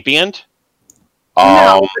not sapient.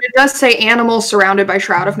 No, but it does say animals surrounded by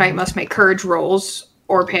Shroud of Night must make courage rolls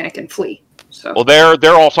or panic and flee. So Well,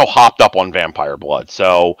 they're also hopped up on vampire blood,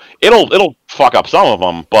 so it'll fuck up some of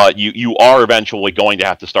them. But you are eventually going to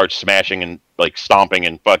have to start smashing and like stomping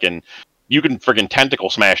and fucking. You can freaking tentacle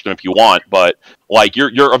smash them if you want, but like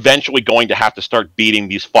you're eventually going to have to start beating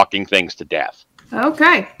these fucking things to death.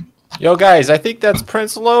 okay. Yo, guys, I think that's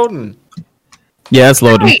Prince Loden. Yeah, it's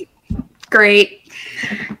loading. Great.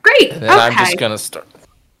 Great. And then I'm just gonna start.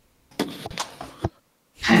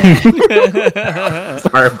 Sorry.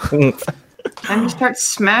 I'm gonna start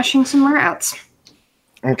smashing some rats.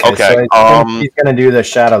 Okay, Okay, so I think he's going to do the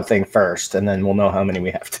shadow thing first, and then we'll know how many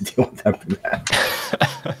we have to deal with after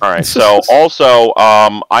that. All right. So also,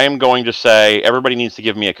 I am going to say everybody needs to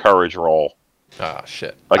give me a courage roll Ah,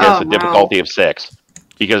 shit. against Oh, a no. difficulty of 6,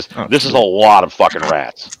 because this is a lot of fucking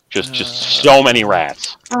rats. Just so many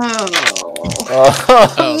rats. Oh.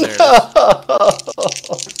 Oh, there it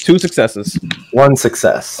is. 2 successes. 1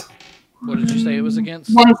 success. What did you say it was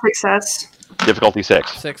against? One success. Difficulty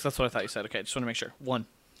 6. 6. That's what I thought you said. Okay, just want to make sure. 1.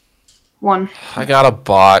 One. I got a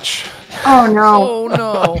botch. Oh no.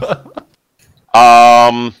 Oh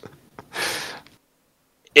no.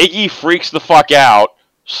 Iggy freaks the fuck out,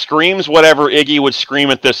 screams whatever Iggy would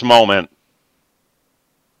scream at this moment,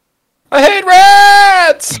 I hate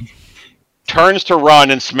rats! turns to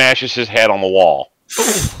run and smashes his head on the wall.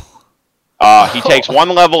 He takes 1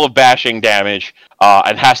 level of bashing damage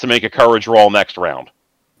and has to make a courage roll next round.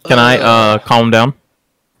 Can I calm him down?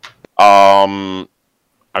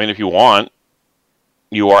 I mean, if you want,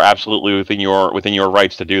 you are absolutely within your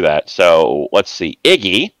rights to do that. So let's see,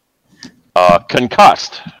 Iggy,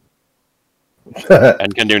 concussed,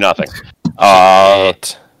 and can do nothing.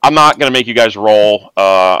 I'm not going to make you guys roll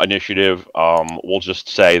initiative. We'll just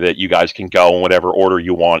say that you guys can go in whatever order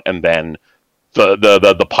you want, and then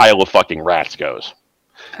the pile of fucking rats goes.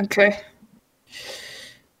 Okay.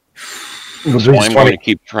 So I'm going to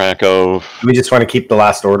keep track of... We just want to keep the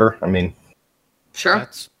last order? I mean... Sure.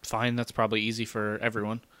 That's fine. That's probably easy for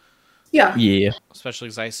everyone. Yeah. Yeah. Especially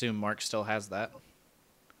because I assume Mark still has that.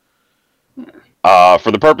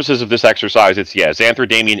 For the purposes of this exercise, it's, Xanthra,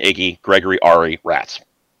 Damien, Iggy, Gregory, Ari, rats.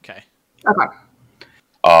 Okay. Okay.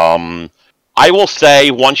 I will say,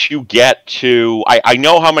 once you get to... I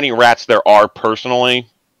know how many rats there are personally.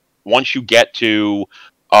 Once you get to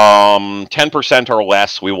 10% or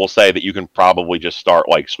less, we will say that you can probably just start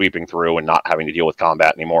like sweeping through and not having to deal with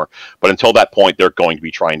combat anymore. But until that point, they're going to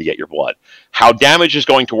be trying to get your blood. How damage is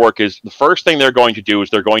going to work is, the first thing they're going to do is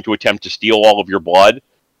they're going to attempt to steal all of your blood,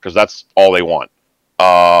 because that's all they want.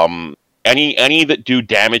 Any that do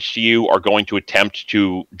damage to you are going to attempt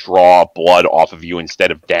to draw blood off of you instead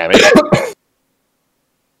of damage.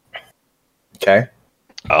 Okay.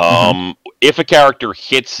 If a character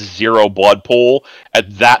hits 0 blood pool,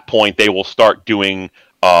 at that point they will start doing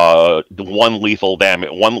one lethal damage,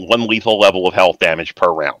 one lethal level of health damage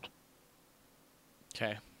per round.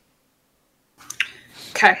 Okay.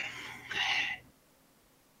 Okay.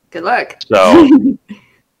 Good luck. So,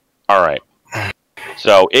 all right.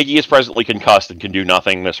 So Iggy is presently concussed and can do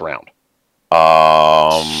nothing this round.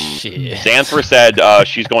 Xanthra said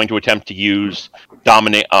she's going to attempt to use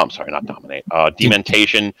dementation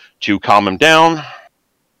to calm him down,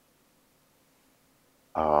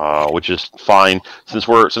 which is fine since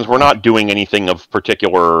we're not doing anything of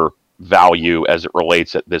particular value as it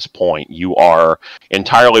relates at this point. You are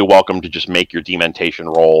entirely welcome to just make your dementation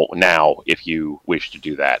roll now if you wish to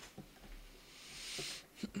do that.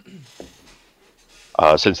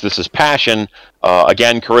 Since this is passion,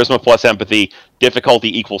 again, charisma plus empathy,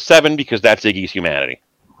 difficulty equals 7 because that's Iggy's humanity.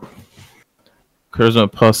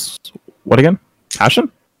 Charisma plus what again?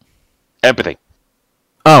 Passion? Empathy.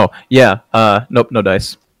 Oh, yeah. Nope, no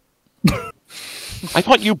dice. I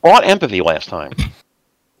thought you bought empathy last time.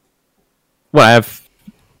 What, I have...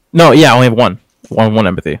 No, yeah, I only have one. One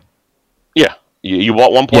empathy. Yeah, you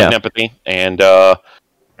bought 1 point in empathy, and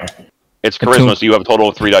it's charisma, so you have a total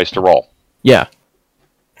of 3 dice to roll. Yeah.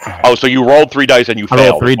 Oh, so you rolled 3 dice and you failed. I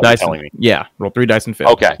rolled 3 dice. Rolled 3 dice and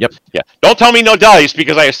failed. Okay. Yep. Yeah. Don't tell me no dice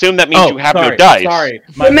because I assume that means you have no dice. Sorry.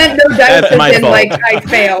 I meant no dice as in fault. like I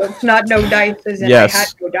failed, not no dice as in I had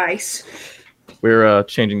no dice. We're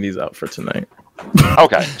changing these out for tonight.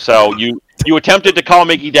 Okay, so you attempted to calm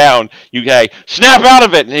Iggy down. You say, snap out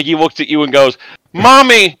of it! And Iggy looks at you and goes,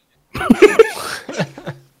 Mommy!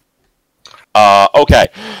 Okay.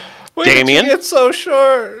 Damien? It's so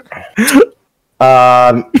short.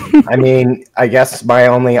 I mean, I guess my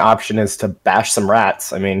only option is to bash some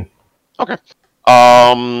rats. I mean... Okay.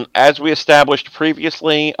 As we established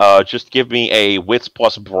previously, just give me a wits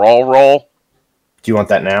plus brawl roll. Do you want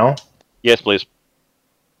that now? Yes, please.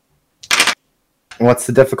 What's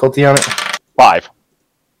the difficulty on it? 5.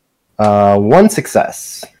 1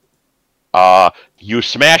 success. You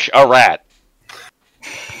smash a rat.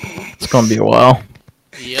 It's gonna be a while.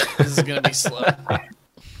 Yep, this is gonna be slow.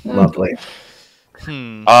 Lovely.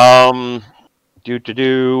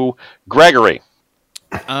 Gregory.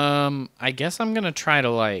 I guess I'm gonna try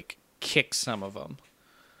to like kick some of them.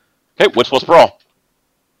 Okay, wits plus brawl.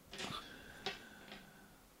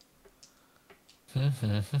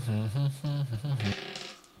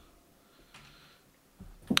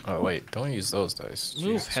 Oh wait, don't use those dice. Ooh,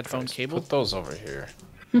 Jesus headphone Christ. cable. Put those over here.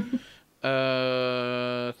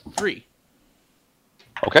 3.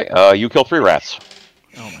 Okay, you kill 3 rats.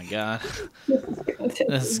 Oh my god.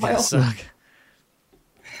 This is gonna suck.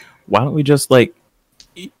 Why don't we just like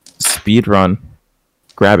speed run,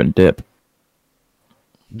 grab and dip?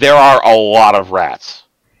 There are a lot of rats.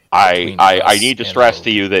 Between I us need to and stress Rogue.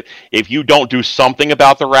 to you that if you don't do something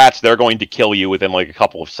about the rats, they're going to kill you within like a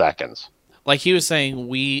couple of seconds. Like he was saying,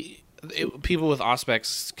 people with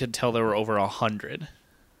Auspex could tell there were over 100.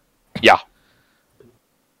 Yeah.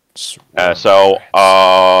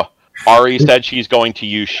 Ari said she's going to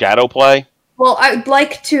use shadow play. Well, I'd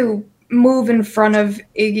like to move in front of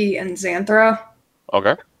Iggy and Xanthra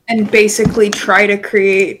Okay. and basically try to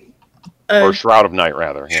create Or Shroud of Night,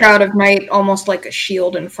 rather. Yeah. Shroud of Night, almost like a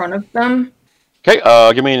shield in front of them. Okay,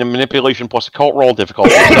 give me a manipulation plus occult roll,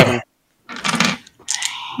 difficulty 7.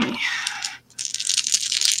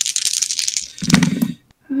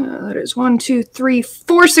 That is 1, 2, 3,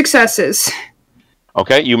 4 successes.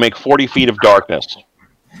 Okay, you make 40 feet of darkness.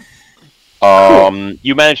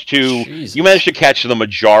 You managed to catch the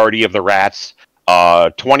majority of the rats.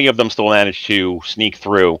 20 of them still managed to sneak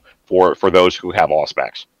through for those who have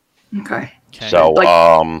Auspex. Okay. So,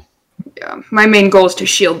 yeah, my main goal is to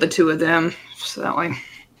shield the 2 of them, so that way.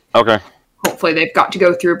 Okay. Hopefully, they've got to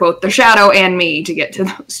go through both the shadow and me to get to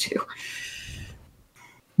those 2.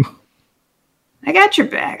 I got your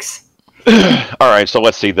backs. All right, so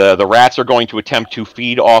let's see. The rats are going to attempt to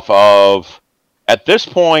feed off of. At this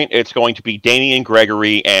point, it's going to be Damian,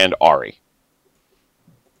 Gregory, and Ari.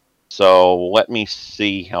 So let me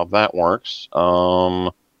see how that works.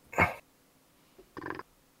 Compare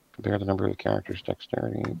the number of the characters'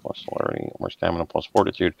 dexterity plus celerity, or stamina plus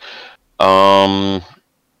fortitude. We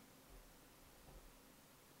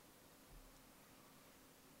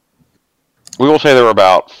will say there are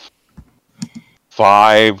about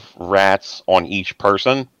 5 rats on each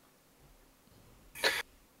person.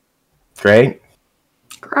 Great.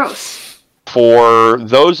 Gross. For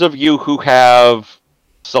those of you who have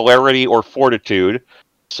celerity or fortitude,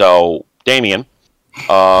 so Damien,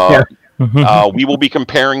 we will be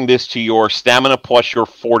comparing this to your stamina plus your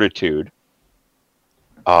fortitude.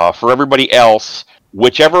 For everybody else,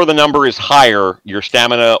 whichever the number is higher, your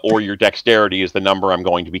stamina or your dexterity is the number I'm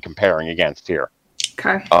going to be comparing against here.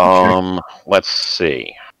 Okay. Let's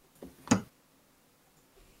see.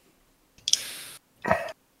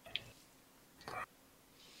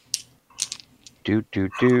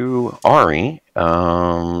 Ari,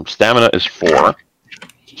 stamina is 4.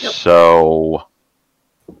 Yep. So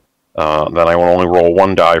then I will only roll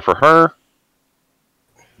 1 die for her.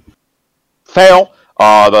 Fail.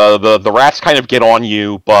 The rats kind of get on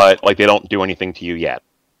you, but like they don't do anything to you yet.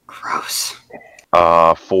 Gross.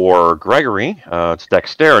 For Gregory, it's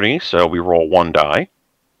dexterity, so we roll 1 die.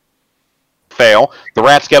 Fail. The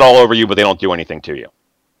rats get all over you, but they don't do anything to you.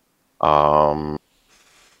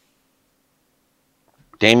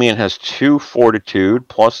 Damien has 2 fortitude,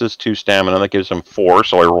 plus his 2 stamina, that gives him 4,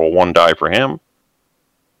 so I roll 1 die for him.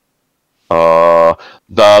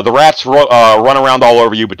 The rats run around all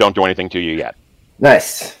over you, but don't do anything to you yet.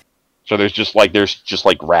 Nice. So there's just like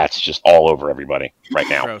rats just all over everybody right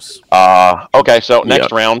now. Gross. Okay, so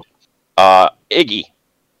next round, Iggy,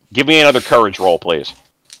 give me another courage roll, please.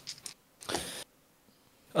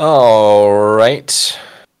 All right.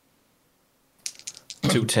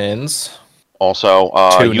 2 10s. Also,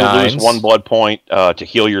 2 you9s. lose 1 blood point to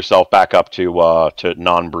heal yourself back up to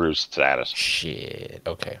non-bruised status. Shit.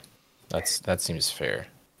 Okay, that seems fair.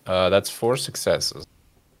 That's 4 successes.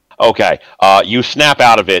 Okay, you snap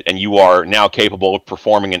out of it, and you are now capable of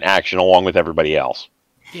performing an action along with everybody else.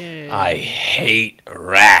 Yeah. I hate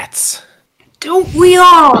rats. Don't we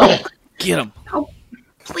all? Get him.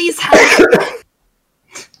 Please help.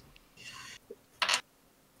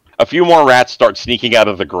 A few more rats start sneaking out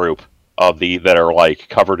of the group that are like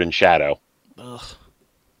covered in shadow. Ugh.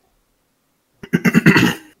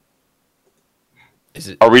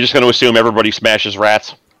 Are we just going to assume everybody smashes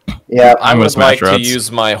rats? Yeah. I gonna would smash like to rats.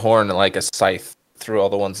 use my horn like a scythe through all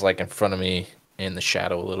the ones like in front of me in the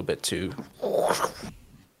shadow a little bit too.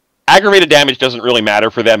 Aggravated damage doesn't really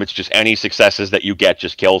matter for them. It's just any successes that you get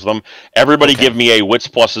just kills them. Everybody give me a wits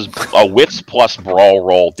plus brawl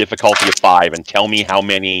roll, difficulty of 5, and tell me how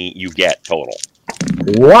many you get total.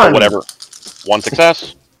 1. Whatever. 1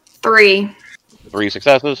 success, 3. 3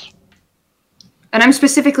 successes. And I'm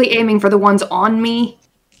specifically aiming for the ones on me.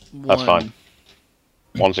 That's fine.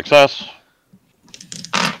 1 success.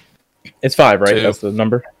 It's 5, right? 2. That's the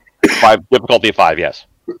number. 5 difficulty of 5. Yes.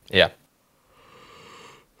 Yeah.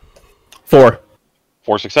 4.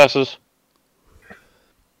 4 successes.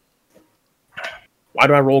 Why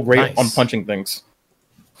do I roll great Nice. on punching things?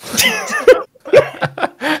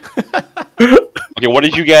 Okay, what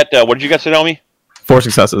did you get? What did you get, Sonomi? 4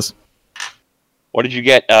 successes. What did you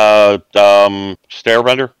get?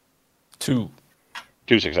 Stairbender? 2.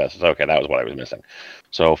 2 successes. Okay, that was what I was missing.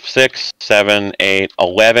 So 6, 7, 8,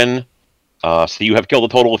 11. So you have killed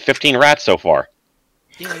a total of 15 rats so far.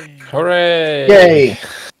 Hooray! Yay.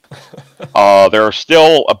 There are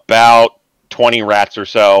still about 20 rats or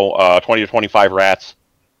so, 20 to 25 rats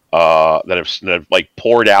that have like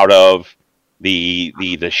poured out of the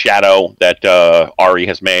shadow that Ari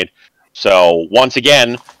has made. So once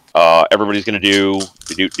again, everybody's going to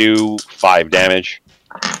do 5 damage.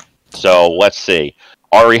 So let's see.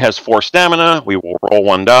 Ari has 4 stamina. We will roll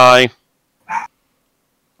 1 die.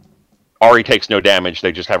 Ari takes no damage.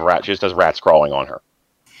 They just have rats. Just has rats crawling on her.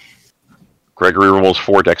 Gregory rolls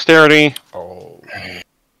 4 dexterity. Oh.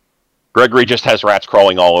 Gregory just has rats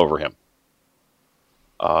crawling all over him.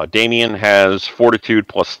 Damien has fortitude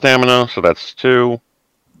plus stamina, so that's 2.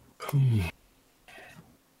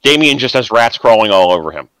 Damien just has rats crawling all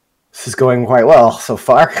over him. This is going quite well so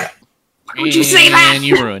far. Would you say that? And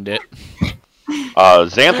you ruined it.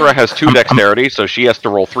 Xanthra has 2 dexterity, so she has to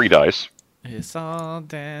roll 3 dice. It's all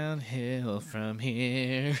downhill from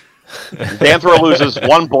here. Xanthra loses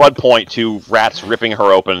 1 blood point to rats ripping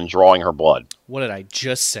her open and drawing her blood. What did I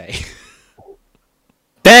just say?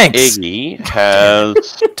 Thanks. Iggy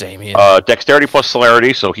has Damien. dexterity plus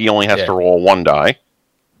celerity, so he only has to roll 1 die.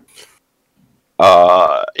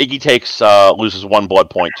 Iggy loses 1 blood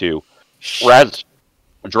point to rats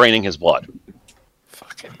draining his blood.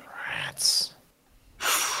 Fucking rats.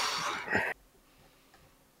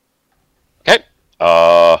 Okay.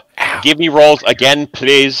 Give me rolls again,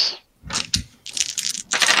 please.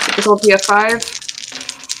 Difficulty of 5.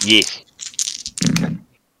 Yes.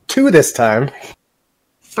 2 this time.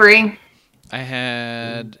 3. I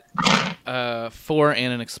had 4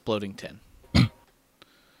 and an exploding 10.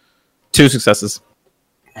 2 successes.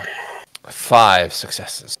 5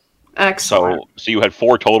 successes. Excellent. So you had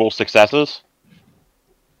 4 total successes?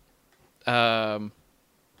 Yeah,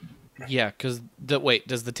 because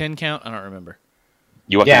does the 10 count? I don't remember.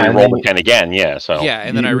 You have Yeah, to and re-roll then the 10 again, yeah. So Yeah,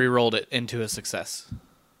 and then I re-rolled it into a success.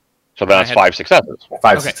 so that's I had- 5 successes.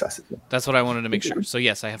 5 Okay. successes. That's what I wanted to make sure. So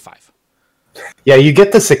yes, I have 5. Yeah, you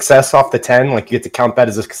get the success off the 10. Like you get to count that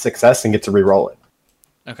as a success and get to re-roll it.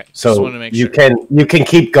 Okay, just So wanted to make you sure. can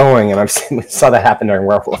keep going, and I've saw that happen during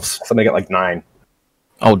werewolves. Somebody got like 9.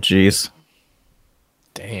 Oh, jeez.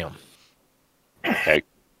 Damn. Okay.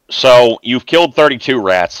 So you've killed 32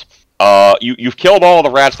 rats. You've killed all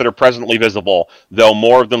the rats that are presently visible, though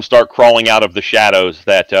more of them start crawling out of the shadows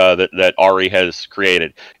that Ari has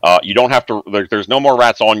created. You don't have to. There's no more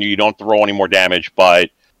rats on you. You don't have to roll any more damage. But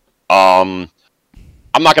I'm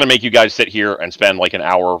not going to make you guys sit here and spend like an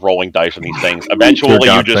hour rolling dice on these things. Eventually,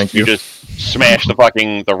 Dear God, you just smash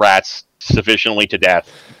the rats sufficiently to death,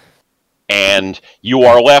 and you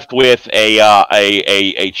are left with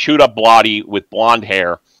a chewed up body with blonde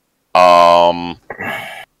hair.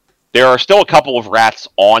 There are still a couple of rats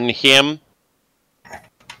on him,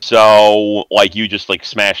 so like you just like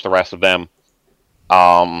smash the rest of them.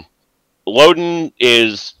 Loden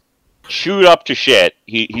is chewed up to shit.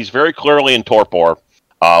 He's very clearly in torpor,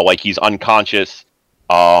 like he's unconscious.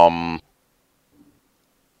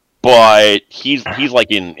 But he's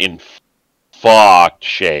like in fucked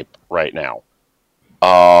shape right now.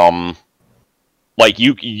 Like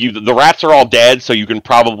the rats are all dead, so you can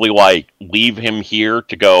probably like leave him here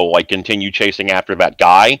to go like continue chasing after that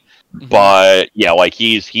guy. Mhm. But yeah, like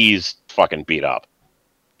he's fucking beat up.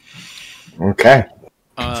 Okay.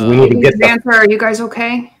 So we need to get the, Xanthra, are you guys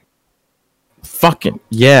okay? Fucking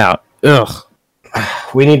yeah. Ugh.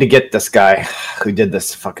 we need to get this guy who did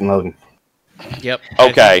this fucking loading. Yep.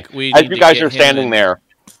 Okay, as you guys are standing there,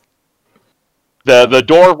 the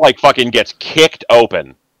door like fucking gets kicked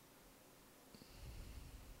open.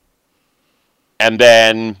 And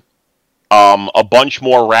then a bunch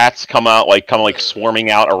more rats come out, like kind of like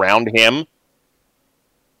swarming out around him.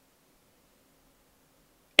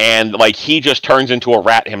 And like he just turns into a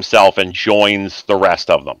rat himself and joins the rest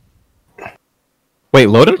of them. Wait,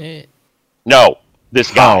 Loden? No,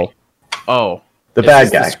 this guy. Oh. The Is bad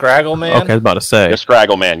this guy. The Scraggle Man? Okay, I was about to say. The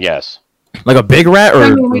Scraggle Man, yes. Like a big rat or I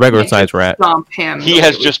mean, we regular can't sized rat? Stomp him. He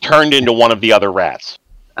has just turned into one of the other rats.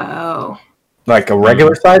 Oh. Like a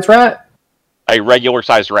regular sized rat? A regular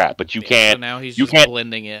sized rat, but you So can't. now he's you just can't-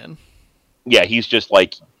 blending in. Yeah, he's just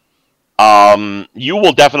like. You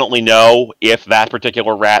will definitely know if that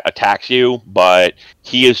particular rat attacks you, but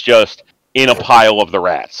he is just in a pile of the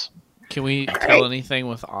rats. Can we tell anything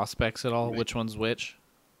with Auspex at all? Which one's which?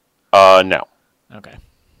 No. Okay.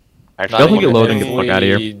 Actually, Don't think let me- it loading the fuck outta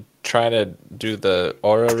here. We try to do the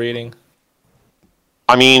aura reading.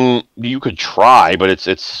 I mean, you could try, but it's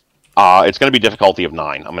going to be difficulty of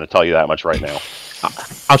 9. I'm going to tell you that much right now.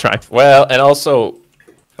 I'll try. Well, and also,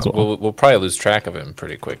 Cool. we'll probably lose track of him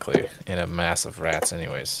pretty quickly in a mass of rats,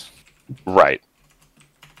 anyways. Right.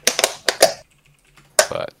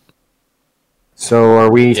 But So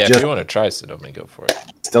are we yeah, if just you want to try Sodomi, go for it.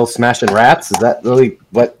 still smashing rats? Is that really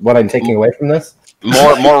what I'm taking away from this?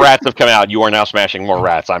 More rats have come out. You are now smashing more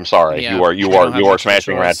rats. I'm sorry. Yeah, you we don't have are much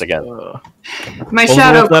smashing choice. rats again. My was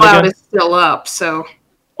shadow roll for that cloud again? is still up, so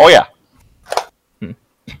Oh yeah. What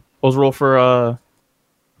was the roll for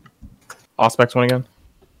Auspex one again?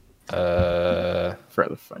 Uh,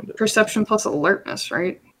 Forever find it. perception plus alertness,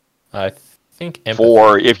 right? I think empathy.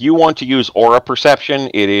 For if you want to use aura perception,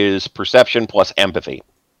 it is perception plus empathy.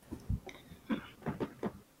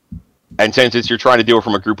 And since you're trying to do it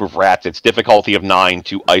from a group of rats, it's difficulty of 9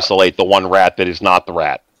 to isolate the one rat that is not the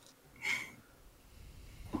rat.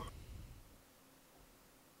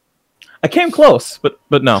 I came close,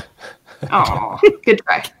 but no. Oh, good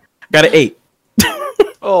try. Got an 8.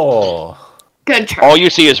 Oh. Good try. All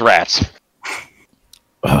you see is rats.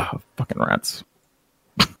 Ugh, fucking rats.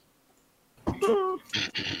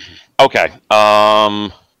 Okay.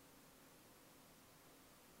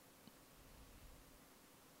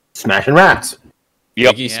 Smashing rats.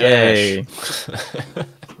 Yep. Iggy Yay. Smash.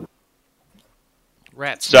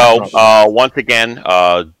 Rats. So, once again,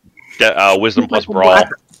 wisdom plus Like brawl.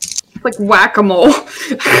 Like whack-a-mole.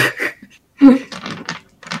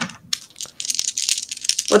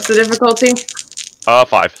 What's the difficulty?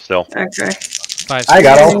 5 still. Okay. 5 I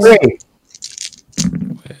got all three.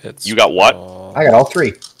 It's You got what? I got all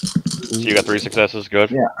three. So you got 3 successes. Good.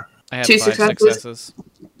 Yeah. I had 2 5 successes.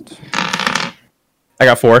 I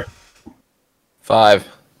got 4. 5.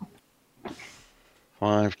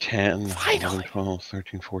 5, 10, 11, 12,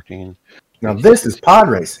 13, 14, Now this is pod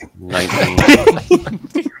racing. 19.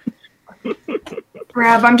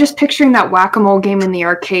 Rab, I'm just picturing that whack-a-mole game in the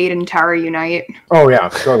arcade in Tower Unite. Oh yeah,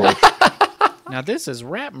 totally. Now this is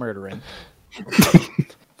rat murdering.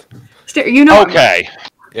 You know. Okay.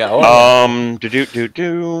 Yeah. Oh,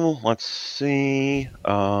 Let's see.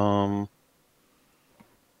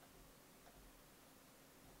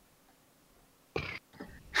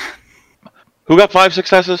 Who got 5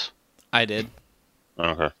 successes? I did.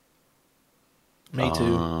 Okay. me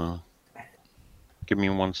too. Give me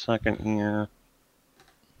 1 second here.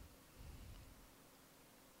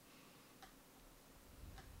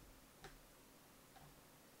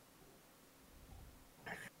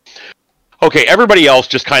 Okay, everybody else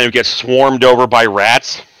just kind of gets swarmed over by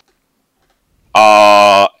rats.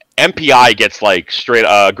 MPI gets like straight.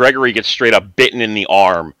 Gregory gets straight up bitten in the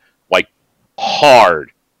arm, like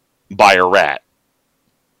hard, by a rat.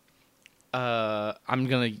 I'm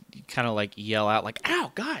gonna kind of like yell out like,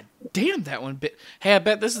 "Ow, god damn, that one bit." Hey, I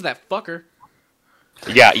bet this is that fucker.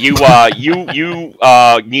 Yeah, you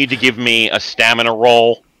need to give me a stamina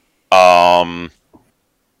roll,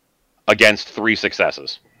 against 3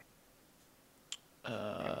 successes.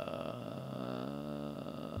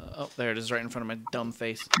 Oh, there it is, right in front of my dumb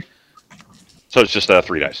face. So it's just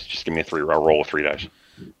 3 dice. Just give me a roll with 3 dice.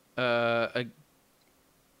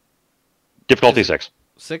 Difficulty 6.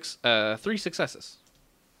 3 successes.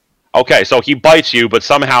 Okay, so he bites you, but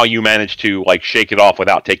somehow you manage to like shake it off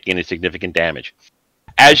without taking any significant damage.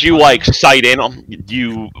 As you like sight in on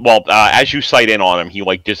as you sight in on him, he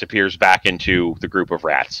like disappears back into the group of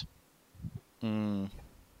rats. Mm.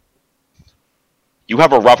 You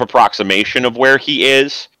have a rough approximation of where he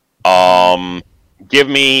is. Give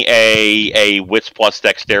me a wits plus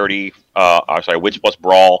dexterity. Wits plus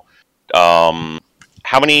brawl.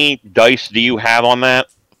 How many dice do you have on that?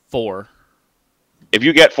 4. If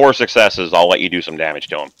you get 4 successes, I'll let you do some damage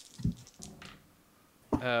to him.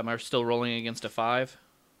 Am I still rolling against a 5?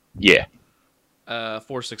 Yeah.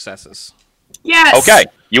 4 successes. Yes. Okay.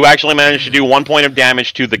 You actually managed to do 1 point of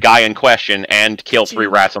damage to the guy in question and kill 3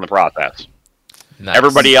 rats in the process. Nice.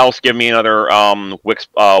 Everybody else, give me another wits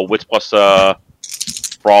plus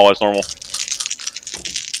brawl as normal.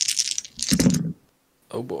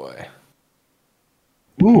 Oh boy.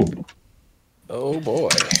 Ooh. Oh boy.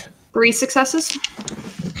 3 successes.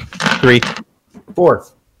 3. 4.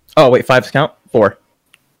 Oh wait, 5's count. 4.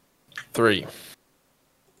 3.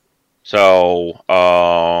 So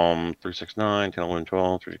 3, 6, 9, 10, 11,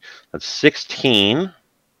 12, 13. That's 16.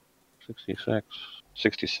 66,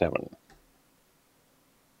 67.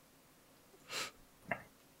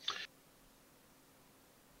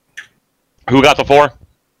 Who got the 4?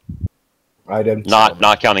 I did.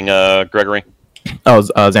 Not counting Gregory. Oh,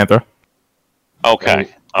 Xanthra. Okay.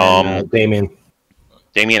 Damien.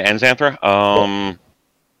 Damien and Xanthra.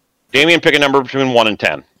 Damien, pick a number between 1 and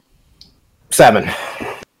 10. 7.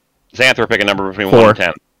 Xanthra, pick a number between 4. 1 and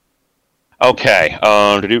 10. Okay.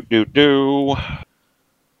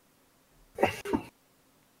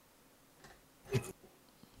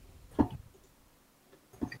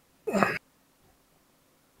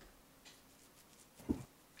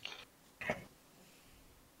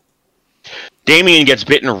 Damien gets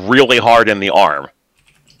bitten really hard in the arm.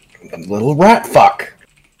 Little rat fuck.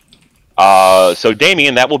 So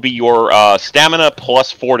Damien, that will be your stamina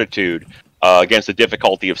plus fortitude against a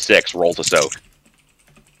difficulty of 6. Roll to soak.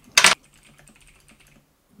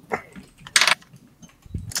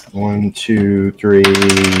 One, two, three,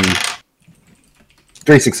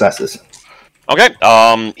 3 successes. Okay.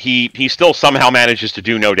 He still somehow manages to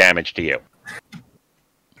do no damage to you.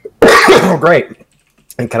 Oh, great.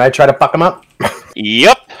 And can I try to fuck him up?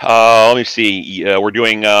 Yep. Let me see. We're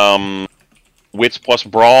doing wits plus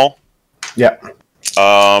brawl. Yep.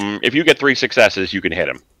 If you get 3 successes, you can hit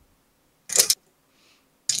him.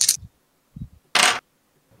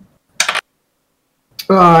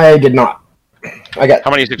 I did not. I got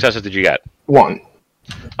How many successes did you get? 1.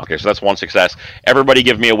 Okay, so that's 1 success. Everybody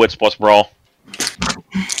give me a wits plus brawl.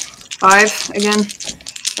 5 again.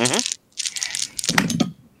 Mm-hmm.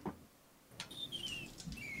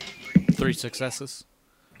 3 successes.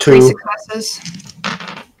 3 2. successes.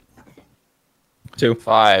 2.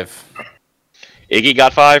 5. Iggy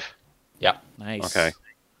got 5? Nice. Okay.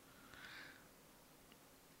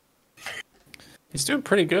 He's doing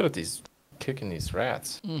pretty good at these kicking these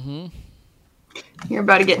rats. Mm-hmm. You're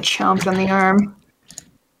about to get chomped on the arm.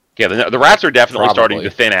 Yeah, the rats are definitely starting Probably.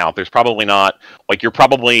 to thin out. There's probably not... Like, you're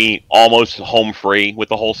probably almost home free with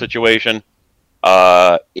the whole situation.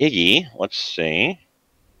 Iggy, let's see.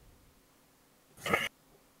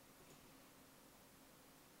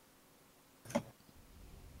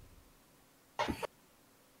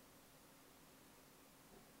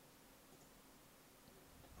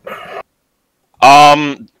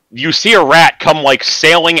 You see a rat come, like,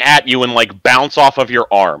 sailing at you and, like, bounce off of your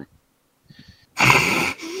arm.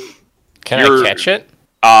 Can You're- I catch it?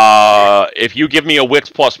 If you give me a wits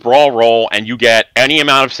plus brawl roll and you get any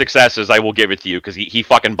amount of successes, I will give it to you, because he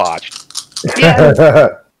fucking botched. Yeah.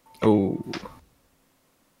 Oh.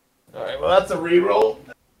 Alright, well that's a reroll.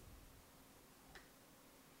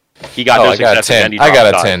 He got Oh, no I got a successes 10. and he I got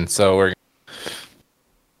a dropped 10, so we're...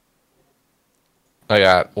 I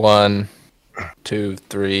got 1, 2,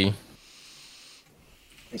 3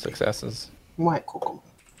 successes. White cocoa.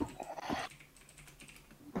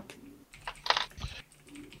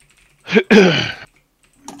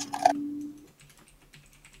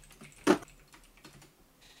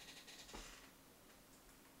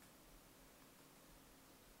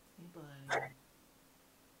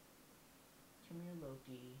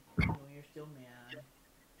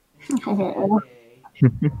 Oh.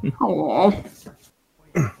 Oh.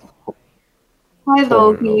 Hi,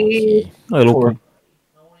 Loki. Little.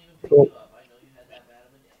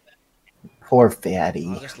 Poor fatty.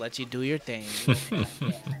 I'll just let you do your thing.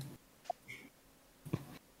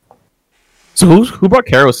 So who brought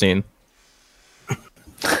kerosene? None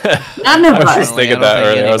of I was us. just thinking I don't that think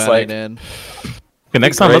earlier. I was anybody like, did. Okay,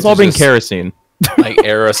 next Be time great let's all to bring just- kerosene. like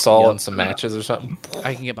aerosol and some matches or something.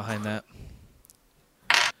 I can get behind that.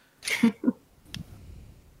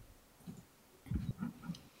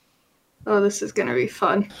 Oh, this is gonna be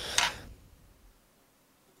fun.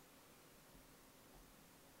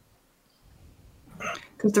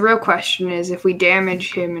 Because the real question is, if we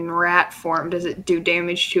damage him in rat form, does it do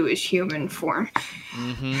damage to his human form?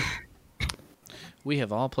 Mm-hmm. We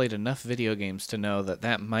have all played enough video games to know that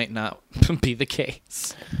that might not be the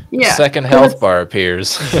case. Yeah. Second health bar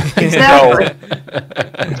appears. Exactly.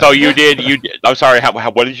 So you did. I'm sorry.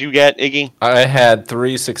 What did you get, Iggy? I had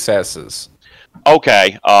 3 successes.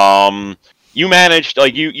 Okay. You managed.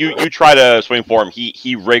 Like you try to swing for him.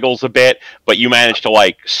 He wriggles a bit, but you managed to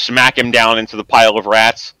like smack him down into the pile of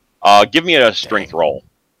rats. Give me a strength roll.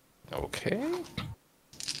 Okay.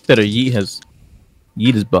 That a yeet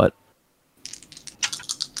his butt.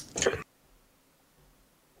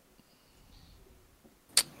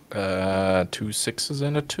 Two 6s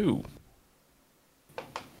and a 2.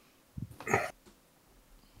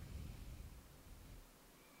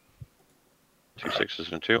 Two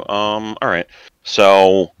 6s and 2. All right.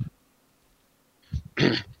 So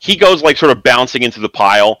he goes like sort of bouncing into the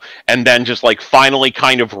pile, and then just like finally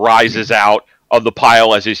kind of rises out of the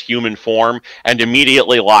pile as his human form, and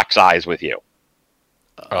immediately locks eyes with you.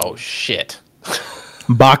 Oh shit.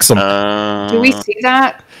 Box him. Do we see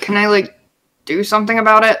that? Can I, like, do something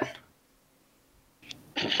about it?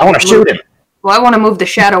 I want to shoot him. Well, I want to move the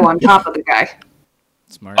shadow on top of the guy.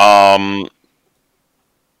 Smart.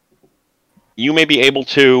 You may be able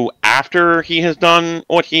to, after he has done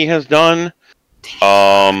what he has done.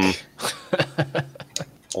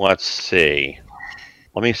 Let's see.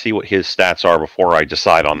 Let me see what his stats are before I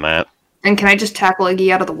decide on that. And can I just tackle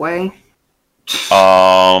Iggy out of the way?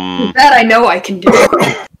 Um, That I know I can do.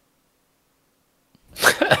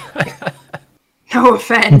 No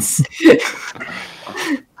offense.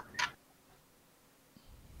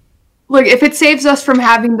 Look, if it saves us from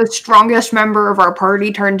having the strongest member of our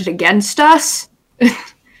party turned against us,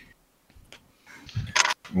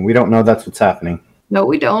 We don't know that's what's happening. no,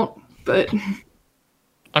 we don't. But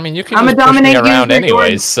I mean, you can I'ma just push me dominate you around with your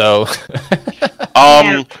anyways, so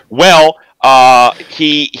Well,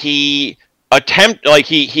 he he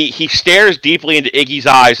stares deeply into Iggy's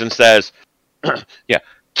eyes and says, "Yeah,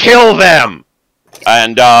 kill them,"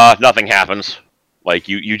 and nothing happens. Like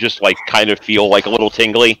you just like kind of feel like a little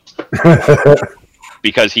tingly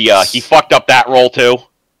because he fucked up that roll too.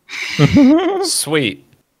 Sweet.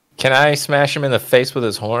 Can I smash him in the face with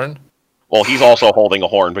his horn? Well, he's also holding a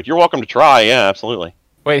horn, but you're welcome to try. Yeah, absolutely.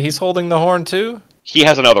 Wait, he's holding the horn too? He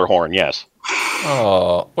has another horn. Yes.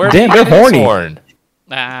 Oh, where Damn, did he they're get his horny. horn?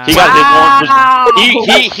 He got his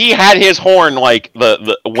horn. He had his horn like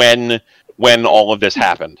the when all of this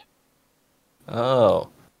happened. Oh.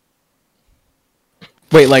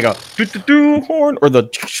 Wait, like a horn or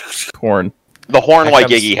the horn? The horn Actually,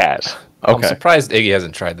 like I'm Iggy has. I'm Okay. surprised Iggy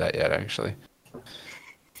hasn't tried that yet, actually.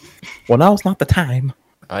 Well, now's not the time.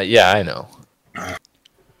 Yeah, I know.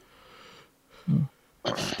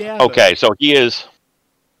 Okay, so he is.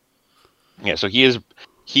 Yeah, so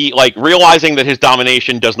he like realizing that his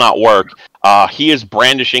domination does not work. He is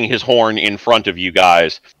brandishing his horn in front of you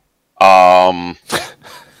guys.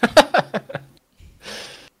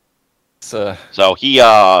 So he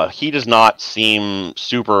does not seem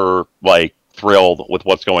super like thrilled with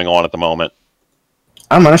what's going on at the moment.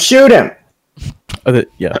 I'm gonna shoot him.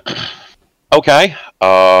 Yeah. Okay.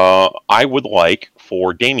 I would like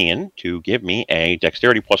for Damien to give me a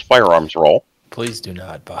dexterity plus firearms roll. Please do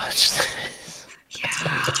not botch this.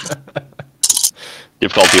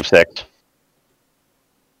 Difficulty of 6.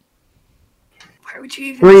 Why would you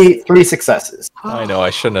even? Three successes. I know, I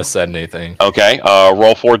shouldn't have said anything. Okay.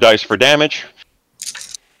 Roll 4 dice for damage.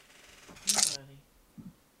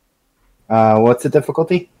 What's the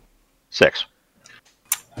difficulty? 6.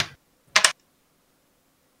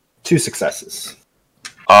 2 successes.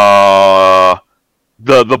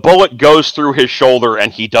 The bullet goes through his shoulder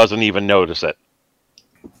and he doesn't even notice it.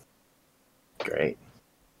 Great.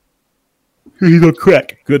 He's a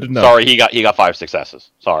crack. Good enough. Sorry, he got 5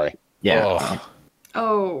 successes. Sorry. Yeah.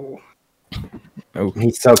 Oh, Oh.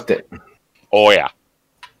 He soaked it. Oh yeah.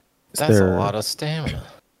 that's a lot of stamina.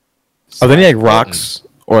 Are there any like rocks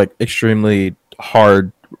or like extremely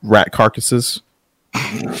hard rat carcasses?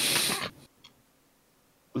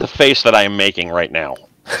 The face that I am making right now.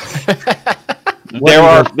 There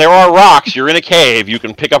are rocks. You're in a cave. You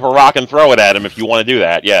can pick up a rock and throw it at him if you want to do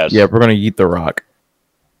that. Yes. Yeah, we're gonna eat the rock.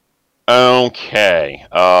 Okay.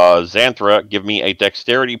 Xanthra, give me a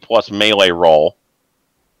dexterity plus melee roll.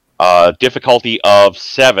 Difficulty of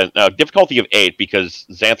 7. Difficulty of 8 because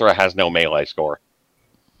Xanthra has no melee score.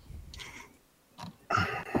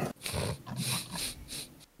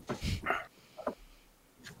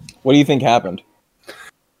 What do you think happened?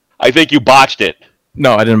 I think you botched it.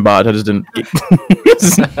 No, I didn't botch. I just didn't.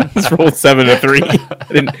 Just rolled 7 to 3. I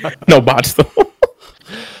didn't. No botch though.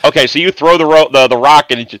 Okay, so you throw the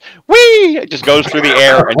rock and it just goes through the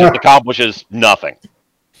air and just accomplishes nothing.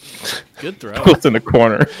 Good throw. It's in the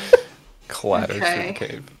corner. Clatters through Okay. the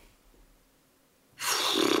cave.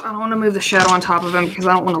 I don't want to move the shadow on top of him because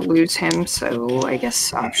I don't want to lose him. So I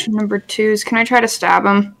guess option number 2 is, can I try to stab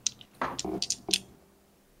him? Do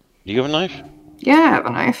you have a knife? Yeah, I have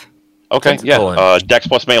a knife. Okay, That's cool. yeah. Dex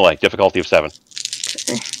plus melee, difficulty of 7.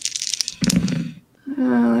 Okay.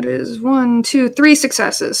 That is 1, 2, 3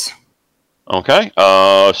 successes. Okay.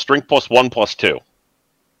 Strength plus 1 plus 2.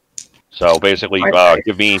 So basically, Okay.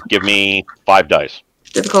 give me 5 dice.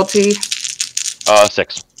 Difficulty.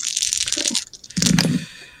 6.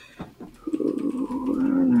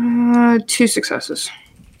 2 successes.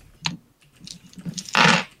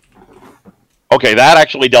 Okay, that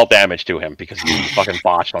actually dealt damage to him because he fucking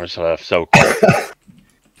botched on his so close.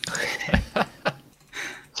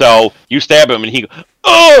 So you stab him and he goes,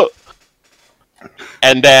 "Oh!"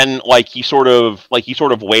 And then like he sort of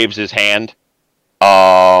waves his hand,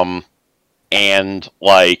 and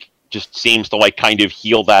like just seems to like kind of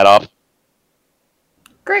heal that up.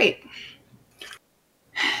 Great.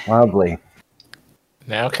 Lovely.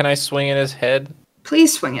 Now can I swing at his head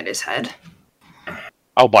Please swing at his head.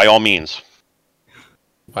 Oh, by all means.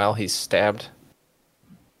 while he's stabbed?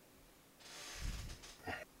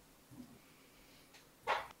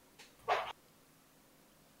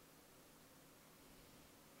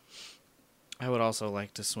 I would also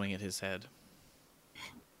like to swing at his head.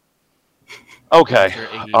 Okay. After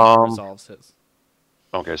Iggy resolves his.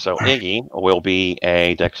 Okay, so Iggy will be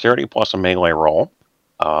a dexterity plus a melee roll.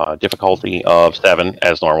 Difficulty of 7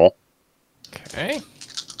 as normal. Okay.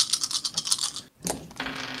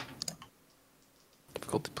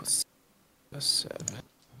 Difficulty plus 7.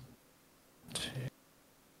 2.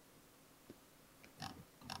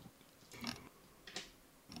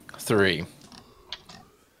 3.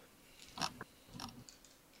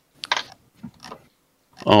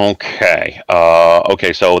 Okay.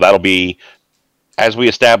 Okay, so that'll be, as we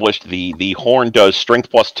established, the horn does strength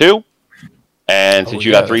 +2. And since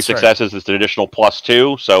you got 3 successes, it's an additional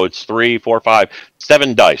 +2. So it's 3, 4, 5,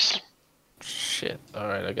 7 dice. Shit.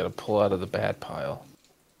 Alright, I gotta pull out of the bad pile.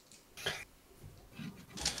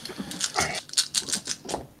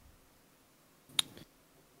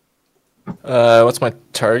 What's my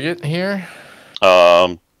target here?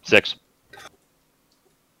 6.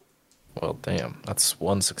 Well, damn. That's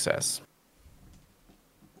 1 success.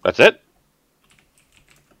 That's it?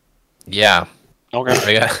 Yeah.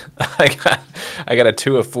 Okay. I got a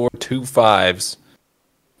 2, a 4, 2 5s,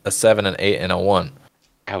 a 7, an 8, and a 1.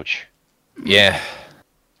 Ouch. Yeah.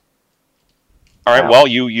 All right. Well,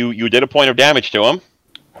 you did a point of damage to him.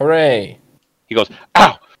 Hooray! He goes,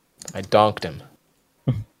 "Ow!" I donked him.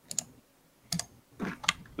 And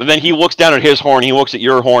then he looks down at his horn. He looks at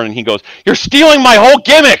your horn, and he goes, "You're stealing my whole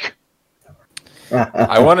gimmick."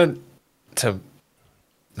 I wanted to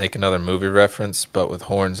make another movie reference, but with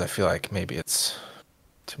horns, I feel like maybe it's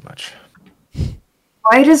too much.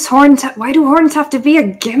 Why do horns have to be a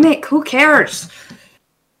gimmick? Who cares?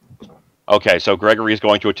 Okay, so Gregory is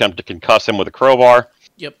going to attempt to concuss him with a crowbar.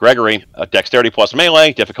 Yep. Gregory, a dexterity plus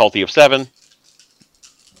melee, difficulty of 7.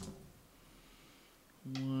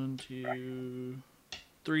 1, 2,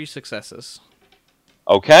 3 successes.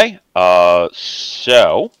 Okay,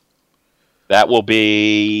 so that will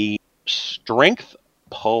be strength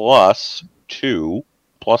plus 2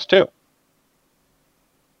 plus 2.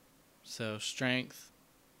 So strength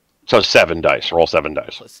So 7 dice. Roll 7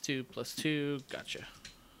 dice. plus 2. Gotcha.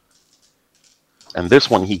 And this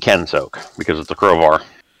one he can soak because it's a crowbar.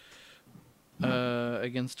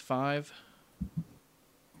 Against 5.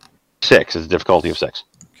 6 is a difficulty of 6.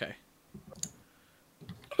 Okay.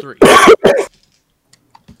 3.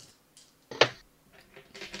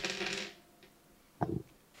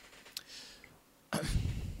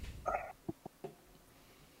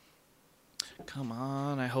 Come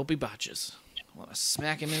on, I hope he botches. I want to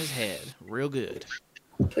smack him in his head real good.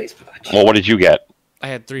 Please watch. Well, what did you get? I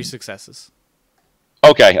had 3 successes.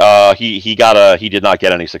 Okay, he did not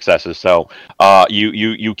get any successes. So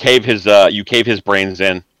you cave his brains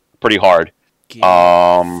in pretty hard. Get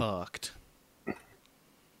fucked.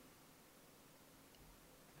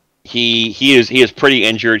 He is pretty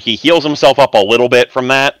injured. He heals himself up a little bit from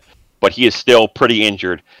that, but he is still pretty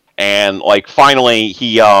injured. And like finally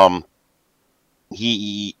he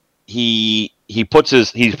puts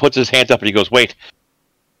his hands up and he goes, wait.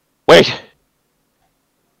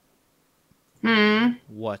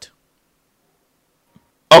 What?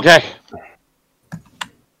 Okay.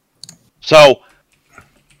 So,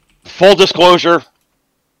 full disclosure,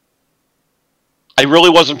 I really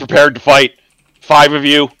wasn't prepared to fight 5 of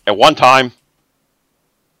you at one time.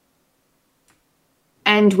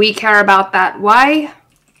 And we care about that. Why?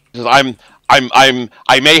 Because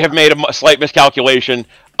I may have made a slight miscalculation.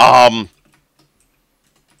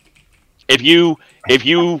 If you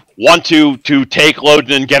want to take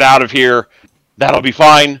Loden and get out of here, that'll be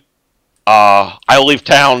fine. I'll leave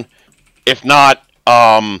town. If not,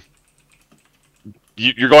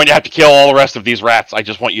 you're going to have to kill all the rest of these rats. I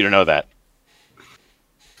just want you to know that.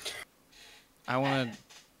 I want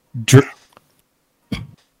to...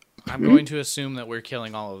 I'm going to assume that we're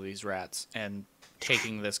killing all of these rats and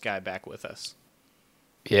taking this guy back with us.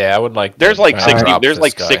 Yeah, I would like. There's like 60. drop There's this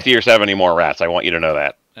like guy. 60 or 70 more rats. I want you to know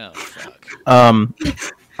that. Oh, fuck.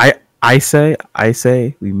 I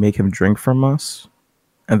say we make him drink from us,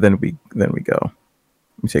 and then we go.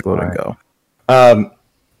 We take a load and go.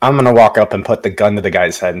 I'm gonna walk up and put the gun to the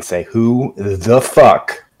guy's head and say, "Who the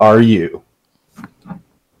fuck are you?"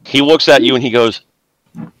 He looks at you and he goes,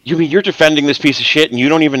 "You mean you're defending this piece of shit and you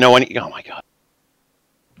don't even know any?" Oh my god.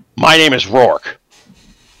 My name is Rourke.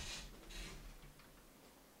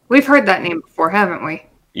 We've heard that name before, haven't we?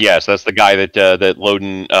 Yes, that's the guy that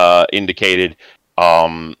Loden indicated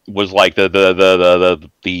was like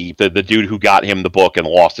the dude who got him the book and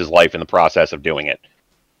lost his life in the process of doing it.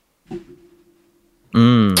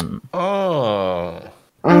 Oh.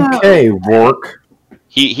 Okay, Rourke.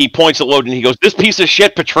 He points at Loden and he goes, "This piece of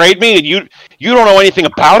shit betrayed me and you don't know anything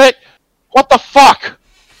about it? What the fuck?"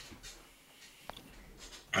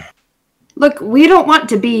 Look, we don't want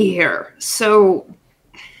to be here, so...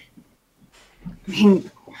 I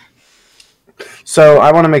mean... So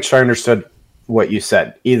I want to make sure I understood what you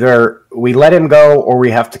said. Either we let him go or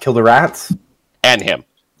we have to kill the rats? And him.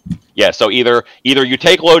 Yeah, so either you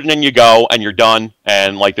take Loden and you go and you're done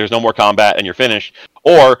and like there's no more combat and you're finished,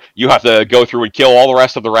 or you have to go through and kill all the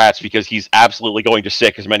rest of the rats because he's absolutely going to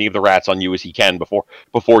sick as many of the rats on you as he can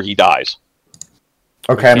before he dies.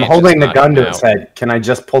 Okay, I'm can't holding just the knock gun him to his out. head. Can I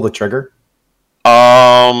just pull the trigger?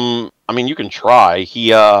 I mean, you can try.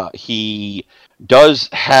 He does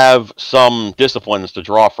have some disciplines to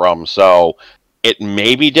draw from, so it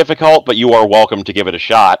may be difficult, but you are welcome to give it a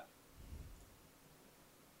shot.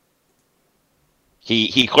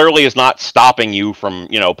 He clearly is not stopping you from,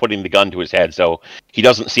 putting the gun to his head, so he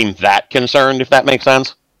doesn't seem that concerned, if that makes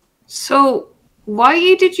sense. So,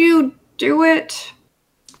 why did you do it?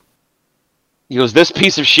 He goes, this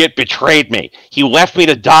piece of shit betrayed me. He left me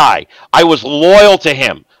to die. I was loyal to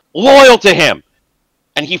him. Loyal to him.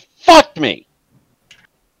 And he fucked me.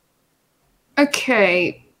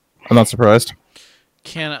 Okay. I'm not surprised.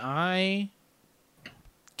 Can I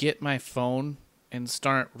get my phone and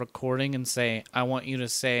start recording and say, I want you to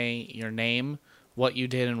say your name, what you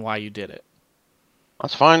did, and why you did it?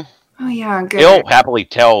 That's fine. Oh yeah, good. He'll happily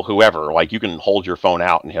tell whoever. Like, you can hold your phone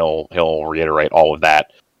out and he'll reiterate all of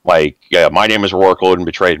that. Like, yeah, my name is Rourke, Odin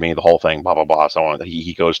betrayed me, the whole thing, blah, blah, blah, so on.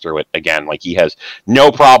 He goes through it again. Like, he has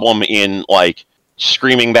no problem in, like,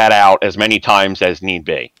 screaming that out as many times as need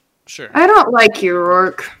be. Sure. I don't like you,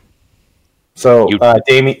 Rourke. So,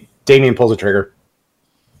 Damien pulls the trigger.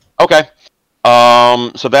 Okay.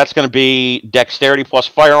 So that's going to be dexterity plus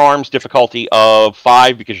firearms, difficulty of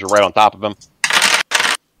 5 because you're right on top of him.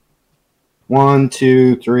 1,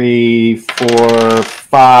 2, 3, 4,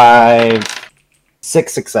 5,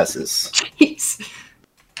 6 successes. Jeez.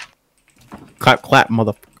 Clap, clap,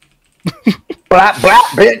 mother. Blap, blap,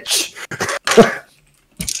 bitch!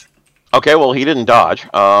 Okay, well, he didn't dodge.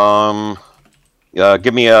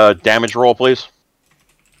 Give me a damage roll, please.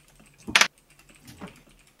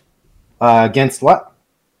 Against what?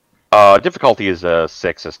 Difficulty is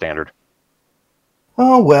 6 as standard.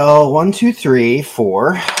 Oh, well, 1, 2, 3,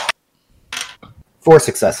 4. 4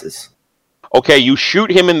 successes. Okay, you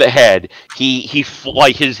shoot him in the head. He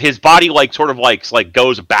like his body sort of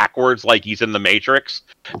goes backwards like he's in the Matrix,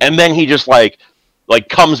 and then he just like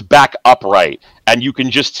comes back upright, and you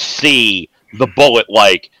can just see the bullet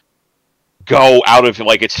go out of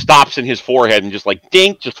it stops in his forehead and just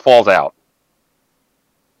dink, just falls out.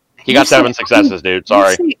 He got 7 successes, dude.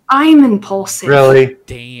 Sorry. You say I'm impulsive. Really?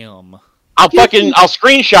 Damn. I'll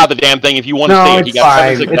screenshot the damn thing if you want to see No, it. He it's got 7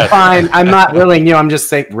 fine. successes. It's fine. I'm not willing you. I'm just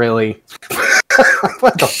saying, really.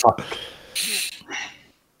 What the fuck?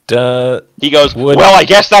 He goes, well, I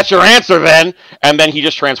guess that's your answer then. And then he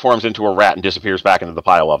just transforms into a rat and disappears back into the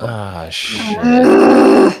pile of them. Ah, shit.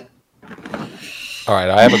 All right,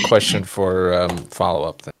 I have a question for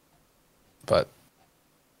follow-up then. But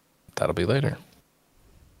that'll be later.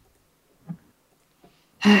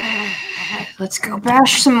 Let's go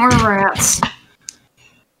bash some more rats.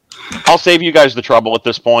 I'll save you guys the trouble at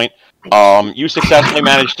this point. You successfully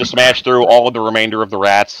managed to smash through all of the remainder of the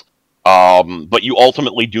rats, but you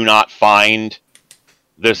ultimately do not find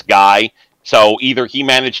this guy. So either he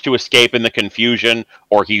managed to escape in the confusion,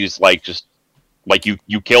 or he's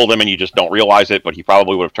you killed him and you just don't realize it, but he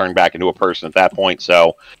probably would have turned back into a person at that point.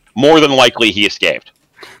 So more than likely he escaped.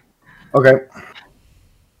 Okay.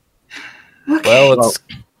 Well, let's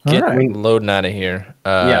get all right. loading out of here.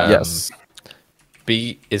 Yes.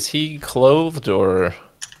 Is he clothed or?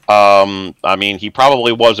 I mean, he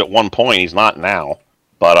probably was at one point. He's not now.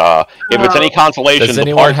 But if it's any consolation, Does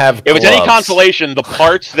anyone have if it's any gloves? consolation, the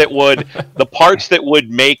parts that would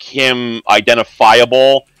make him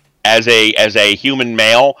identifiable as a human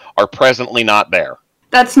male are presently not there.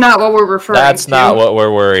 That's not what we're referring to. That's not what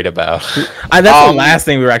we're worried about. That's the last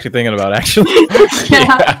thing we were actually thinking about, actually.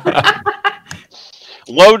 Yeah.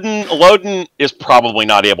 Loden is probably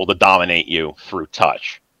not able to dominate you through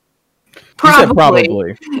touch. He said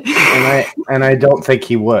Probably. And I don't think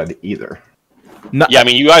he would either. No, Yeah, I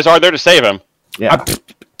mean, you guys are there to save him. Yeah.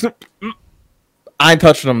 I ain't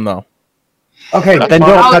touching him, though. Okay, That's then fine.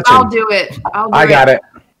 don't touch I'll him. do it. I got it.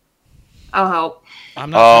 I'll help. I'm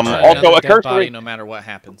not touching also another a dead cursory- body no matter what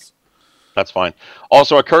happens. That's fine.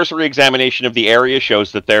 Also, a cursory examination of the area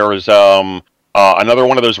shows that there is another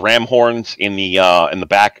one of those ram horns in the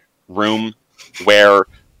back room where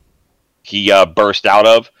he burst out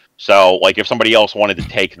of. So, if somebody else wanted to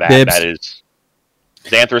take that, Dibs. that is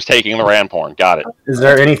Xanther's taking the ram horn. Got it. Is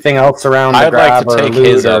there anything else around the I'd like grab to or take loot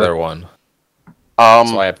his or- other one.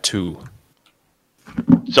 So I have 2.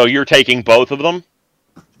 So you're taking both of them?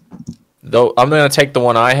 Though I'm gonna take the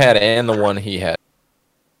one I had and the one he had.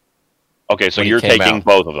 Okay, so When he you're came taking out.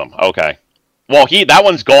 both of them. Okay. Well, that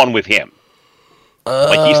one's gone with him.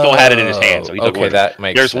 He still had it in his hand, so he took okay, it. that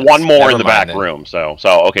makes There's sense. one more Never in the back mind then. room. So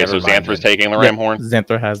okay, Never so mind Xanther's then. taking the ram horn.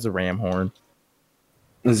 Xanther has the ram horn.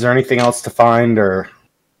 Is there anything else to find or?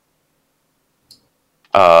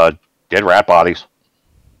 Dead rat bodies.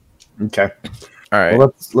 Okay. All right.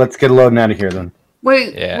 Well, let's get loading out of here then.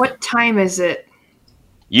 Wait, Yeah. what time is it?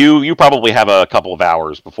 You probably have a couple of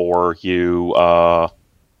hours before you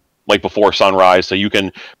before sunrise, so you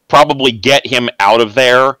can probably get him out of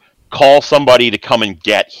there, call somebody to come and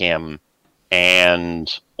get him,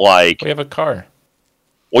 and We have a car.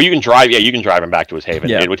 well, you can drive. Yeah, you can drive him back to his haven.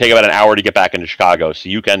 Yeah. It would take about an hour to get back into Chicago, so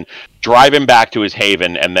you can drive him back to his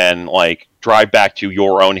haven, and then drive back to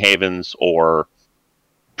your own havens, or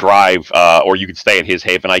or you could stay at his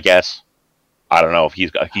haven, I guess. I don't know if he's.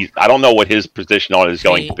 I don't know what his position on it is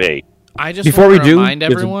going to be. I just Before want we to do, remind you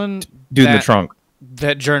have to everyone Dude in the that, trunk.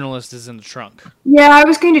 that journalist is in the trunk. Yeah, I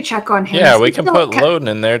was going to check on him. Yeah, Is we he can still put ca- Loden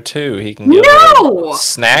in there too. He can get a No! little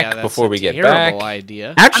snack Yeah, that's before a we get terrible back.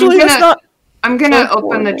 idea. Actually, gonna- that's not. I'm going to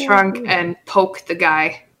open the trunk and poke the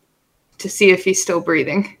guy to see if he's still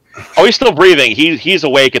breathing. Oh, he's still breathing. He's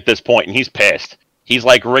awake at this point, and he's pissed. He's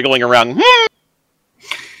wriggling around.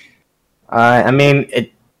 I mean,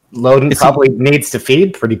 Loden Is he- probably needs to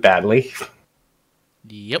feed pretty badly.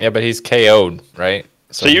 Yep. Yeah, but he's KO'd, right?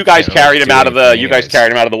 So you guys can't carried him do out of the. anything You guys anyways.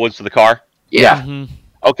 carried him out of the woods to the car. Yeah. Mhm.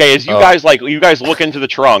 Okay, as you Oh. guys look into the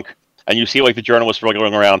trunk, and you see the journalist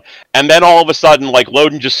wriggling around, and then all of a sudden,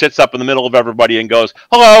 Loden just sits up in the middle of everybody and goes,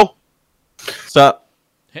 "Hello." Stop.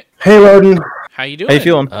 Hey, Loden. How you doing? How you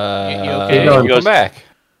feeling? You okay? He goes- Come back.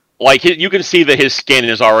 You can see that his skin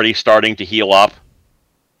is already starting to heal up.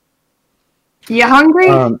 You hungry?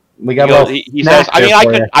 We He, got a goes, little he snack says, "I mean, there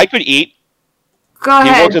for you." I could eat." Go He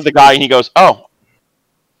ahead. looks at the guy and he goes, "Oh,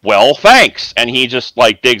 well, thanks." And he just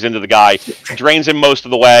digs into the guy, drains him most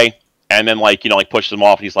of the way, and then pushes him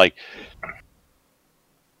off. And he's like,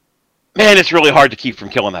 "Man, it's really hard to keep from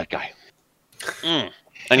killing that guy."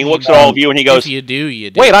 And he looks at all of you and he goes, If you do,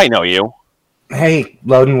 you do. "Wait, I know you." Hey,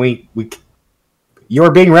 Loden, we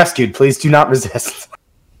you're being rescued. Please do not resist.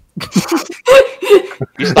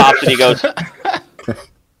 He stops and he goes,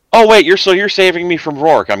 "Oh wait, you're saving me from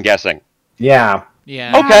Rourke, I'm guessing." Yeah.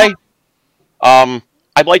 Yeah. Okay.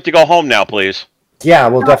 I'd like to go home now, please. Yeah,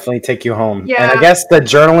 we'll definitely take you home. Yeah. And I guess the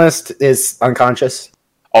journalist is unconscious,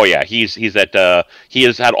 Oh yeah, he's at he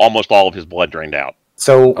has had almost all of his blood drained out.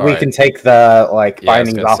 so we Alright. can take the Yeah, I was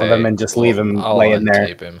bindings gonna off of say, him and just leave him I'll laying there.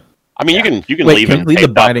 untape him. I mean, you can Wait, leave can him we leave the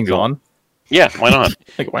taped up. bindings on? Yeah, why not?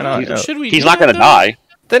 Why not? He's- Should we? He's do not that, going to though? die.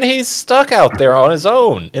 Then he's stuck out there on his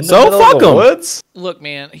own in the So middle fuck of the him. woods. Look,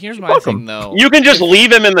 man. Here's my Fuck thing, 'em. though. You can just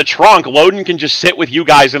leave him in the trunk. Loden can just sit with you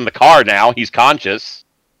guys in the car now. He's conscious.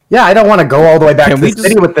 Yeah, I don't want to go all the way back Can to we the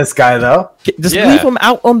city just- with this guy, though. Just Yeah. leave him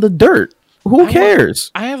out on the dirt. Who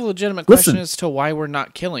cares? I have a legitimate Listen. question as to why we're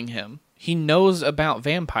not killing him. He knows about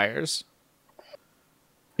vampires.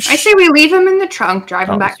 I say we leave him in the trunk, drive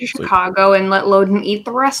him Oh, back to sweet. Chicago, and let Loden eat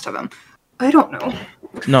the rest of him. I don't know.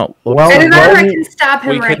 No. Well, Either that or I Loden, can stab him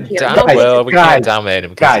We right could here. down- Guys, well, we guys, can't dominate him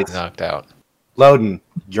because he's guys. knocked out. Loden,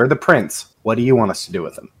 you're the prince. What do you want us to do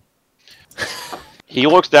with him? He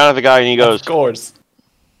looks down at the guy and he goes, Of course.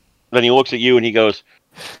 then he looks at you and he goes,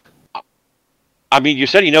 I mean, you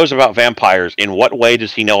said he knows about vampires. In what way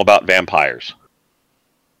does he know about vampires?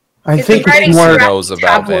 I It's think writing it's more. throughout knows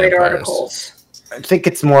about tabloid vampires. articles. I think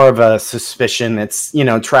it's more of a suspicion. It's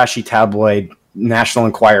trashy tabloid, National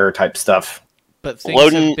Enquirer type stuff. But things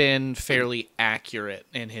Loden- have been fairly accurate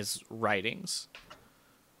in his writings,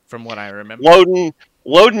 from what I remember.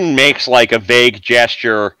 Loden makes a vague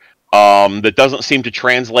gesture that doesn't seem to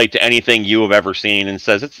translate to anything you have ever seen, and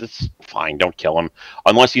says it's fine, don't kill him,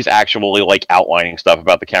 unless he's actually outlining stuff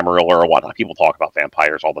about the Camarilla or whatnot. People talk about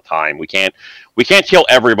vampires all the time. We can't kill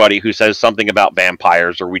everybody who says something about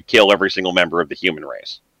vampires, or we'd kill every single member of the human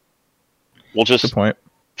race. We'll Good just point.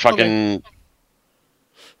 fucking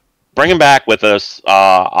bring him back with us.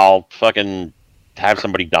 I'll fucking have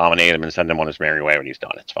somebody dominate him and send him on his merry way when he's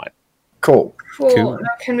done. It's fine. Cool. Cool. Cool. Now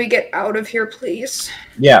can we get out of here, please?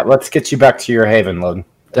 Yeah, let's get you back to your haven, Loden.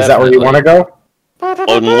 Is that where you Definitely. want to go?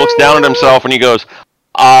 Loden looks down at himself and he goes,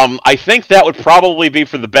 I think that would probably be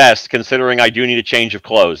for the best, considering I do need a change of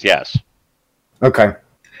clothes, yes. Okay.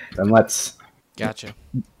 Then let's. Gotcha.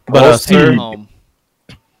 But Well, sir, Home.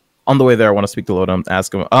 on the way there, I want to speak to Lodum,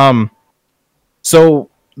 ask him. So,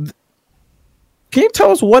 can you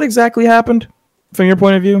tell us what exactly happened from your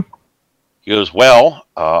point of view? He goes, well,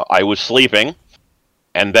 I was sleeping,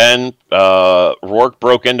 and then Rourke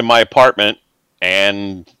broke into my apartment,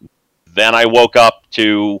 and then I woke up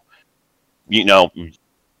to,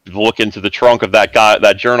 look into the trunk of that guy,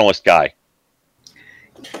 that journalist guy.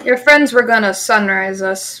 Your friends were gonna sunrise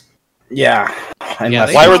us. Yeah. they-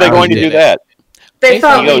 Why were they How going he to did do it. that? They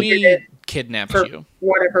thought thought we did it kidnapped for you.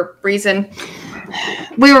 whatever reason.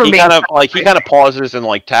 We were He being kind of pauses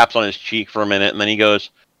and taps on his cheek for a minute, and then he goes,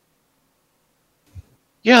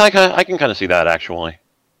 Yeah, I can kind of see that actually.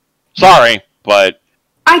 Sorry, but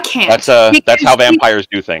I can't. that's how vampires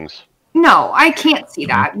do things. No, I can't see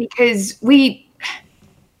that because we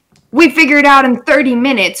figured out in 30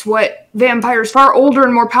 minutes what vampires far older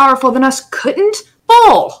and more powerful than us couldn't.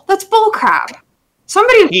 That's bullcrap.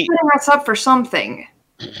 Somebody's setting us up for something.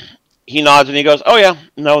 He nods and he goes, "Oh yeah,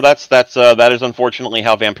 no, that is unfortunately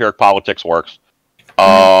how vampiric politics works.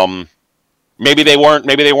 Maybe they weren't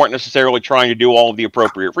necessarily trying to do all of the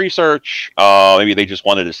appropriate research. Maybe they just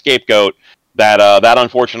wanted a scapegoat. That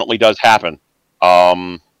unfortunately does happen.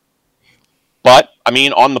 But I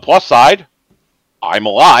mean, on the plus side, I'm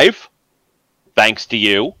alive, thanks to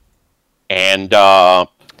you, and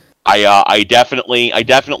I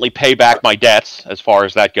definitely pay back my debts as far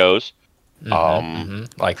as that goes.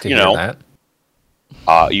 Like to hear that.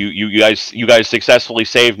 You guys successfully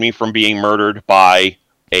saved me from being murdered by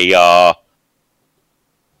a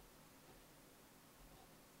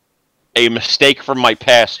mistake from my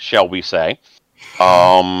past, shall we say.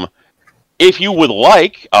 If you would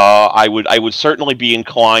like, I would certainly be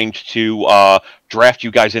inclined to draft you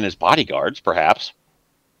guys in as bodyguards, perhaps.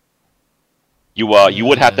 You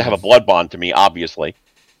would have to have a blood bond to me, obviously.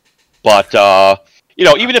 But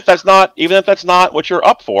even if that's not what you're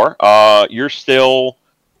up for, you're still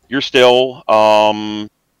you're still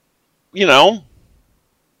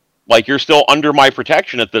under my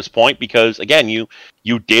protection at this point because again you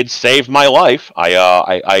did save my life.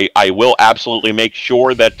 I will absolutely make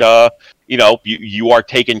sure that you are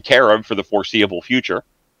taken care of for the foreseeable future.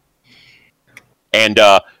 And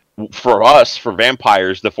for us, for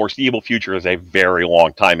vampires, the foreseeable future is a very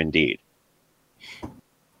long time indeed.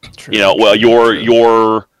 True.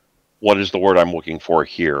 Your what is the word I'm looking for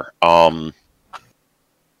here?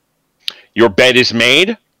 Your bed is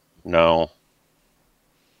made? No.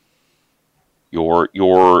 Your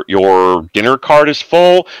dinner card is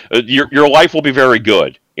full. Your life will be very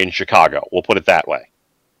good in Chicago. We'll put it that way.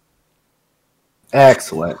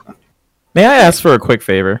 Excellent. May I ask for a quick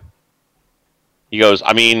favor? He goes,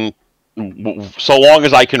 I mean, so long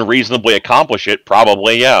as I can reasonably accomplish it,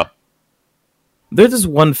 probably, yeah. There's this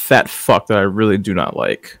one fat fuck that I really do not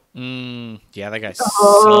like. Yeah, that guy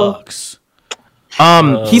sucks.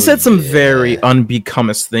 He said some very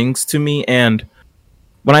unbecomest things to me, and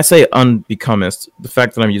when I say unbecomest, the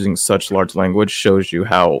fact that I'm using such large language shows you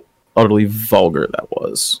how utterly vulgar that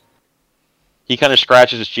was. He kind of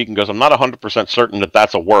scratches his cheek and goes, I'm not 100% certain that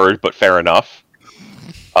that's a word, but fair enough.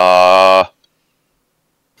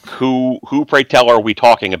 Who, pray tell, are we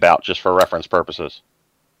talking about, just for reference purposes?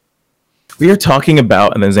 We are talking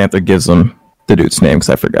about, and then Xanther gives him the dude's name, because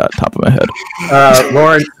I forgot, top of my head.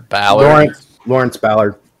 Lawrence Ballard. Lawrence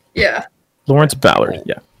Ballard. Yeah. Lawrence Ballard,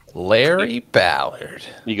 yeah. Larry Ballard.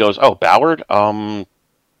 He goes, oh, Ballard? I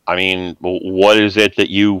mean, what is it that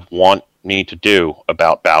you want me to do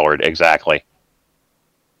about Ballard, exactly?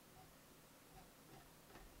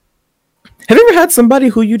 Have you ever had somebody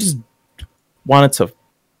who you just wanted to...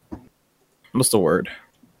 What's the word?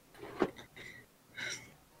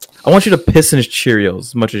 I want you to piss in his Cheerios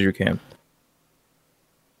as much as you can.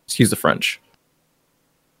 Excuse the French.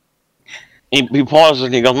 He pauses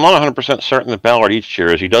and he goes, I'm not 100% certain that Ballard eats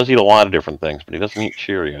Cheerios. He does eat a lot of different things, but he doesn't eat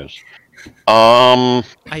Cheerios.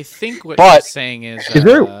 I think what he's saying is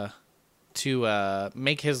to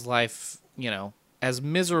make his life, as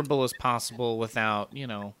miserable as possible without,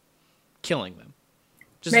 killing them.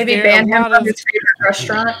 Just maybe ban him from his favorite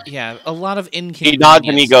restaurant. Yeah, a lot of inconvenience. He nods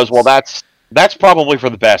and he goes, well, that's probably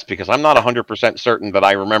for the best because I'm not 100% certain that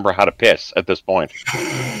I remember how to piss at this point.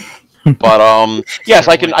 But yes,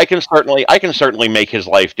 I can certainly make his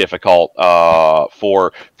life difficult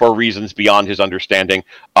for reasons beyond his understanding.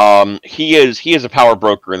 He is a power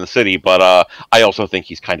broker in the city, but I also think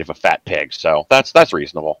he's kind of a fat pig, so that's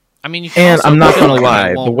reasonable. I mean, I'm not gonna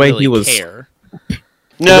lie, the way he was.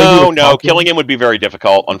 No, killing him would be very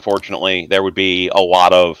difficult. Unfortunately, there would be a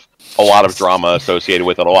lot of drama associated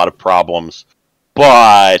with it, a lot of problems.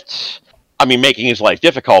 But I mean, making his life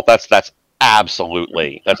difficult, that's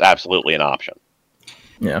absolutely an option.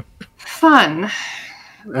 Yeah. Fun.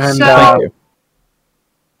 And Thank you.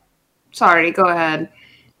 Sorry, go ahead.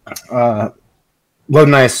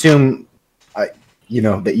 Loden, I assume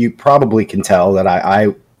that you probably can tell that I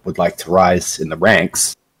would like to rise in the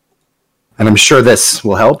ranks. And I'm sure this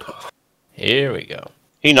will help. Here we go.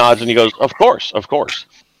 He nods and he goes, "Of course.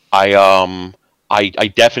 I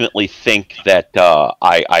definitely think that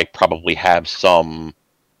I probably have some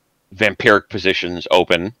vampiric positions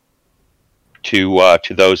open to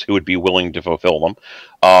those who would be willing to fulfill them.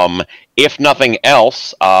 If nothing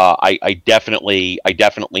else, I definitely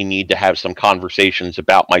need to have some conversations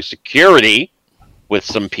about my security with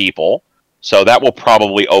some people. So that will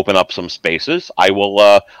probably open up some spaces. I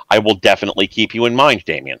will definitely keep you in mind,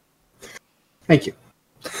 Damien. Thank you.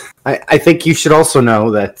 I think you should also know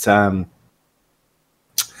that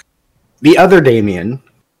the other Damien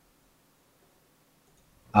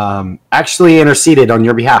actually interceded on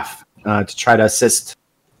your behalf to try to assist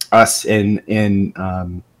us in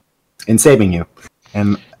saving you,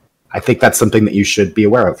 and I think that's something that you should be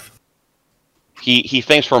aware of. He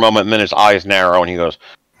thinks for a moment, and then his eyes narrow, and he goes,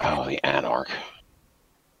 "Oh, the Anarch.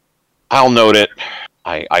 I'll note it.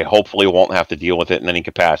 I hopefully won't have to deal with it in any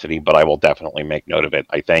capacity, but I will definitely make note of it.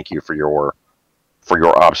 I thank you for your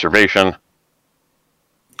observation."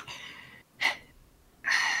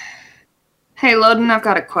 Hey, Loden, I've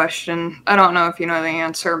got a question. I don't know if you know the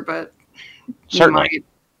answer, but Certainly. You might.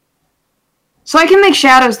 So I can make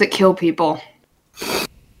shadows that kill people.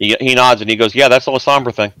 He nods and he goes, "Yeah, that's the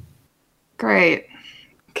Lasombra thing." Great.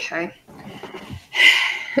 Okay.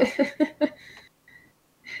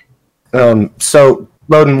 So,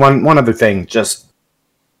 Loden, one other thing, just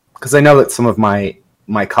because I know that some of my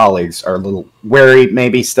colleagues are a little wary,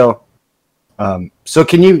 maybe still. So,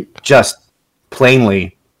 can you just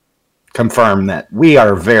plainly confirm that we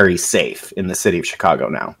are very safe in the city of Chicago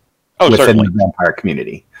now? Oh, within certainly. the vampire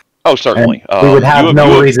community. Oh, certainly. And we would have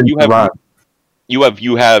no reason to run.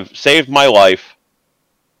 You have saved my life.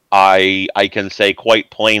 I can say quite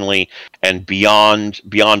plainly and beyond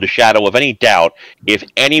a shadow of any doubt, if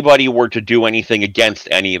anybody were to do anything against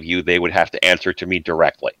any of you, they would have to answer to me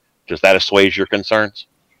directly. Does that assuage your concerns?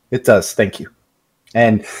 It does, thank you.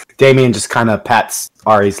 And Damien just kind of pats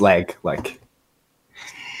Ari's leg, like...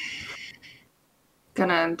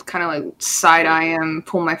 Gonna kind of like side-eye him,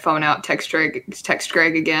 pull my phone out, text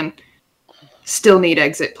Greg again. Still need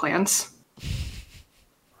exit plans.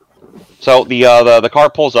 So the car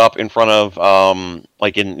pulls up in front of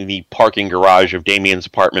like in the parking garage of Damien's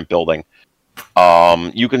apartment building.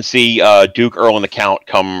 You can see Duke, Earl, and the Count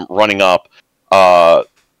come running up.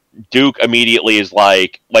 Duke immediately is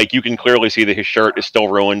like you can clearly see that his shirt is still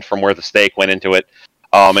ruined from where the stake went into it.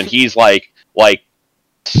 And he's like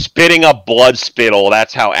spitting up blood spittle.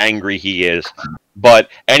 That's how angry he is. But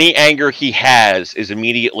any anger he has is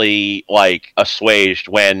immediately like assuaged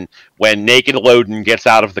when naked Loden gets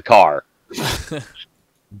out of the car.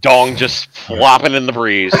 Dong just flopping in the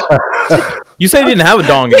breeze. You said he didn't have a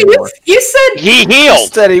dong anymore. You said He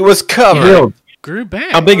healed. Said he was covered. Grew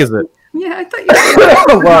back. How big is it? yeah. I thought you.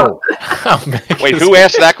 Whoa. How big Wait, is who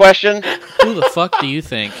asked that question? Who the fuck do you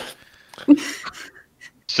think?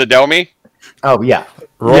 Sodomi? Oh, yeah.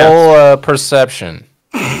 Roll perception.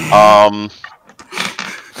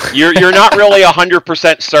 You're not really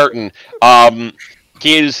 100% certain.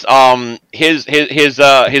 His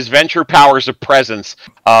venture powers of presence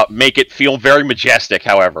make it feel very majestic.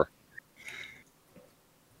 However,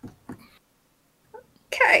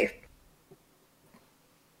 Okay.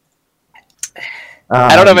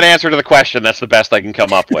 I don't have an answer to the question. That's the best I can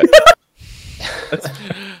come up with.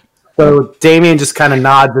 So Damien just kind of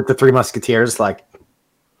nods at the Three Musketeers, like,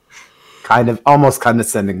 kind of, almost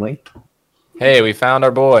condescendingly. Hey, we found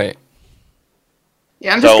our boy.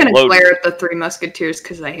 Yeah, I'm just So, gonna Loden- glare at the Three Musketeers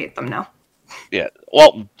because I hate them now. Yeah.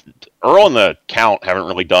 Well, Earl and the Count haven't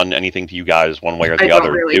really done anything to you guys one way or the I other.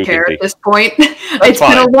 don't really Duke care and at this point. It's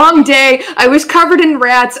fine. been a long day. I was covered in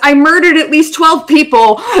rats. I murdered at least 12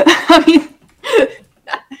 people. I mean,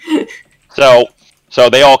 So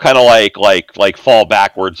they all kind of like fall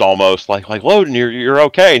backwards almost, like Loden, you're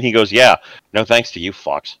okay, and he goes, "Yeah, no thanks to you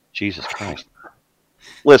fucks, Jesus Christ."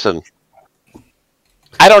 Listen,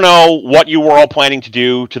 I don't know what you were all planning to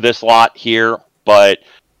do to this lot here, but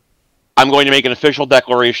I'm going to make an official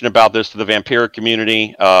declaration about this to the vampiric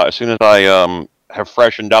community as soon as I have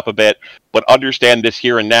freshened up a bit. But understand this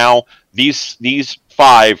here and now: these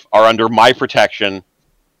 5 are under my protection.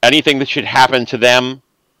 Anything that should happen to them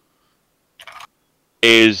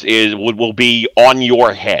will be on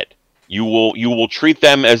your head. You will treat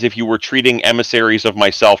them as if you were treating emissaries of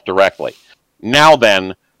myself directly. Now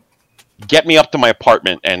then, get me up to my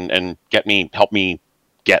apartment and help me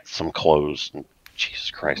get some clothes. Jesus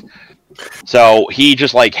Christ. So he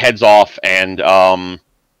just like heads off, and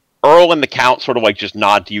Earl and the Count sort of like just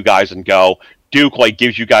nod to you guys and go. Duke like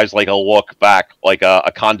gives you guys like a look back, like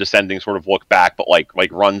a condescending sort of look back, but like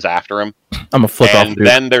runs after him. I'm a flip off. And Dude.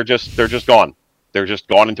 then they're just gone. They're just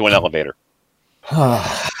gone into an elevator.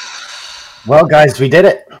 Well, guys, we did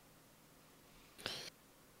it.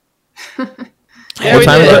 Yeah, What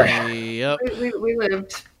time is it? Yep. we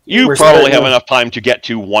lived. You We're probably still- have enough time to get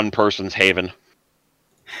to one person's haven.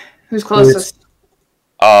 Who's closest?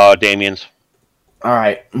 Damien's. All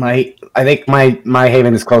right, I think my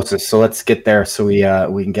haven is closest, so let's get there so we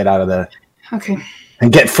can get out of the Okay.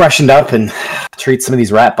 and get freshened up and treat some of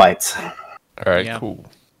these rat bites. All right, Yeah. cool.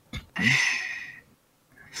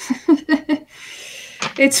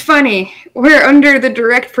 It's funny. We're under the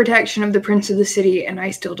direct protection of the Prince of the City, and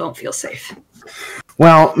I still don't feel safe.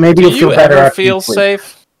 Well, maybe Do you'll feel you better ever after you feel sleep.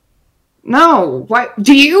 safe? No. What?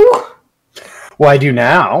 Do you? Well, I do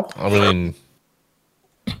now. I mean,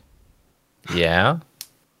 yeah.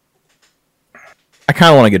 I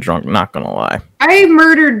kind of want to get drunk. Not gonna lie. I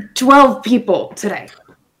murdered 12 people today.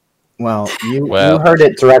 Well, you Well- heard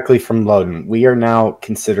it directly from Loden. We are now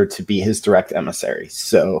considered to be his direct emissary.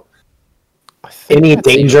 So any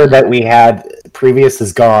danger that we had previous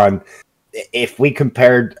is gone. If we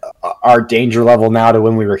compared our danger level now to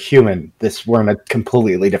when we were human, we're in a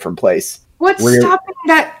completely different place. What's We're- stopping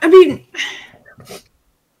that? I mean,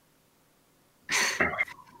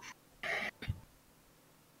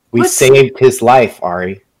 We What's- saved his life,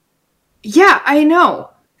 Ari. yeah, I know.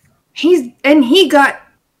 He got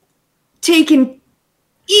taken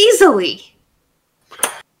easily.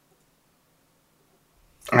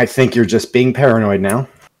 I think you're just being paranoid now.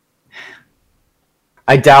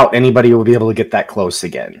 I doubt anybody will be able to get that close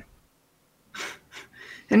again.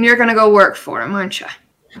 And you're gonna go work for him, aren't you?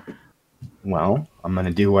 Well, I'm going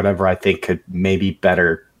to do whatever I think could maybe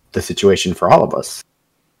better the situation for all of us.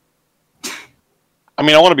 I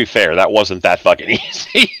mean, I want to be fair. That wasn't that fucking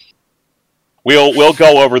easy. We'll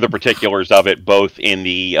go over the particulars of it both in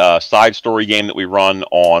the side story game that we run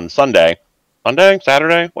on Sunday.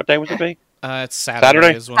 Saturday? What day would it be? It's Saturday.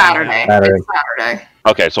 Saturday? Is when we have- Saturday. Saturday. It's Saturday.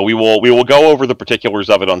 Okay, so we will go over the particulars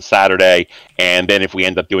of it on Saturday, and then if we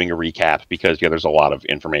end up doing a recap, because there's a lot of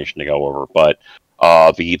information to go over. But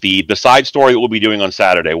the side story that we'll be doing on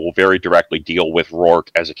Saturday will very directly deal with Rourke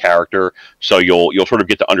as a character, so you'll sort of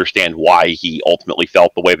get to understand why he ultimately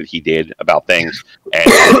felt the way that he did about things,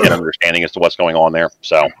 and an understanding as to what's going on there.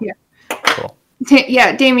 So Cool.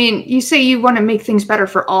 Yeah, Damien, you say you want to make things better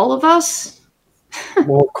for all of us?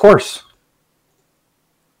 Well, of course.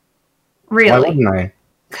 Why Really? wouldn't I?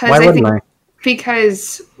 Because Why I wouldn't think I?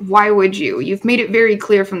 because why would you? You've made it very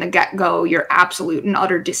clear from the get-go your absolute and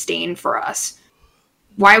utter disdain for us.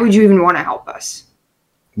 Why would you even want to help us?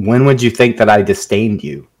 When would you think that I disdained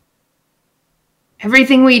you?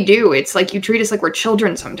 Everything we do, it's like you treat us like we're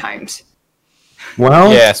children sometimes.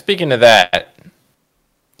 Well, Yeah, speaking of that,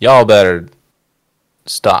 y'all better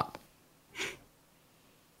stop.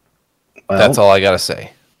 well, That's all I gotta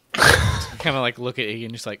say. Kind of like look at Iggy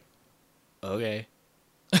and just like, okay.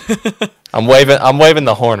 I'm waving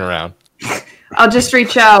the horn around. I'll just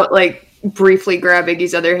reach out, like, briefly grab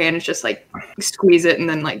Iggy's other hand and just, like, squeeze it and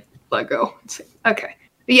then, like, let go. It's like, okay.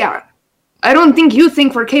 But yeah, I don't think you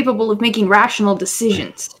think we're capable of making rational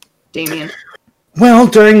decisions, Damien. Well,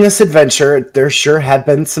 during this adventure, there sure had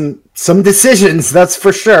been some decisions, that's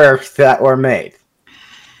for sure, that were made.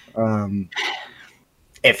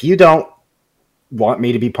 If you don't want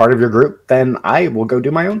me to be part of your group, then I will go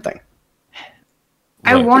do my own thing.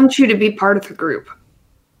 I Look, want you to be part of the group.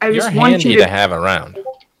 I you're just want handy you to to. have around.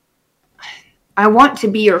 I want to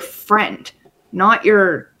be your friend, not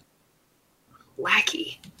your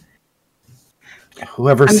lackey.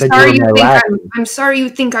 Whoever I'm said sorry you you were my think lackey. I'm sorry you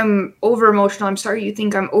think I'm over emotional. I'm sorry you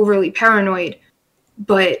think I'm overly paranoid,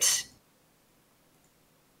 but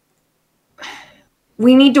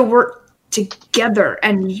we need to work together,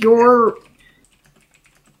 and your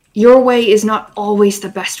way is not always the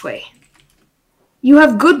best way. You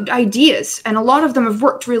have good ideas, and a lot of them have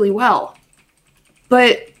worked really well.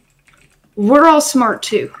 But we're all smart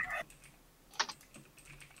too.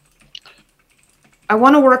 I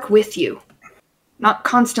want to work with you, not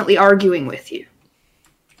constantly arguing with you.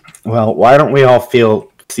 Well, why don't we all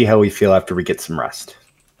see how we feel after we get some rest?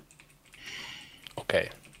 Okay.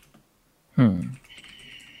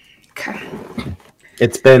 Okay.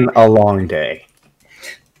 It's been a long day.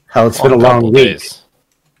 Hell, it's been a couple long week. days.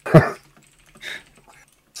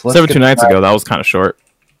 So let's 72 get nights back- ago, that was kind of short.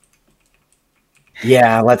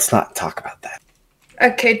 Yeah, let's not talk about that.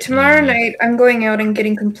 Okay, tomorrow night I'm going out and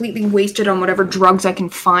getting completely wasted on whatever drugs I can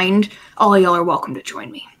find. All y'all are welcome to join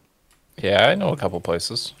me. Yeah, I know a couple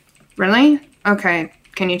places. Really? Okay.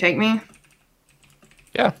 Can you take me?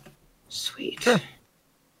 Yeah. Sweet. Sure.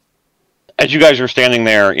 as you guys are standing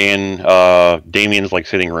there in Damien's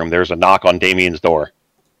sitting room, there's a knock on Damien's door.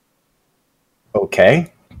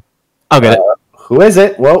 Okay. I'll get it. Who is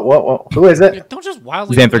it? Whoa. Who is it? Don't just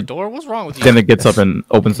wildly Xanther- open the door. What's wrong with you? Then it gets up and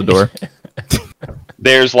opens the door.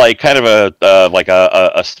 There's kind of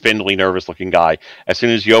a spindly, nervous-looking guy. As soon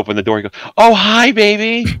as you open the door, he goes, "Oh, hi,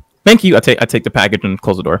 baby." Thank you. I take the package and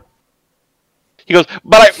close the door. He goes,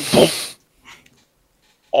 but I.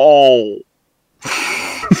 Oh.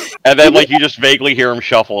 And then, like, you just vaguely hear him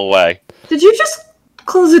shuffle away. Did you just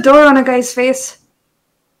close the door on a guy's face?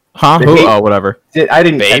 Huh? Did Who? he- Oh, whatever. I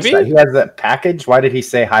didn't catch Baby? that. He has that package. Why did he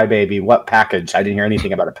say hi, baby? What package? I didn't hear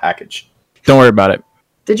anything about a package. Don't worry about it.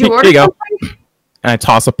 Did you Here order you go. something? And I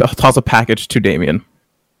toss a package to Damien.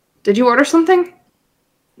 Did you order something?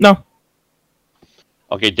 No.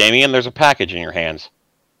 Okay, Damien, there's a package in your hands.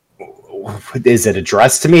 Is it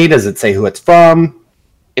addressed to me? Does it say who it's from?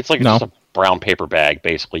 It's like No. just a brown paper bag,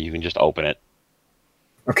 basically. You can just open it.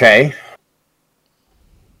 Okay.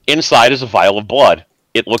 Inside is a vial of blood.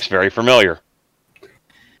 It looks very familiar.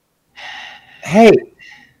 Hey,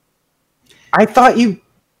 I thought you.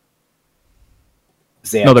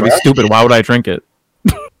 No, that'd be stupid. Why would I drink it?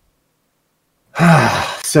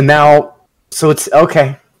 So it's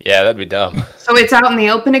okay. Yeah, that'd be dumb. So it's out in the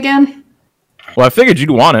open again? Well, I figured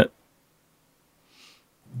you'd want it.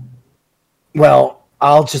 Well,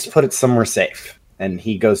 I'll just put it somewhere safe. And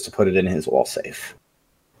he goes to put it in his wall safe.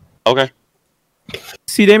 Okay.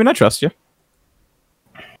 See, Damien, I trust you.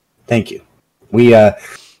 Thank you. We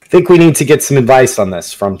think we need to get some advice on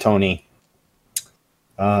this from Tony.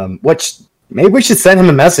 Which maybe we should send him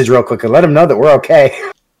a message real quick and let him know that we're okay.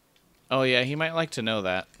 Oh yeah, he might like to know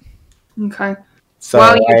that. Okay. So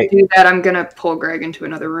While you do that, I'm going to pull Greg into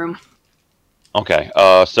another room. Okay.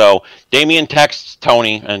 So Damien texts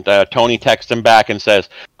Tony, and Tony texts him back and says,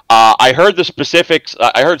 I heard the specifics.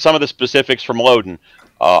 I heard some of the specifics from Loden.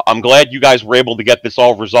 I'm glad you guys were able to get this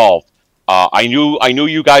all resolved. I knew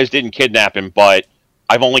you guys didn't kidnap him, but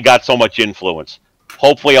I've only got so much influence.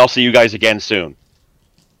 Hopefully, I'll see you guys again soon.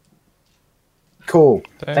 cool.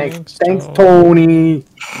 Thanks, Thanks, Tony.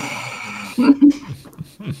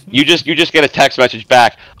 You just get a text message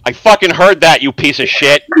back. I fucking heard that, you piece of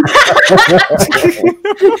shit.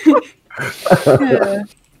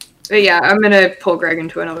 But yeah, I'm going to pull Greg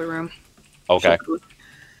into another room. Okay.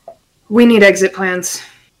 We need exit plans.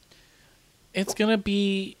 It's gonna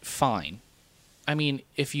be fine. I mean,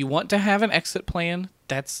 if you want to have an exit plan,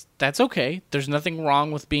 that's okay. There's nothing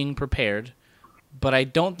wrong with being prepared. But I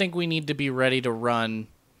don't think we need to be ready to run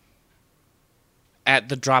at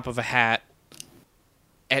the drop of a hat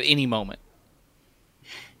at any moment.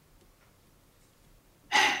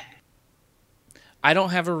 I don't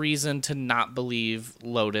have a reason to not believe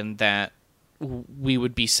Loden that we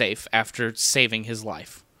would be safe after saving his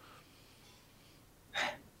life.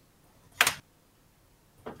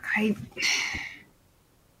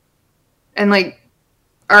 And like,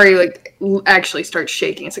 Ari like actually starts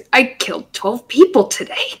shaking. It's like, I killed 12 people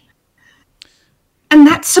today. And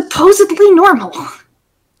that's supposedly normal.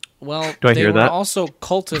 Well, Do I they hear were that? also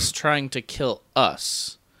cultists trying to kill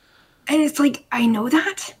us. And it's like, I know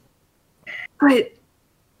that. But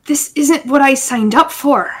this isn't what I signed up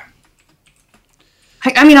for.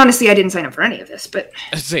 I mean, honestly, I didn't sign up for any of this, but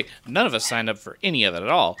I'd say none of us signed up for any of it at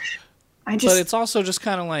all. I But it's also just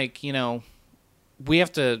kind of like, we're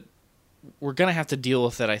going to have to deal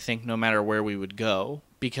with it, I think, no matter where we would go.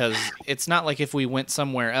 Because it's not like if we went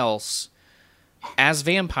somewhere else as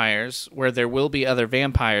vampires, where there will be other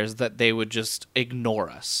vampires, that they would just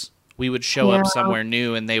ignore us. We would show up somewhere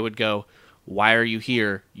new and they would go, why are you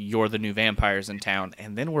here? You're the new vampires in town.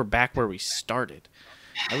 And then we're back where we started.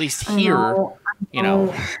 At least here,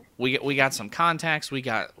 we got some contacts. We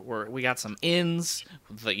got some ins.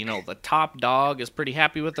 The top dog is pretty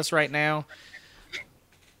happy with us right now.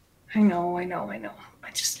 I know.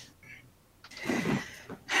 I just...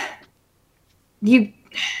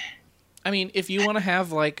 I mean, if you want to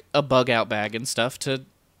have, like, a bug out bag and stuff to,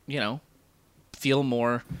 feel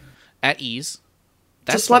more at ease,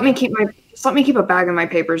 that's let me keep a bag of my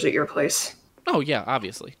papers at your place. Oh, yeah,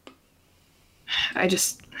 obviously. I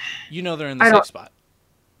just... they're in the safe spot.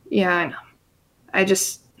 Yeah, I know. I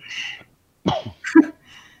just...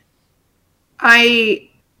 I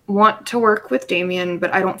want to work with Damien,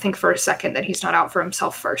 but I don't think for a second that he's not out for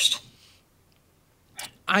himself first.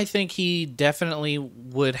 I think he definitely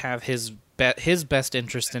would have his best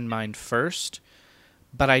interest in mind first,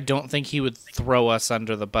 but I don't think he would throw us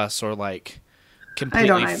under the bus or, like,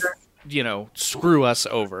 completely, screw us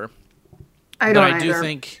over. I do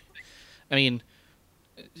think, I mean,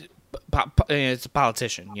 it's a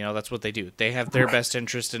politician, that's what they do. They have their best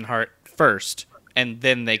interest in heart first, and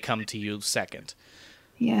then they come to you second.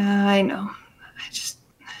 Yeah, I know.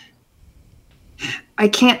 I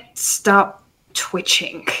can't stop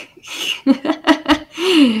twitching.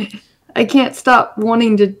 I can't stop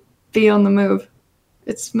wanting to be on the move.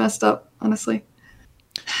 It's messed up, honestly.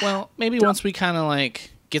 Well, maybe once we kind of,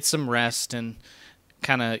 like, get some rest and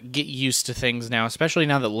kind of get used to things now, especially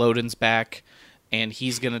now that Loden's back, and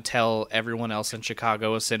he's gonna tell everyone else in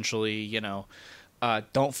Chicago essentially,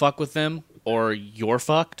 don't fuck with them or you're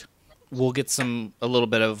fucked. We'll get a little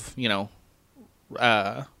bit of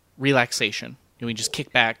relaxation. We just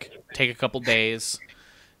kick back, take a couple days,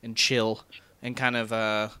 and chill, and kind of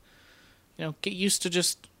get used to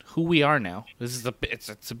just who we are now.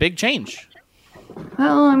 It's a big change.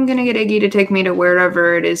 Well, I'm gonna get Iggy to take me to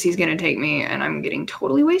wherever it is he's gonna take me, and I'm getting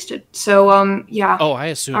totally wasted. So, yeah. Oh, I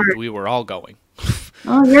assumed we were all going.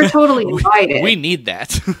 Oh, you're totally invited. We need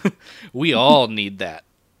that. We all need that.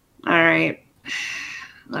 All right.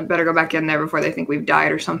 I better go back in there before they think we've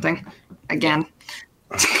died or something. Again.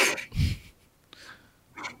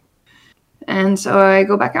 And so I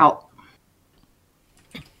go back out.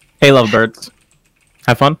 Hey, lovebirds.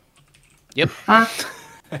 Have fun. Yep. Huh?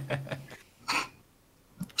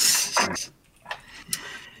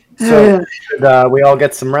 So should, we all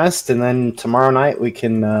get some rest, and then tomorrow night we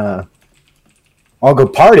can all go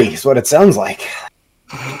party. Is what it sounds like.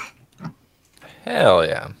 Hell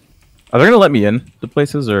yeah. Are they gonna let me in the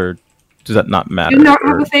places, or does that not matter? Do you not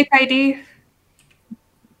have a fake ID?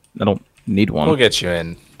 I don't need one. We'll get you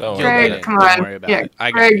in. Don't You'll worry. get it. come Don't on. worry about Yeah, it.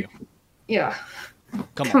 I got Greg. you. Yeah.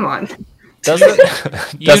 Come on. Doesn't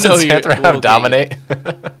You know Xanther we'll have get dominate?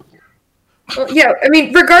 Well, yeah, I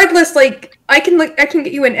mean, regardless, like I can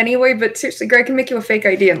get you in anyway. But seriously, Greg can make you a fake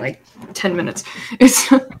ID in like 10 minutes.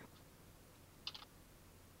 It's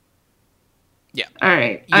Yeah. all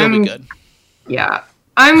right. You'll be good. Yeah.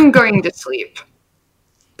 I'm going to sleep.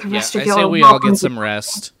 The Yeah, rest I of y'all say are we all welcome get to- some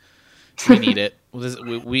rest. We need it.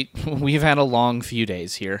 We've had a long few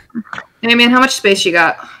days here. Hey man, how much space you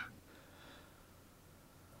got?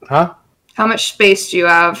 Huh? How much space do you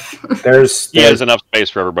have? There's He has enough space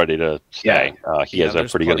for everybody to stay. He Yeah, has a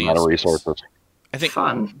there's pretty good plenty amount of of space. resources. I think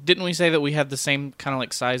Fun. didn't we say that we had the same kind of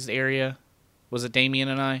like sized area? Was it Damien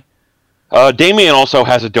and I? Damien also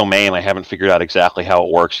has a domain. I haven't figured out exactly how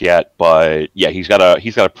it works yet, but yeah, he's got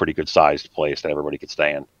a pretty good sized place that everybody could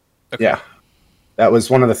stay in. Okay. Yeah. That was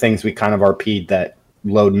one of the things we kind of RP'd that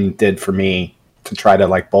Loden did for me to try to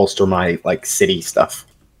like bolster my like city stuff.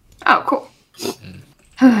 Oh, cool.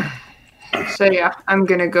 So yeah, I'm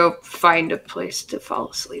gonna go find a place to fall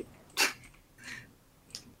asleep.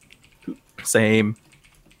 Same.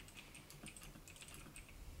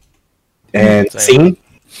 And Same. scene?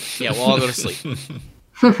 Yeah, we'll all go to sleep.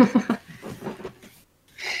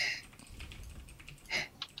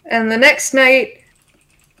 And the next night,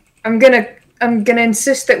 I'm gonna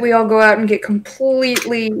insist that we all go out and get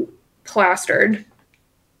completely plastered,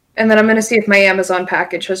 and then I'm gonna see if my Amazon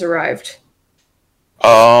package has arrived.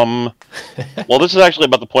 Well, this is actually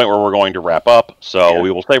about the point where we're going to wrap up, so we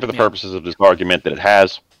will say for the purposes of this argument that it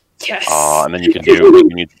has, Yes. and then you can do what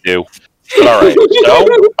you need to do. But, all right,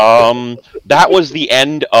 so that was the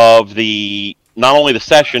end of not only the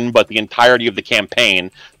session but the entirety of the campaign,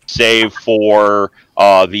 save for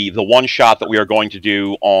the one shot that we are going to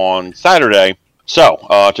do on Saturday.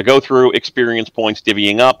 So to go through experience points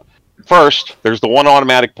divvying up, first there's the one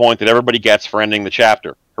automatic point that everybody gets for ending the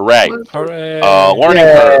chapter. Hooray! Hooray. Learning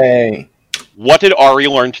curve. Yay. What did Ari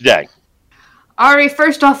learn today? Ari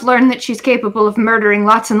first off learned that she's capable of murdering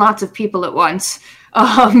lots and lots of people at once.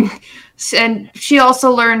 And she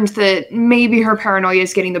also learned that maybe her paranoia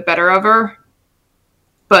is getting the better of her,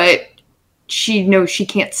 but she knows she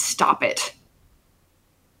can't stop it.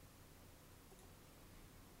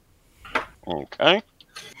 Okay.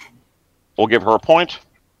 We'll give her a point.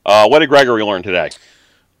 What did Gregory learn today?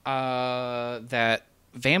 That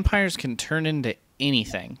vampires can turn into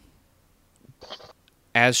anything,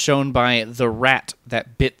 as shown by the rat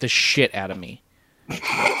that bit the shit out of me.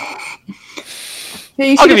 Yeah,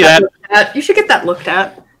 you I'll should give get you that. looked at. You should get that looked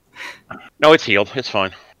at. No, it's healed. It's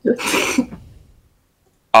fine.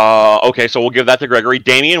 Okay, so we'll give that to Gregory.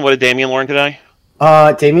 Damien, what did Damien learn today?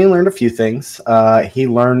 Damien learned a few things. He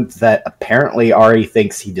learned that apparently Ari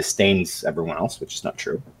thinks he disdains everyone else, which is not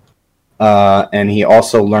true. And he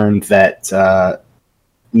also learned that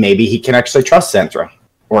maybe he can actually trust Xanthra,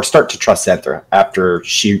 or start to trust Xanthra after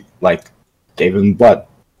she gave him blood.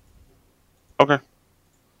 Okay.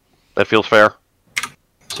 That feels fair.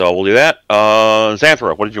 So we'll do that.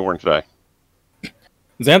 Xanthra, what did you learn today?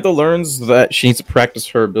 Xantha learns that she needs to practice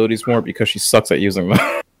her abilities more because she sucks at using them.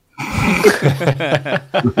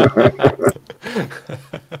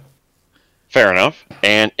 Fair enough.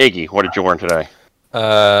 And Iggy, what did you learn today?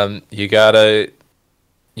 You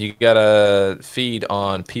gotta feed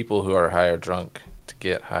on people who are higher drunk to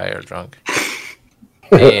get higher drunk.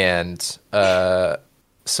 And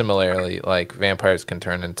similarly, like vampires can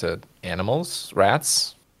turn into animals,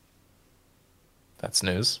 rats. That's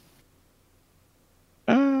news.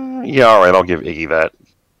 Yeah, all right, I'll give Iggy that.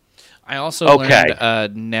 I also Okay.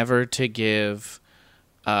 learned never to give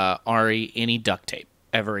Ari any duct tape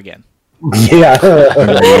ever again.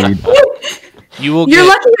 Yeah. You will You're get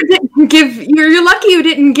lucky you didn't give. You're lucky you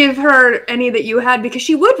didn't give her any that you had because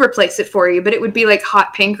she would replace it for you, but it would be like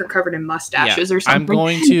hot pink or covered in mustaches or something. I'm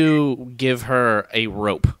going to give her a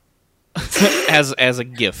rope as a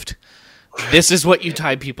gift. This is what you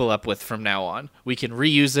tie people up with from now on. We can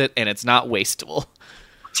reuse it, and it's not wastable.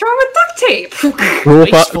 What's wrong with duct tape? Rule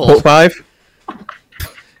Wasteful. quote 5.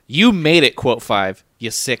 You made it, quote 5,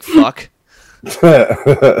 you sick fuck.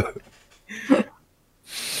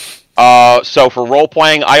 So for role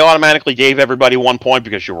playing, I automatically gave everybody 1 point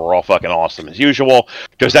because you were all fucking awesome as usual.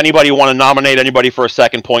 Does anybody want to nominate anybody for a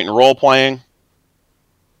second point in role playing?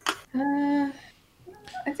 I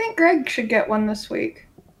think Greg should get one this week,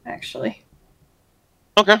 actually.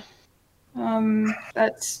 Okay.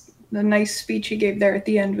 That's the nice speech he gave there at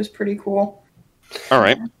the end was pretty cool. All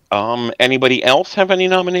right. Anybody else have any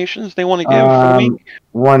nominations they want to give for the week?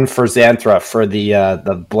 One for Xanthra for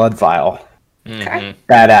the blood vial. Okay.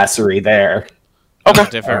 Badassery there. Okay.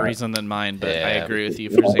 Different reason than mine, but I Yeah. agree with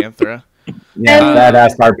you for Xanthra. Yeah,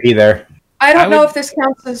 badass RP there. I don't I know would- if this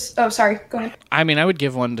counts as. Oh, sorry. Go ahead. I mean, I would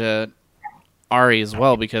give one to Ari as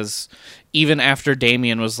well, because even after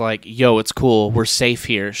Damien was like, yo, it's cool, we're safe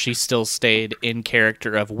here, she still stayed in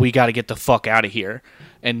character of, we got to get the fuck out of here,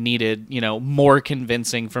 and needed, more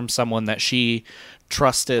convincing from someone that she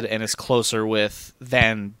trusted and is closer with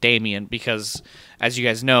than Damien, because, as you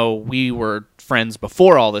guys know, we were friends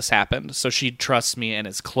before all this happened, so she trusts me and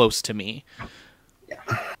is close to me.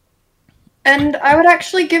 And I would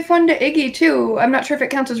actually give one to Iggy too. I'm not sure if it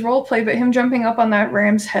counts as role play, but him jumping up on that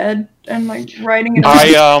ram's head and like riding it. I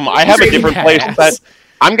have a different place Yes. that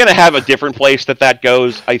I'm gonna have a different place that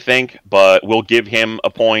goes, I think, but we'll give him a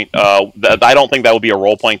point. I don't think that will be a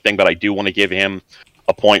role playing thing, but I do want to give him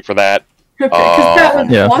a point for that. Okay, because that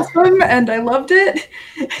was Yeah. awesome and I loved it.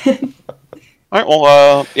 All right,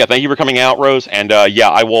 well, yeah, thank you for coming out, Rose, and yeah,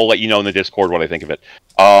 I will let you know in the Discord what I think of it.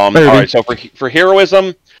 All right, so for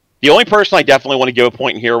heroism, the only person I definitely want to give a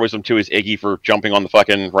point in heroism to is Iggy for jumping on the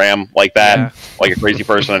fucking ram like that, Yeah. like a crazy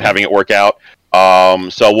person, and having it work out.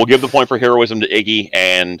 So we'll give the point for heroism to Iggy,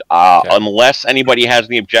 and unless anybody has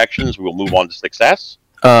any objections, we will move on to success.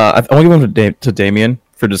 I want to give one to Damien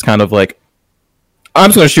for just kind of like, I'm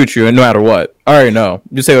just going to shoot you no matter what. I already know.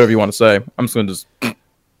 You say whatever you want to say. I'm just going to just...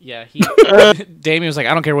 Yeah, Damien was like,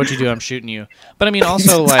 I don't care what you do, I'm shooting you. But I mean,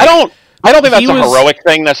 also, like, I don't think that's he a was- heroic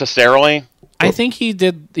thing necessarily. I think he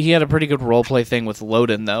had a pretty good roleplay thing with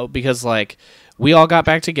Loden, though, because, like, we all got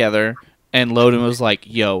back together, and Loden was like,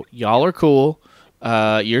 yo, y'all are cool,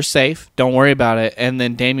 you're safe, don't worry about it. And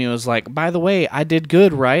then Damien was like, by the way, I did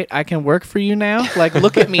good, right? I can work for you now? Like,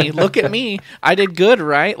 look at me, I did good,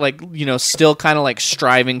 right? Like, still kind of, like,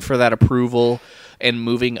 striving for that approval and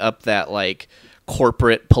moving up that, like,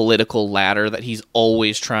 corporate political ladder that he's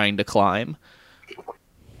always trying to climb.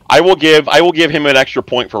 I will give him an extra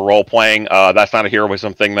point for role playing. That's not a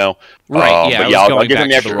heroism thing though. Right, yeah, I But was yeah, I'll going give him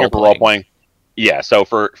the back to extra the point for role playing. Yeah, so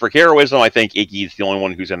for heroism, I think Iggy's the only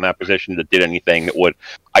one who's in that position that did anything that would,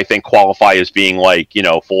 I think, qualify as being like,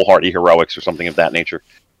 foolhardy heroics or something of that nature.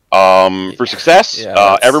 For success,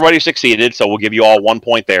 everybody succeeded, so we'll give you all 1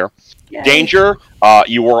 point there. Yay. Danger,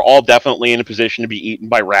 you were all definitely in a position to be eaten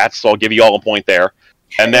by rats, so I'll give you all a point there.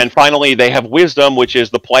 And then finally, they have wisdom, which is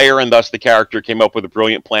the player and thus the character came up with a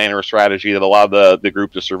brilliant plan or a strategy that allowed the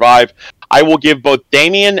group to survive. I will give both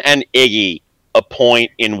Damien and Iggy a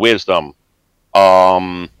point in wisdom.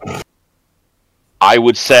 I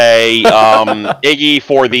would say Iggy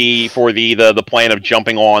for the plan of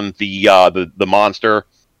jumping on the monster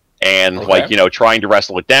and trying to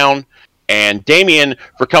wrestle it down. And Damien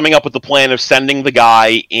for coming up with the plan of sending the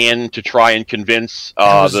guy in to try and convince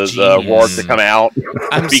the genius. Rourke to come out.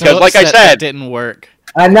 I'm Because, so like I upset said- that didn't work.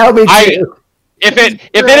 And now me I- too. If it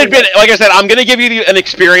had been, like I said, I'm going to give you an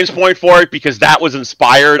experience point for it because that was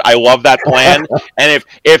inspired. I love that plan. And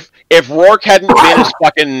if Rourke hadn't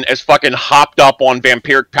been as fucking hopped up on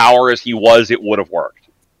vampiric power as he was, it would have worked.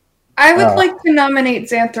 I would like to nominate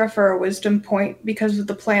Xanthra for a wisdom point because of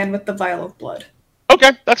the plan with the vial of blood.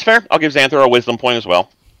 Okay, that's fair. I'll give Xanthar a wisdom point as well.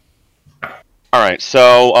 All right,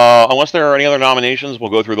 so unless there are any other nominations, we'll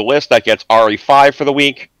go through the list. That gets Ari 5 for the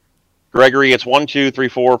week. Gregory gets 1, 2, 3,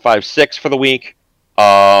 4, 5, 6 for the week.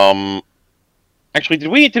 Actually,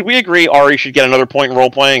 did we agree Ari should get another point in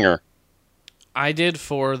role playing, or? I did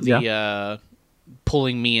for the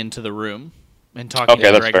pulling me into the room and talking Okay,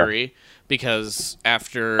 to that's fair. Gregory because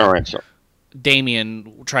after All right, so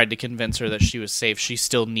Damien tried to convince her that she was safe, she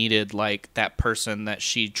still needed like that person that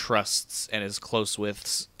she trusts and is close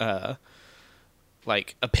with,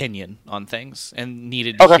 like opinion on things, and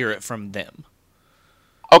needed to hear it from them.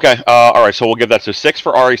 Okay, all right, so we'll give that to 6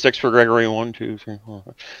 for Ari, 6 for Gregory, 1, 2, 3, 4,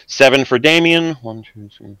 5. 7 for Damien, 1, 2,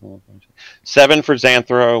 3, 4, 5, 6. 7 for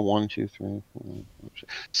Xanthro, 1, 2, 3, 4, 5,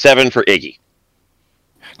 6. 7 for Iggy.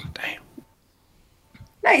 Damn.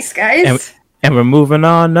 Nice, guys. And we're moving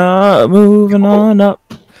on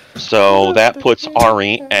up. So that puts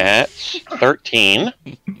Ari at 13.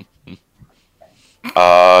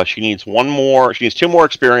 She needs 2 more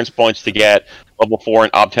experience points to get level 4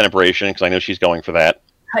 in Obtenebration, because I know she's going for that.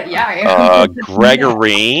 Yeah.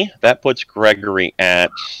 Gregory, that puts Gregory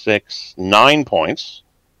at 9 points.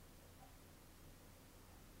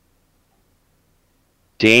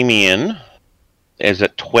 Damien is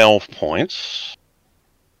at 12 points.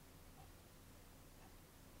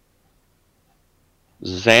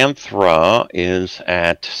 Xanthra is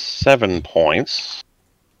at 7 points.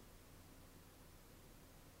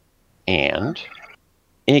 And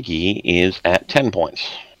Iggy is at 10 points.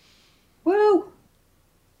 Woo.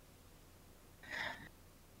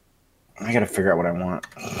 I gotta figure out what I want.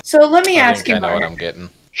 So let me I ask think you, I know what Mark. I'm getting.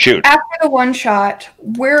 Shoot. After the one shot,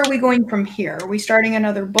 where are we going from here? Are we starting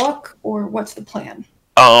another book, or what's the plan?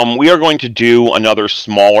 We are going to do another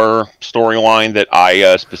smaller storyline that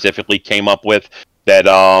I specifically came up with that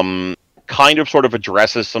kind of sort of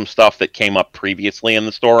addresses some stuff that came up previously in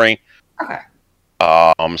the story. Okay.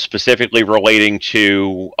 Specifically relating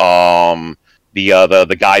to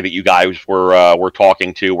the guy that you guys were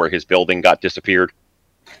talking to, where his building got disappeared.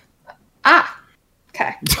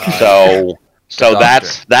 Okay. So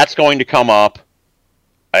that's going to come up,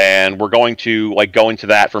 and we're going to like go into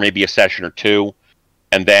that for maybe a session or 2,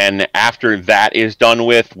 and then after that is done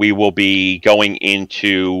with, we will be going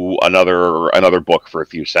into another book for a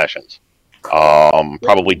few sessions.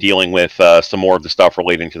 Probably dealing with some more of the stuff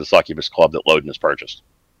relating to the Succubus Club that Loden has purchased.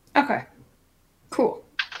 Okay. Cool.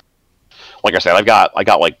 Like I said, I got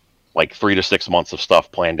like 3 to 6 months of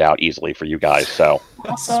stuff planned out easily for you guys. So,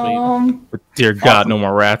 Awesome. Dear God, no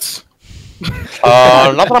more rats.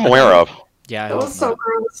 not that I'm aware of. Yeah, I That hope was so not.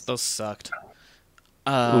 gross. Those sucked.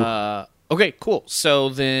 Okay, cool. So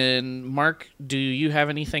then, Mark, do you have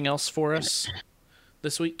anything else for us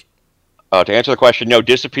this week? To answer the question, no,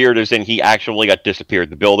 disappeared as in he actually got disappeared.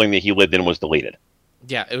 The building that he lived in was deleted.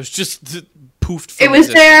 Yeah, it was just poofed from It was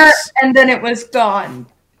existence. there, and then it was gone,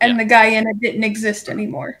 and Yeah. the guy in it didn't exist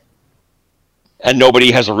anymore. And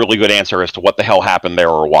nobody has a really good answer as to what the hell happened there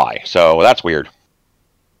or why. So that's weird.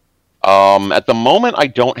 At the moment, I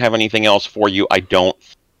don't have anything else for you, I don't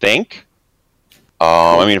think.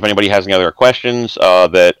 I mean, if anybody has any other questions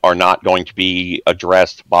that are not going to be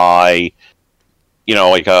addressed by,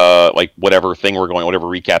 like whatever thing whatever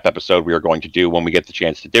recap episode we are going to do when we get the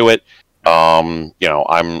chance to do it, I'm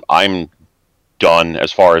done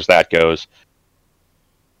as far as that goes.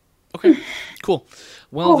 Okay, cool.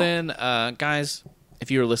 Well Cool. then, guys, if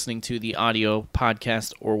you're listening to the audio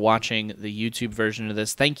podcast or watching the YouTube version of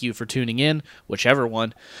this, thank you for tuning in, whichever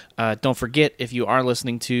one. Don't forget, if you are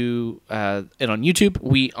listening to it on YouTube,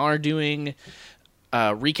 we are doing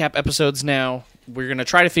recap episodes now. We're going to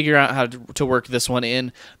try to figure out how to work this one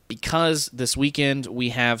in, because this weekend we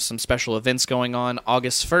have some special events going on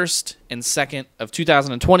August 1st and 2nd of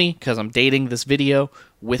 2020, because I'm dating this video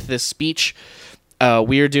with this speech.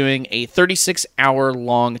 We are doing a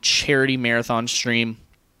 36-hour-long charity marathon stream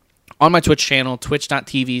on my Twitch channel,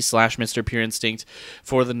 twitch.tv/Mr. Pure Instinct,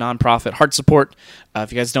 for the nonprofit Heart Support.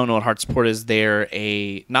 If you guys don't know what Heart Support is, they're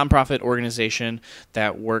a nonprofit organization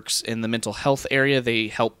that works in the mental health area. They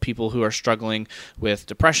help people who are struggling with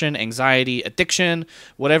depression, anxiety, addiction,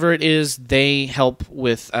 whatever it is. They help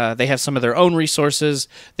with, they have some of their own resources.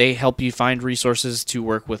 They help you find resources to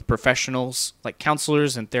work with professionals like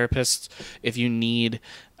counselors and therapists if you need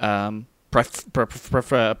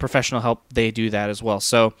professional help. They do that as well.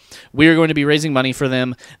 So we are going to be raising money for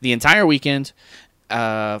them the entire weekend,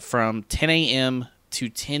 from 10 a.m. to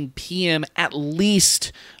 10 p.m. at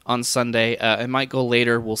least on Sunday. It might go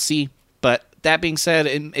later. We'll see. But that being said,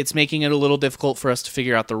 it's making it a little difficult for us to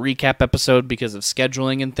figure out the recap episode because of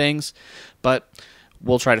scheduling and things. But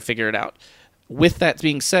we'll try to figure it out. With that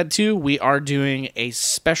being said, too, we are doing a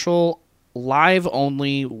special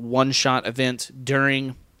live-only one-shot event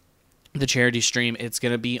during the charity stream. It's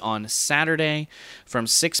going to be on Saturday from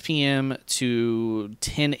 6 p.m. to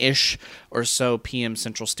 10-ish or so p.m.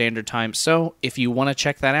 Central Standard Time. So if you want to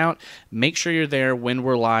check that out, make sure you're there when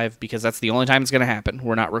we're live, because that's the only time it's going to happen.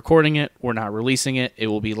 We're not recording it. We're not releasing it. It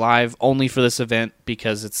will be live only for this event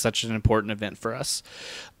because it's such an important event for us.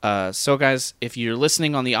 So, guys, if you're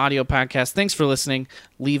listening on the audio podcast, thanks for listening.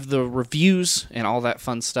 Leave the reviews and all that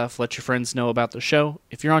fun stuff. Let your friends know about the show.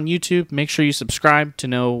 If you're on YouTube, make sure you subscribe to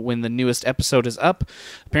know when the newest episode is up.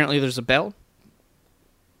 Apparently, there's a bell.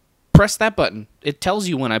 Press that button. It tells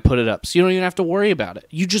you when I put it up, so you don't even have to worry about it.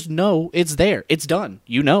 You just know it's there. It's done.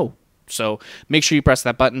 You know. So make sure you press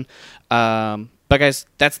that button. But, guys,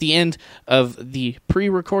 that's the end of the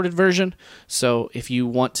pre-recorded version. So if you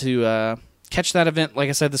want to... catch that event, like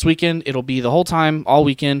I said, this weekend. It'll be the whole time, all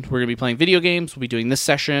weekend. We're going to be playing video games. We'll be doing this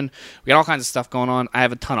session. We got all kinds of stuff going on. I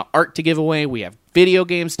have a ton of art to give away. We have video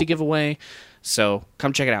games to give away. So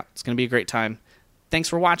come check it out. It's going to be a great time. Thanks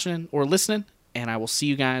for watching or listening, and I will see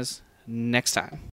you guys next time.